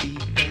bo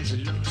peep has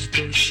lost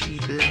her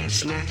sheep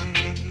last night.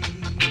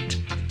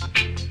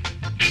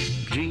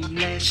 Dream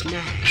last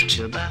night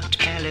about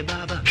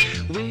Alibaba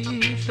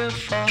with the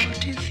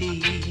 40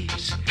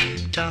 thieves.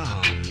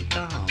 Tom,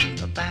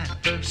 the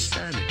piper's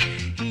son,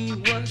 he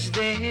was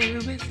there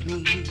with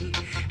me.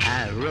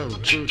 I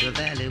rode through the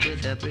valley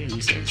with the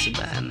princess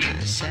by my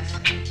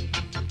side.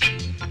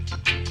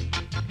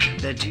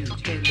 The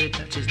Duke and the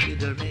Duchess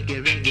did a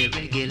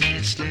reggae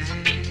last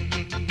night.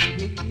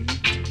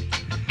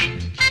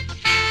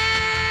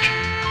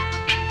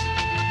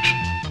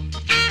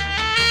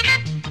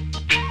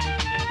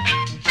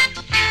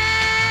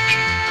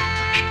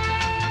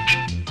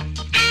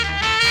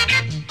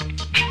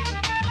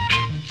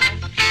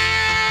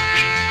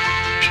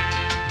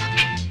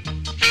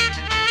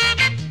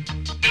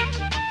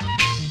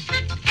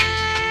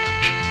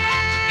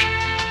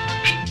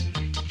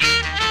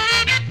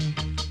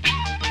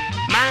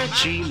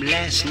 Dream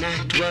last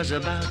night was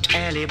about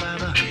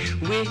Alibaba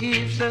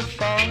with the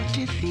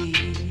 40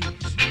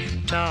 thieves.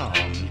 Tom,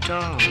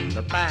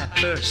 the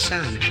piper's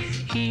son,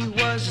 he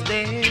was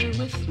there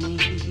with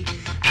me.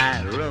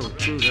 I rode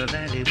through the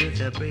valley with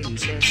the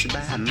princess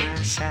by my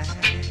side.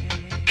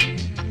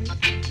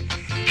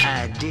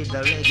 I did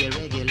the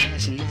reggae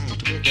last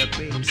night with the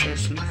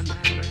princess, my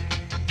bride.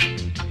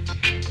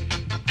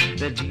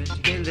 The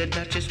Duke and the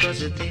Duchess was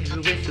there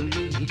with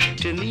me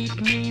to meet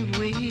me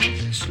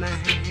with a smile.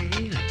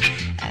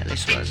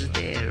 Alice was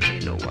there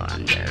in a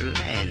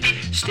wonderland,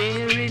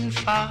 staring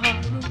far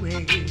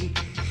away.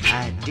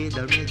 I did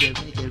the reggae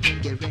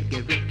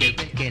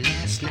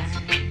last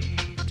night.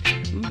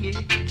 Ooh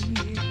yeah.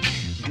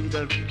 Do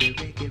the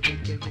reggae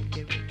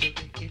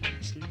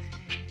last night.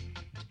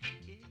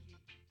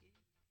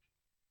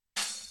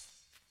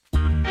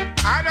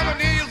 I never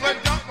knees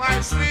went up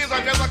my sleeves.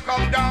 I never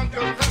come down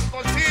to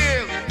Christmas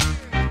Eve.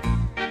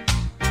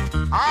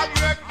 All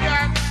you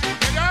can,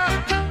 get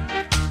up.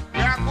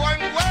 They are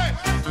going west.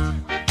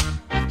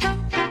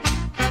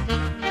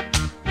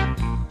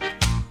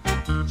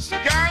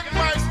 Scan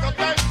west, the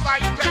best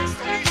like text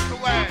from east to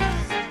west.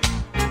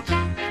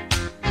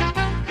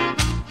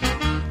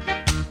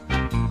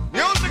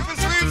 Music is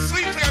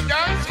sweet to your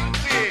dancing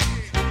feet.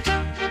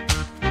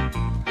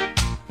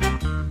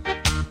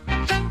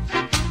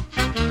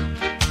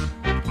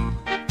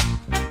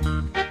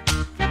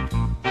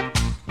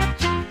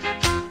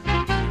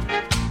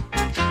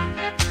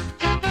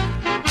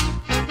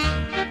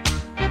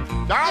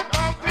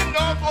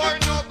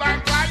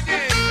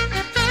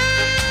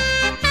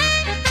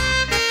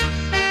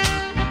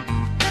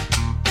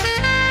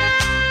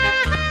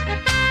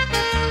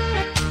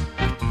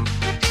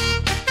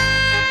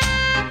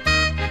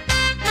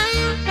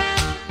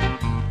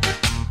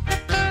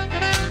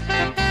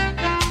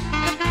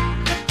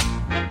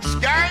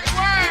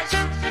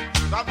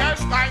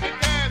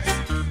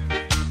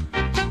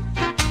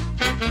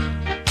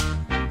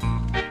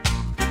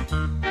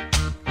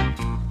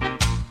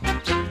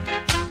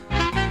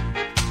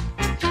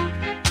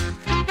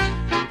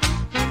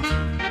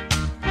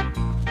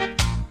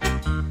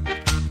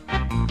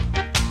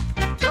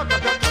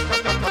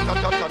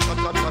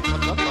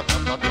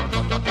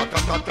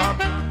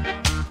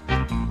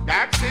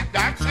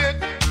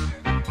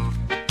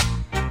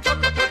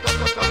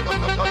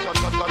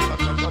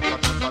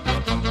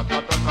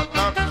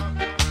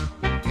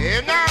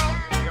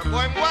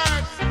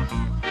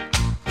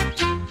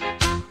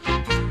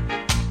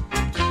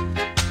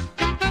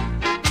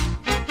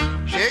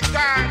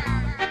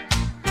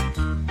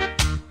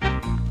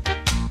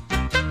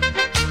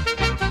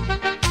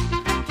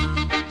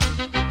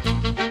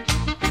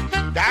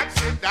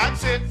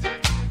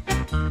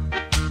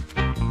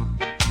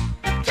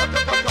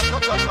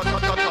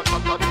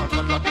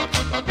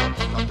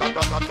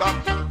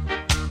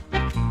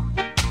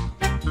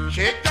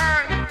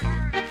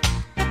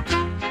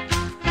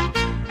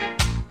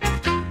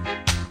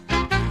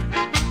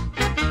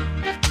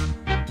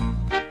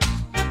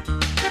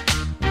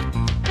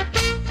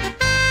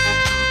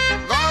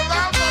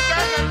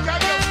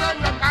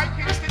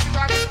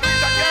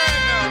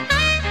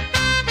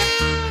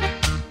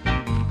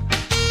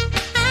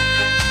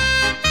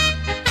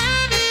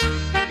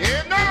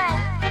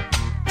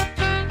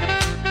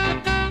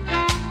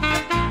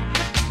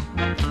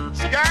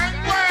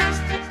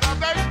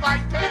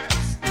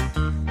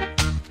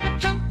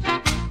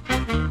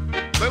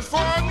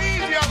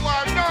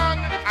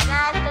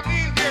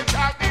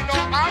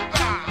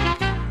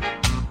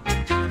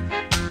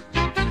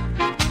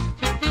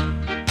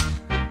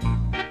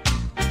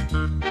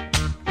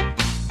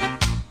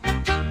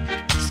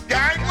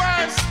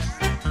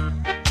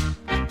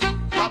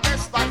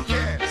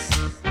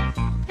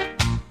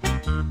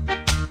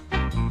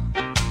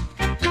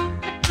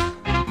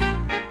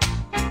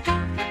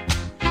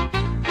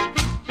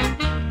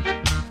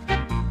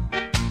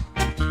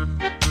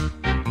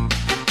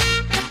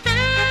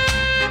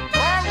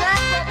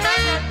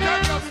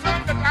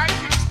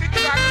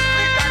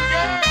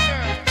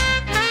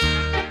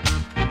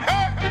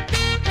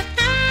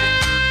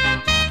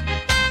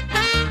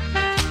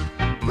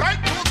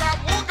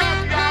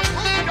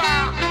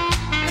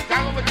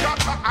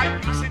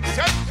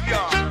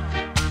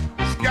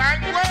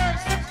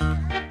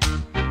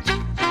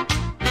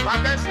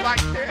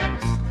 like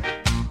this.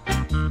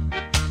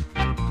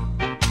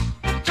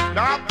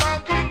 Now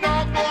don't you know,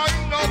 boy,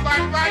 you know by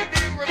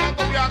riding,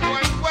 remember we are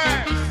going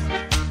west.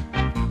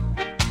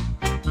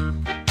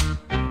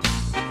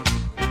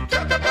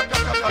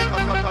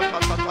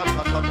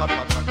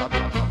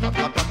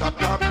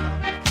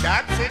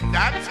 That's it,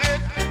 that's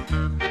it.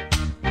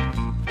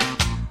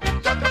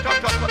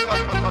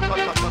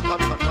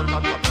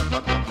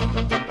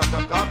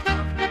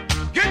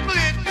 Get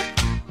lit.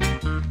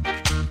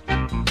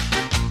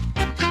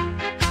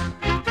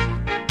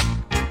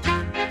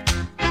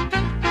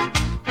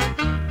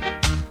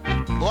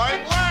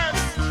 Going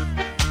west.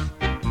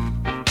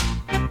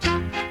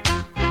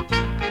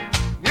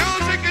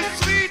 Music is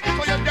sweet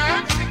for your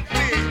dancing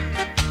feet.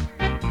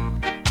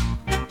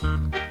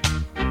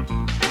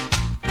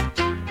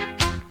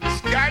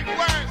 Sky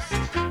west.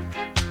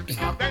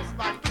 Our best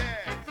by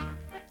ten.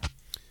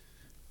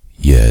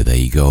 Yeah, there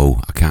you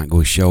go. I can't go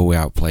a show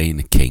without playing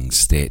the King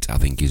State. I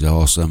think he's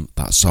awesome.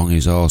 That song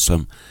is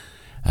awesome.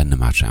 And no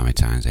matter how many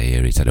times I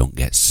hear it, I don't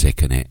get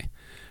sick on it.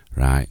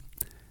 Right?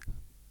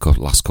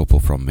 Last couple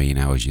from me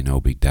now, as you know,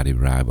 Big Daddy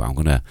Bri. But I'm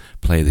going to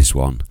play this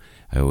one.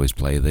 I always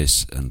play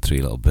this and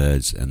Three Little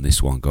Birds. And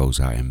this one goes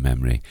out in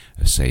memory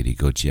of Sadie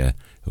Goodyear,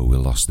 who we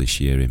lost this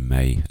year in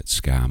May at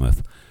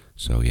Skarmouth.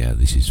 So yeah,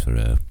 this is for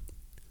her.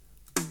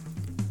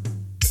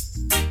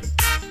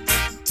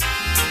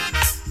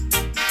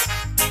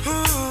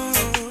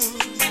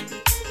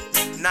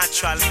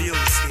 Natural beauty,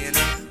 you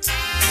know.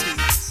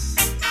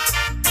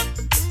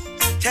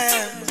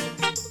 Yeah,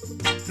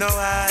 no,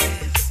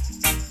 I've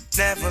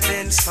never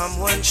been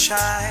someone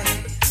shy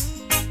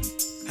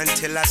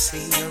until I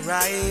seen your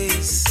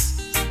eyes.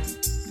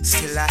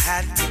 Still I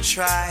had to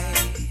try,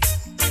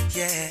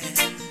 yeah.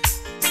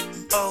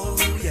 Oh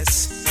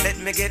yes, let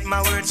me get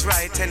my words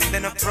right and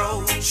then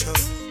approach you.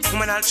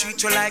 Woman, I'll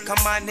treat you like a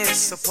man is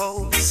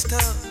supposed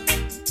to.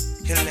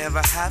 You'll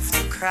never have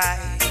to cry,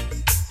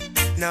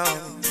 no.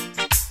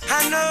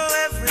 I know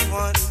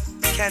everyone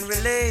can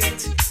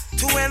relate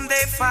to when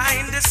they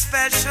find a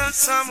special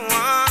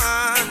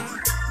someone.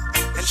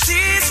 And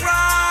she's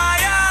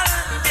royal,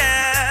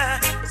 yeah,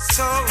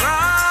 so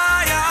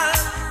royal.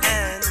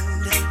 And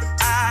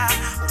I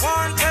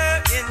want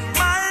her in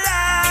my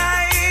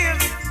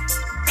life.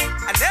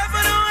 I never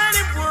knew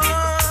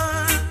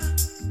anyone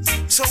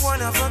so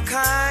one of a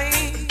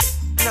kind,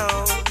 no.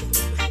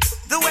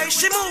 The way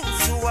she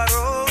moves to her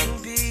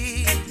own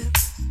beat,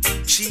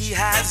 she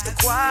has the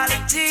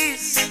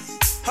qualities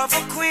of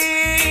a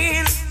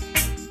queen.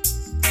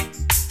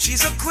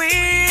 She's a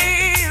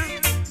queen.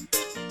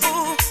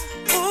 Ooh,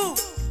 ooh,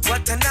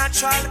 what a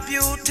natural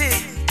beauty.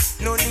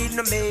 No need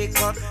no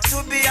makeup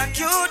to be a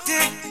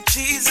cutie.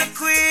 She's a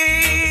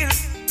queen.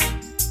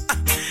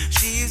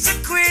 She's a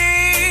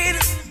queen.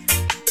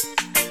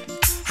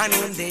 And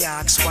when they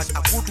ask what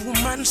a good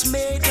woman's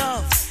made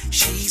of,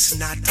 she's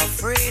not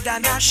afraid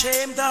and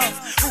ashamed of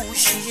who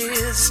she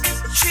is.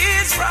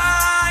 She's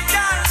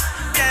royal,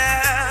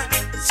 yeah,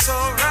 so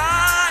royal.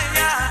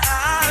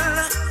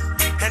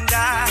 And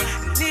I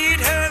need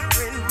her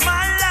in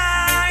my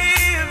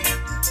life.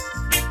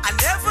 I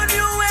never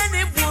knew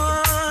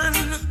anyone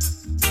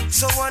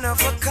so one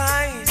of a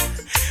kind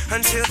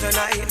until the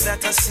night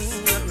that I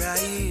seen her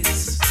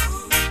eyes.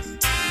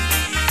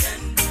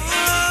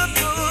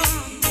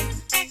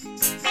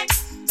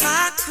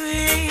 My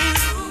queen,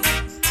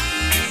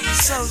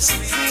 so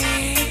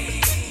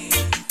supreme.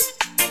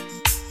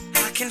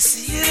 I can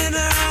see it in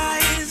her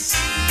eyes,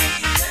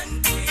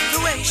 the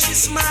way she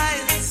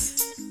smiles.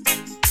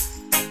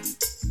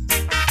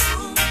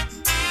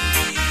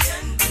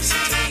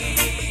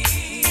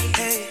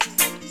 Hey,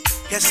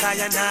 yes, I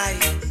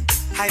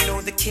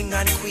know the king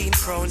and queen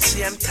crown,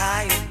 same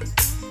time.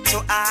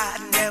 So I'd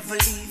never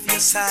leave your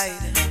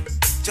side.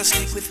 Just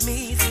stick with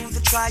me through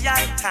the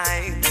trial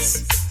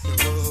times.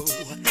 Oh,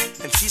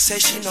 and she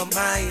says she no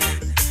mind.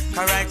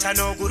 Correct, I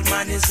know good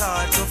man is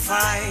hard to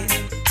find.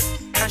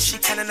 And she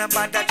can't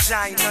about that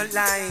giant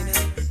line.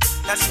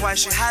 That's why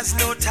she has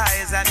no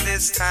ties at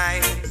this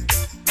time.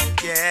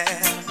 Yeah,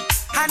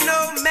 I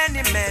know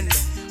many men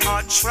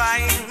are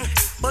trying,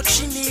 but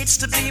she needs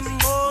to be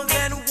more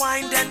than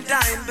wine and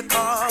dine,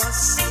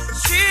 because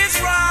she's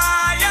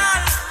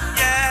royal,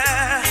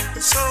 yeah,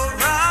 so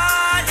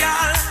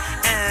royal.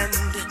 And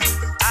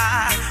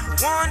I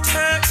want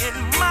her in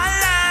my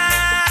life.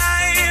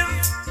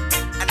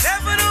 I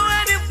never knew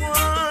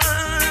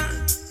anyone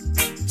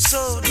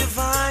so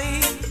divine.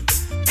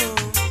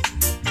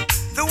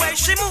 The way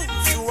she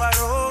moves to her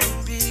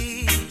own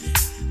beat,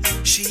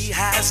 she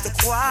has the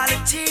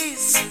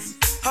qualities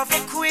of a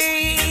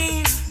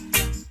queen,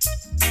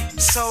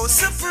 so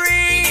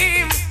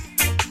supreme.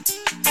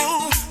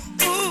 Ooh,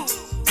 ooh,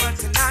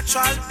 what a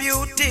natural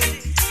beauty.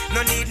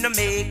 No need no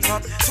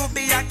makeup to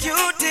be a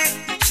cutie.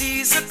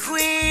 She's a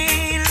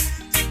queen,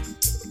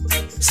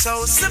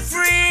 so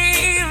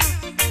supreme,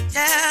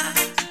 yeah.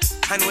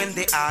 And when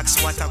they ask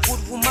what a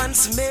good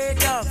woman's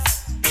made of,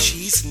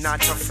 she's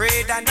not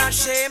afraid and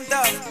ashamed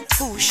of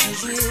who she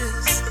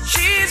is.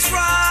 She's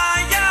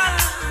royal,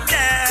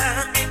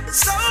 yeah,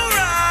 so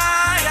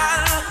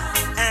royal.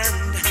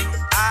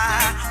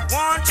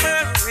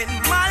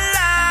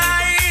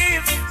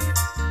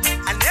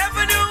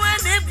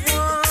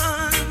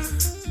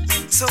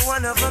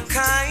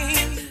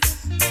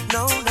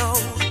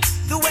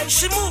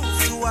 she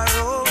moves to her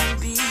own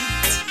beat.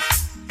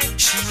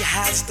 She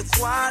has the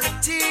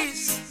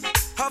qualities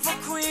of a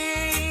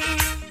queen,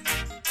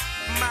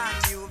 my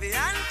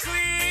Nubian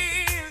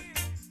queen.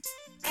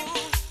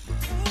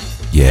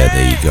 Yeah,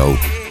 there you go.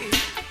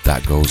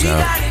 That goes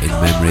out in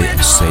memory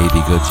of Sadie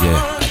Goodyear,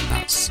 and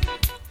that's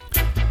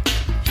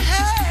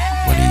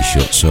When He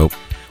Shuts Up.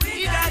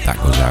 That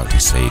goes out to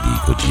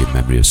Sadie Goodyear, in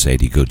memory of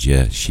Sadie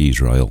Goodyear. She's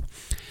royal.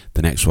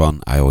 The next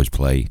one I always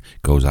play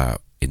goes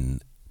out in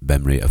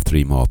memory of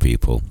three more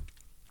people,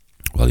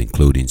 well,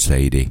 including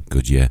Sadie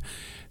Goodyear,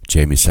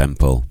 Jamie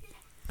Semple,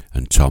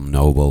 and Tom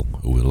Noble,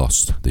 who we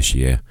lost this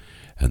year.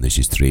 And this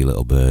is Three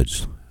Little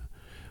Birds,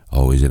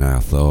 always in our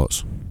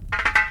thoughts.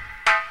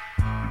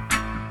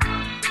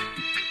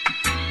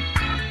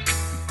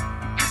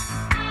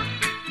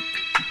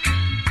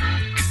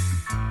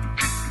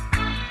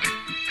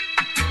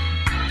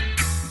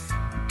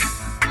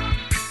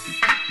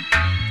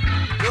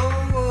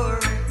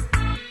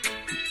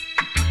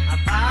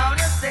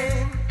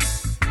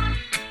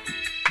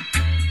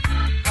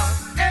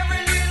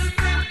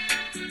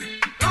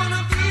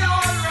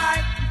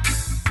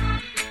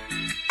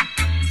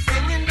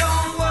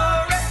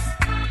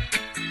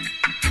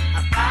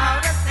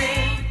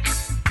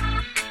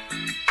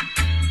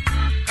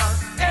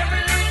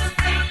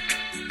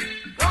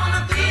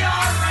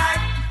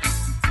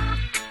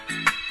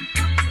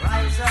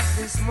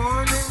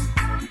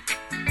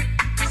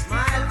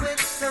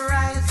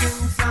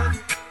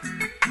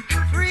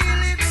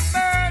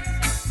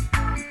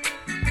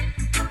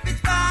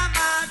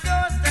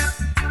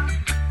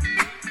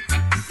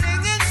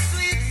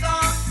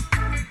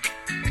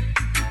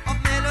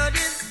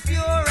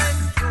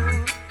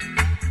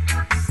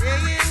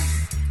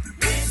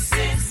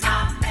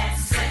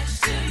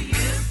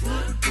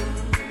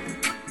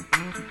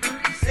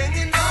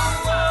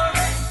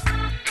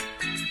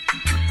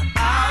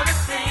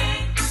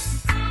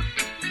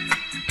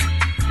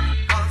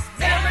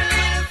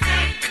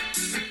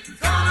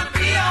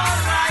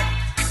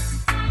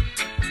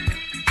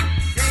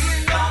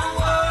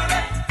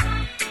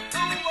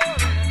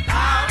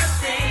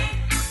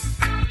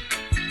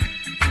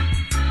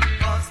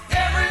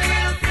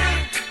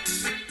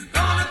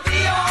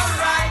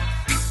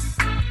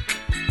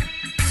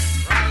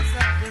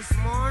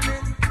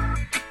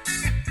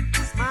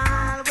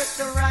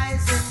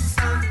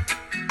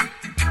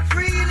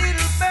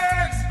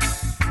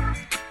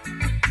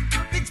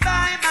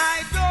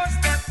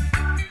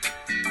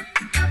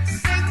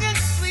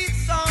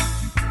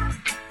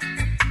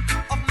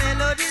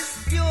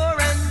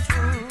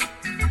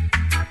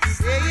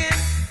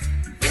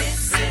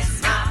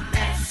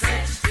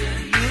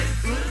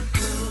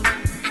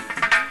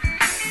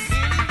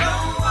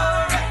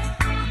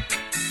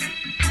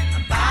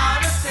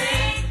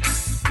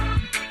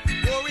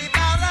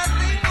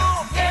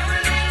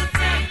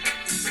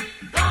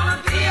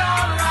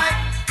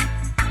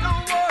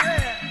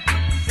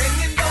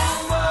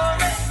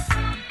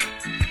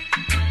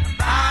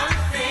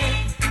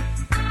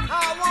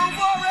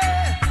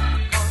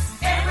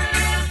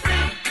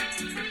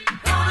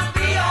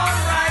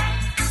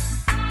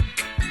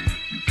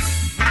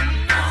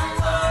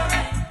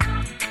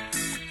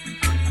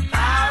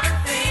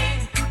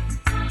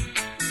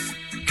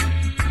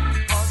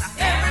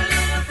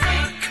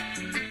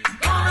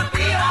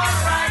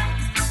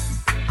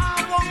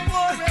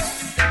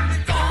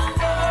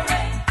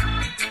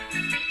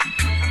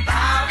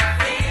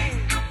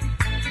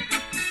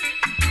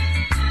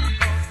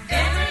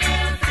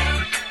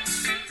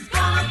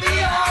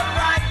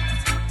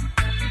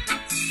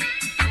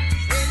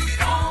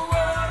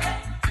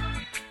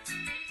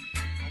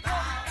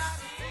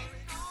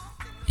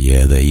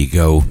 Yeah, there you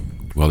go.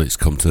 Well, it's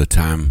come to the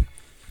time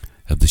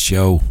of the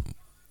show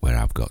where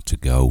I've got to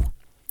go.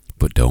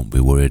 But don't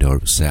be worried or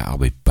upset. I'll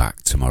be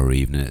back tomorrow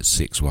evening at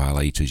 6 while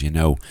 8, as you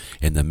know.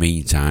 In the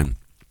meantime,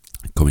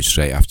 coming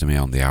straight after me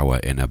on the hour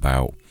in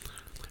about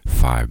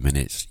 5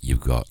 minutes,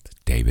 you've got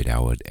David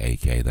Howard,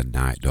 aka the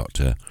Night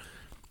Doctor.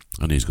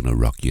 And he's going to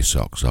rock your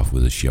socks off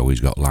with a show he's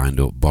got lined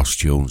up. Boss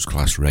Tunes,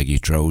 Class Reggae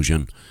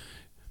Trojan.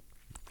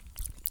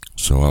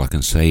 So all I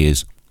can say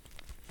is,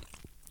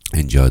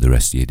 enjoy the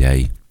rest of your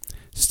day.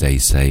 Stay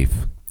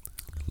safe.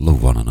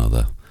 Love one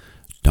another.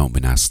 Don't be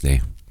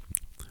nasty.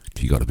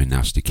 If you've got to be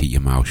nasty, keep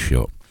your mouth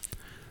shut.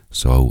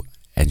 So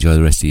enjoy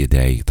the rest of your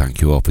day.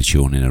 Thank you all for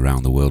tuning in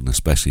around the world, and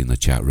especially in the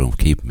chat room,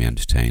 keeping me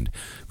entertained.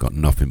 Got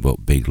nothing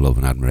but big love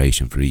and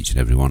admiration for each and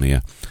every one of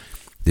you.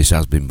 This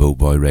has been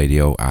Bootboy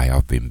Radio. I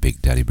have been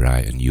Big Daddy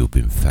Bright, and you've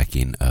been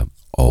fecking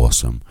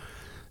awesome.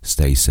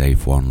 Stay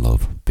safe, one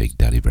love, Big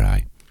Daddy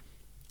Bright.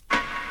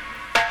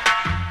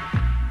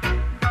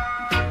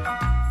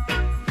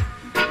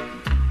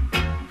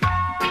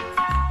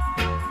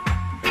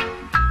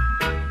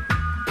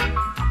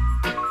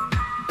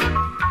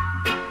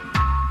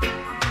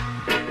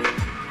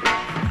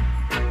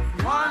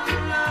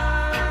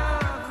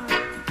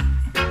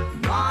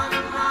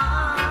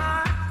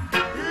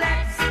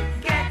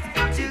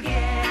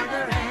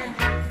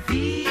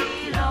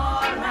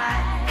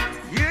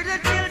 Hear the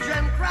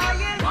children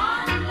crying.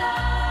 One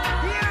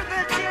love. Hear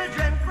the children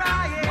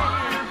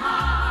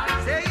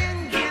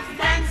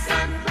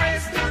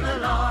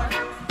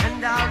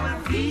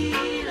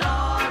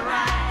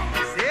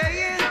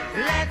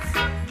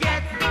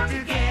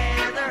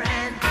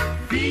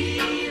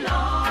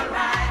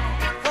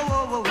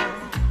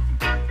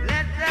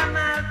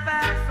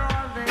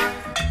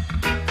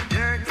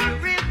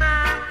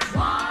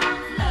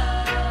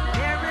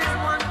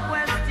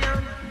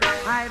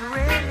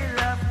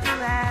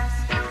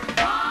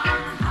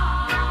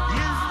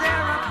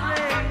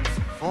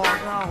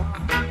all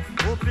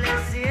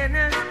hopeless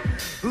sinners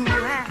who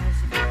has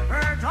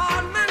hurt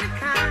all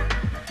mankind.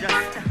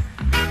 Just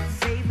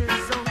save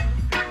his soul,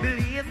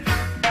 believe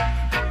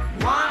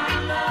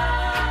one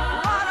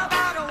love. What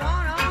about a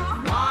one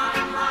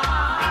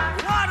heart?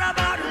 What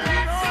about a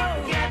little?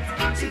 Get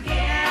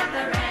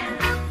together and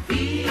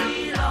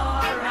feel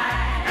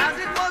alright. As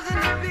it was in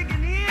the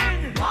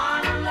beginning,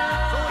 one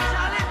love. So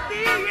shall it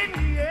be in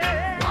the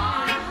end.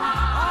 One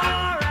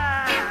heart.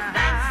 Alright.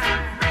 Thanks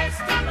and praise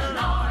to the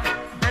Lord,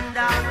 and I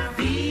will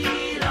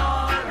feel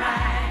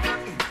alright.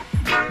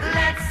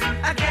 Let's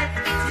get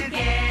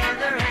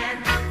together and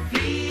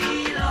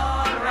feel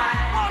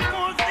alright. One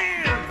more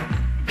thing.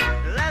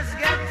 Let's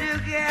get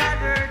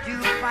together to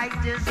fight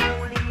this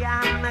holy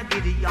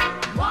Armageddon.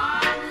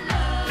 One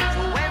love.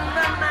 So when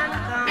the man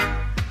comes,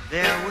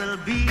 there will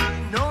be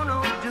no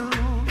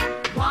doom.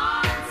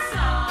 One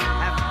song.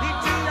 Have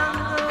pity on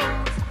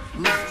those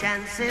whose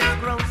chances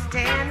grow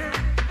thin.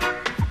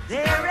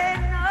 There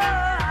ain't no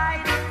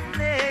hiding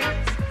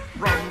place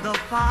from the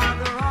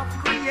Father